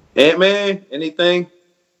 Ant-Man, anything?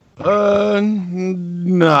 Nah,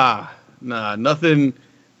 nothing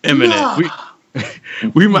imminent.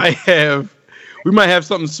 We might have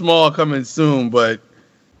something small coming soon, but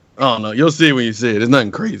I don't know. You'll see it when you see it. It's nothing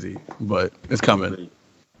crazy, but it's coming.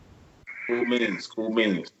 Cool means.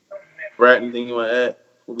 Brad, anything you want to add?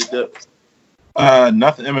 We'll be dip.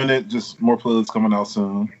 Nothing imminent. Just more playlists coming out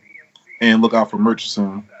soon, and look out for merch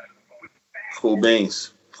soon. Cool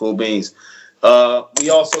beans. We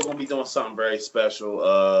also gonna be doing something very special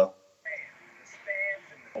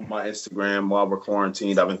on my Instagram while we're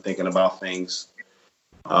quarantined. I've been thinking about things.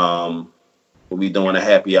 We'll be doing a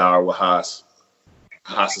happy hour with Haas.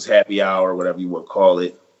 Haas's happy hour, whatever you would call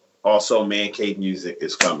it. Also, Man Cave Music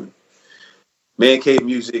is coming. Man Cave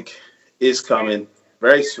Music is coming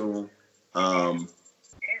very soon. And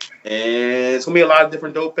it's going to be a lot of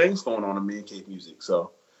different dope things going on in Man Cave Music.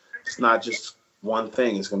 So it's not just one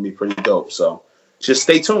thing. It's going to be pretty dope. So just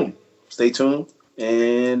stay tuned.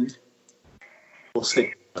 And we'll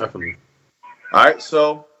see. Definitely. All right.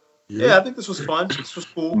 So, yeah, I think this was fun. This was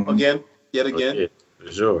cool. Yet again. Yeah,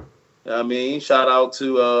 for sure. I mean, shout out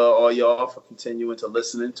to all y'all for continuing to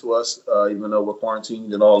listening to us, even though we're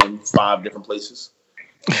quarantined and all in 5 different places.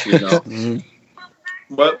 But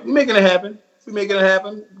we're making it happen. We're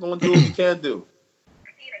going to do what we can do.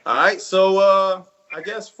 All right. So, I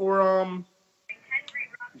guess for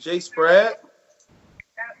Jay Spratt,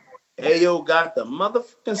 Ayo got the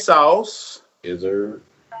motherfucking sauce. Is there?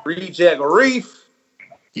 Reject Reef.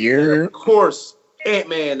 Yeah. And of course,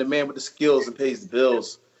 Ant-Man, the man with the skills and pays the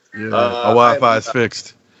bills. Yeah, our Wi-Fi is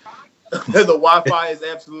fixed. The Wi-Fi is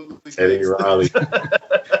absolutely fixed. Teddy Riley.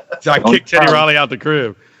 I kicked Teddy Riley out the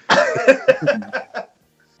crib.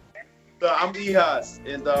 So I'm Ehas,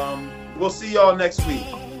 and we'll see y'all next week.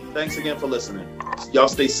 Thanks again for listening. Y'all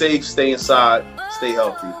stay safe, stay inside, stay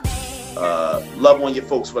healthy. Love on your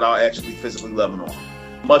folks without actually physically loving on them.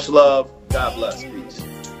 Much love. God bless. Peace.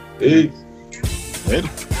 Peace.